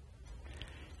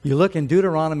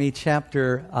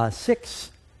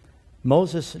 6,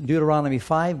 Moses, Deuteronomy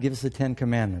 5, gives the 10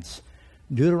 Commandments.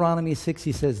 Deuteronomy 6,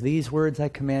 he says, these words I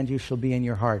command you shall be in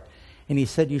your heart. And he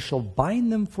said, you shall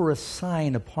bind them for a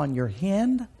sign upon your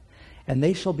hand, and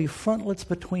they shall be frontlets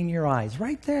between your eyes.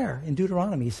 Right there in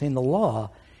Deuteronomy, he's saying the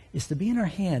law is to be in our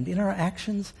hand, in our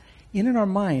actions, in our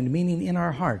mind, meaning in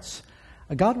our hearts.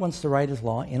 God wants to write his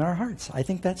law in our hearts. I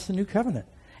think that's the new covenant.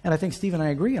 And I think Steve and I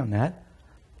agree on that.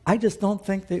 I just don't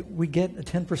think that we get a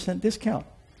 10% discount.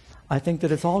 I think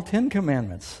that it's all 10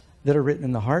 commandments that are written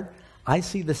in the heart. I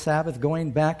see the Sabbath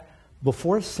going back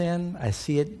before sin. I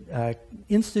see it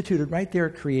instituted right there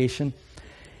at creation.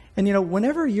 And you know,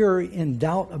 whenever you're in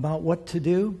doubt about what to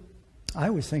do, I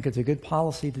always think it's a good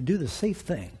policy to do the safe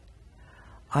thing.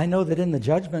 I know that in the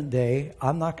judgment day,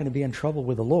 I'm not going to be in trouble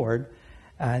with the Lord.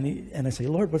 And I say,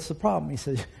 Lord, what's the problem? He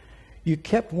says, you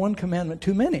kept one commandment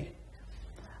too many.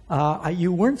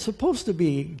 You weren't supposed to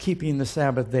be keeping the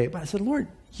Sabbath day. But I said, Lord,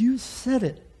 you said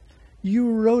it.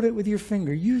 You wrote it with your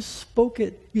finger. You spoke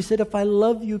it. You said, if I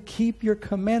love you, keep your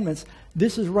commandments.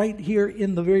 This is right here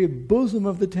in the very bosom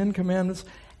of the 10 Commandments.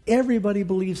 Everybody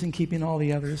believes in keeping all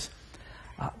the others.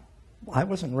 I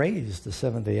wasn't raised a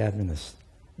Seventh-day Adventist.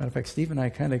 Matter of fact, Steve and I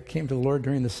kind of came to the Lord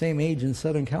during the same age in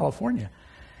Southern California.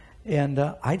 And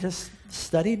I just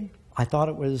studied. I thought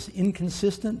it was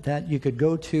inconsistent that you could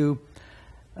go to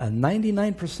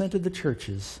 99% of the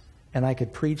churches and I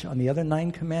could preach on the other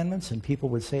 9 commandments and people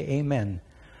would say amen.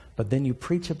 But then you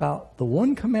preach about the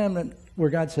one commandment where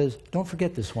God says, don't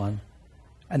forget this one.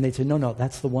 And they'd say, no,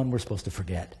 that's the one we're supposed to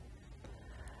forget.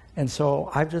 And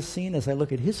so I've just seen, as I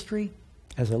look at history,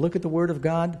 as I look at the Word of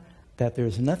God, that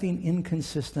there's nothing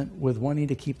inconsistent with wanting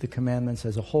to keep the commandments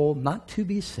as a whole, not to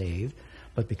be saved,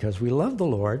 but because we love the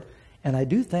Lord. And I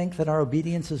do think that our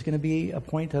obedience is going to be a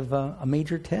point of a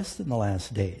major test in the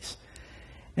last days.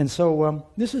 And so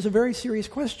this is a very serious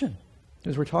question.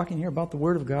 As we're talking here about the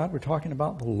Word of God, we're talking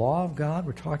about the law of God,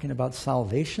 we're talking about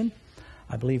salvation.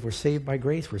 I believe we're saved by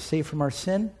grace, we're saved from our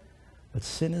sin, but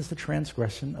sin is the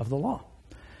transgression of the law.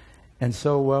 And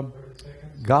so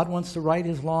God wants to write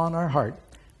his law in our heart.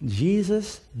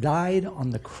 Jesus died on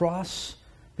the cross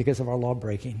because of our law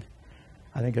breaking.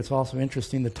 I think it's also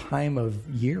interesting the time of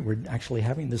year we're actually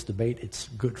having this debate. It's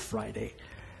Good Friday.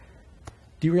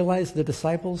 Do you realize the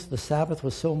disciples, the Sabbath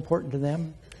was so important to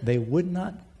them, they would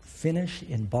not finish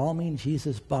embalming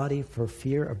Jesus' body for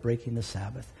fear of breaking the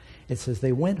Sabbath. It says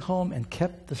they went home and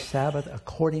kept the Sabbath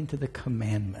according to the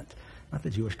commandment, not the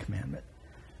Jewish commandment,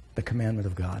 the commandment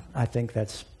of God. I think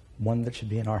that's one that should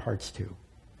be in our hearts too.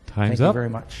 Time's up. Thank you very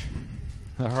much.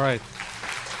 All right.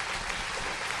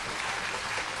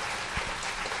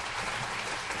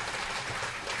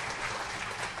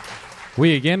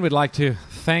 We again would like to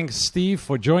thank Steve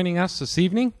for joining us this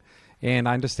evening. And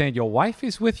I understand your wife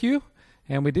is with you.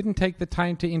 And we didn't take the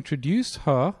time to introduce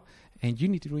her. And you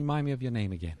need to remind me of your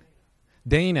name again.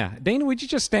 Dana. Dana, would you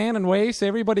just stand and wave so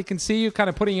everybody can see you? Kind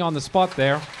of putting you on the spot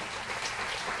there.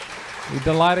 We're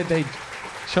delighted they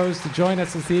chose to join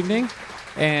us this evening.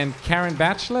 And Karen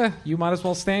Batchelor, you might as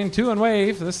well stand too and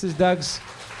wave. This is Doug's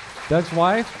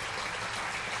wife.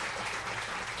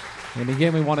 And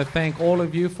again, we want to thank all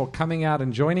of you for coming out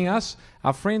and joining us.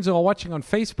 Our friends who are watching on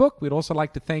Facebook, we'd also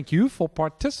like to thank you for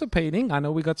participating. I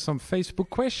know we got some Facebook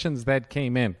questions that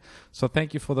came in. So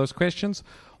thank you for those questions.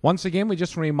 Once again, we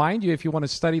just remind you, if you want to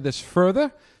study this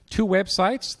further, 2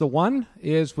 websites. The one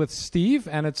is with Steve,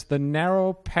 and it's the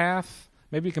narrowpath.com.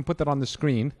 Maybe you can put that on the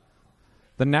screen.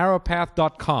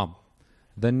 thenarrowpath.com.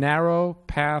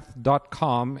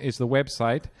 thenarrowpath.com is the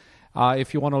website.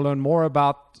 If you want to learn more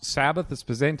about Sabbath, it's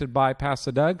presented by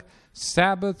Pastor Doug.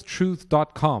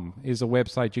 sabbathtruth.com is a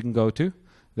website you can go to.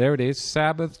 There it is,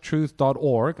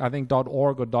 sabbathtruth.org. I think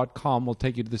 .org or .com will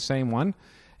take you to the same one.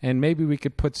 And maybe we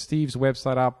could put Steve's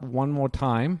website up one more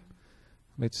time.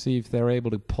 Let's see if they're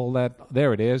able to pull that.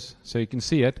 There it is, so you can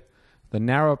see it.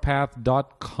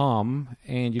 thenarrowpath.com,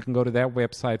 and you can go to that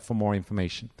website for more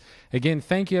information. Again,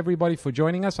 thank you, everybody, for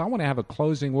joining us. I want to have a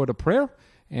closing word of prayer,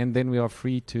 and then we are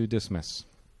free to dismiss.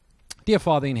 Dear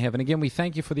Father in heaven, again, we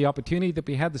thank you for the opportunity that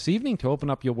we had this evening to open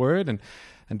up your word and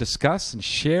discuss and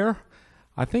share.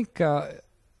 I think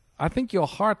your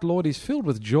heart, Lord, is filled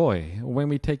with joy when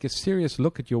we take a serious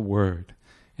look at your word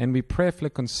and we prayerfully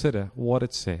consider what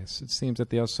it says. It seems that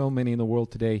there are so many in the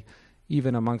world today,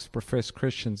 even amongst professed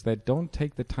Christians, that don't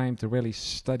take the time to really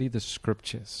study the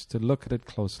Scriptures, to look at it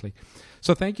closely.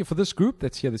 So thank you for this group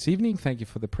that's here this evening. Thank you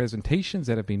for the presentations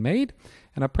that have been made.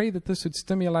 And I pray that this would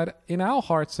stimulate in our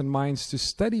hearts and minds to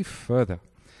study further.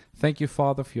 Thank you,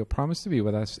 Father, for your promise to be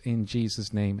with us. In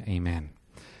Jesus' name, amen.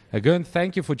 Again,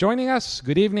 thank you for joining us.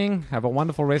 Good evening. Have a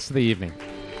wonderful rest of the evening.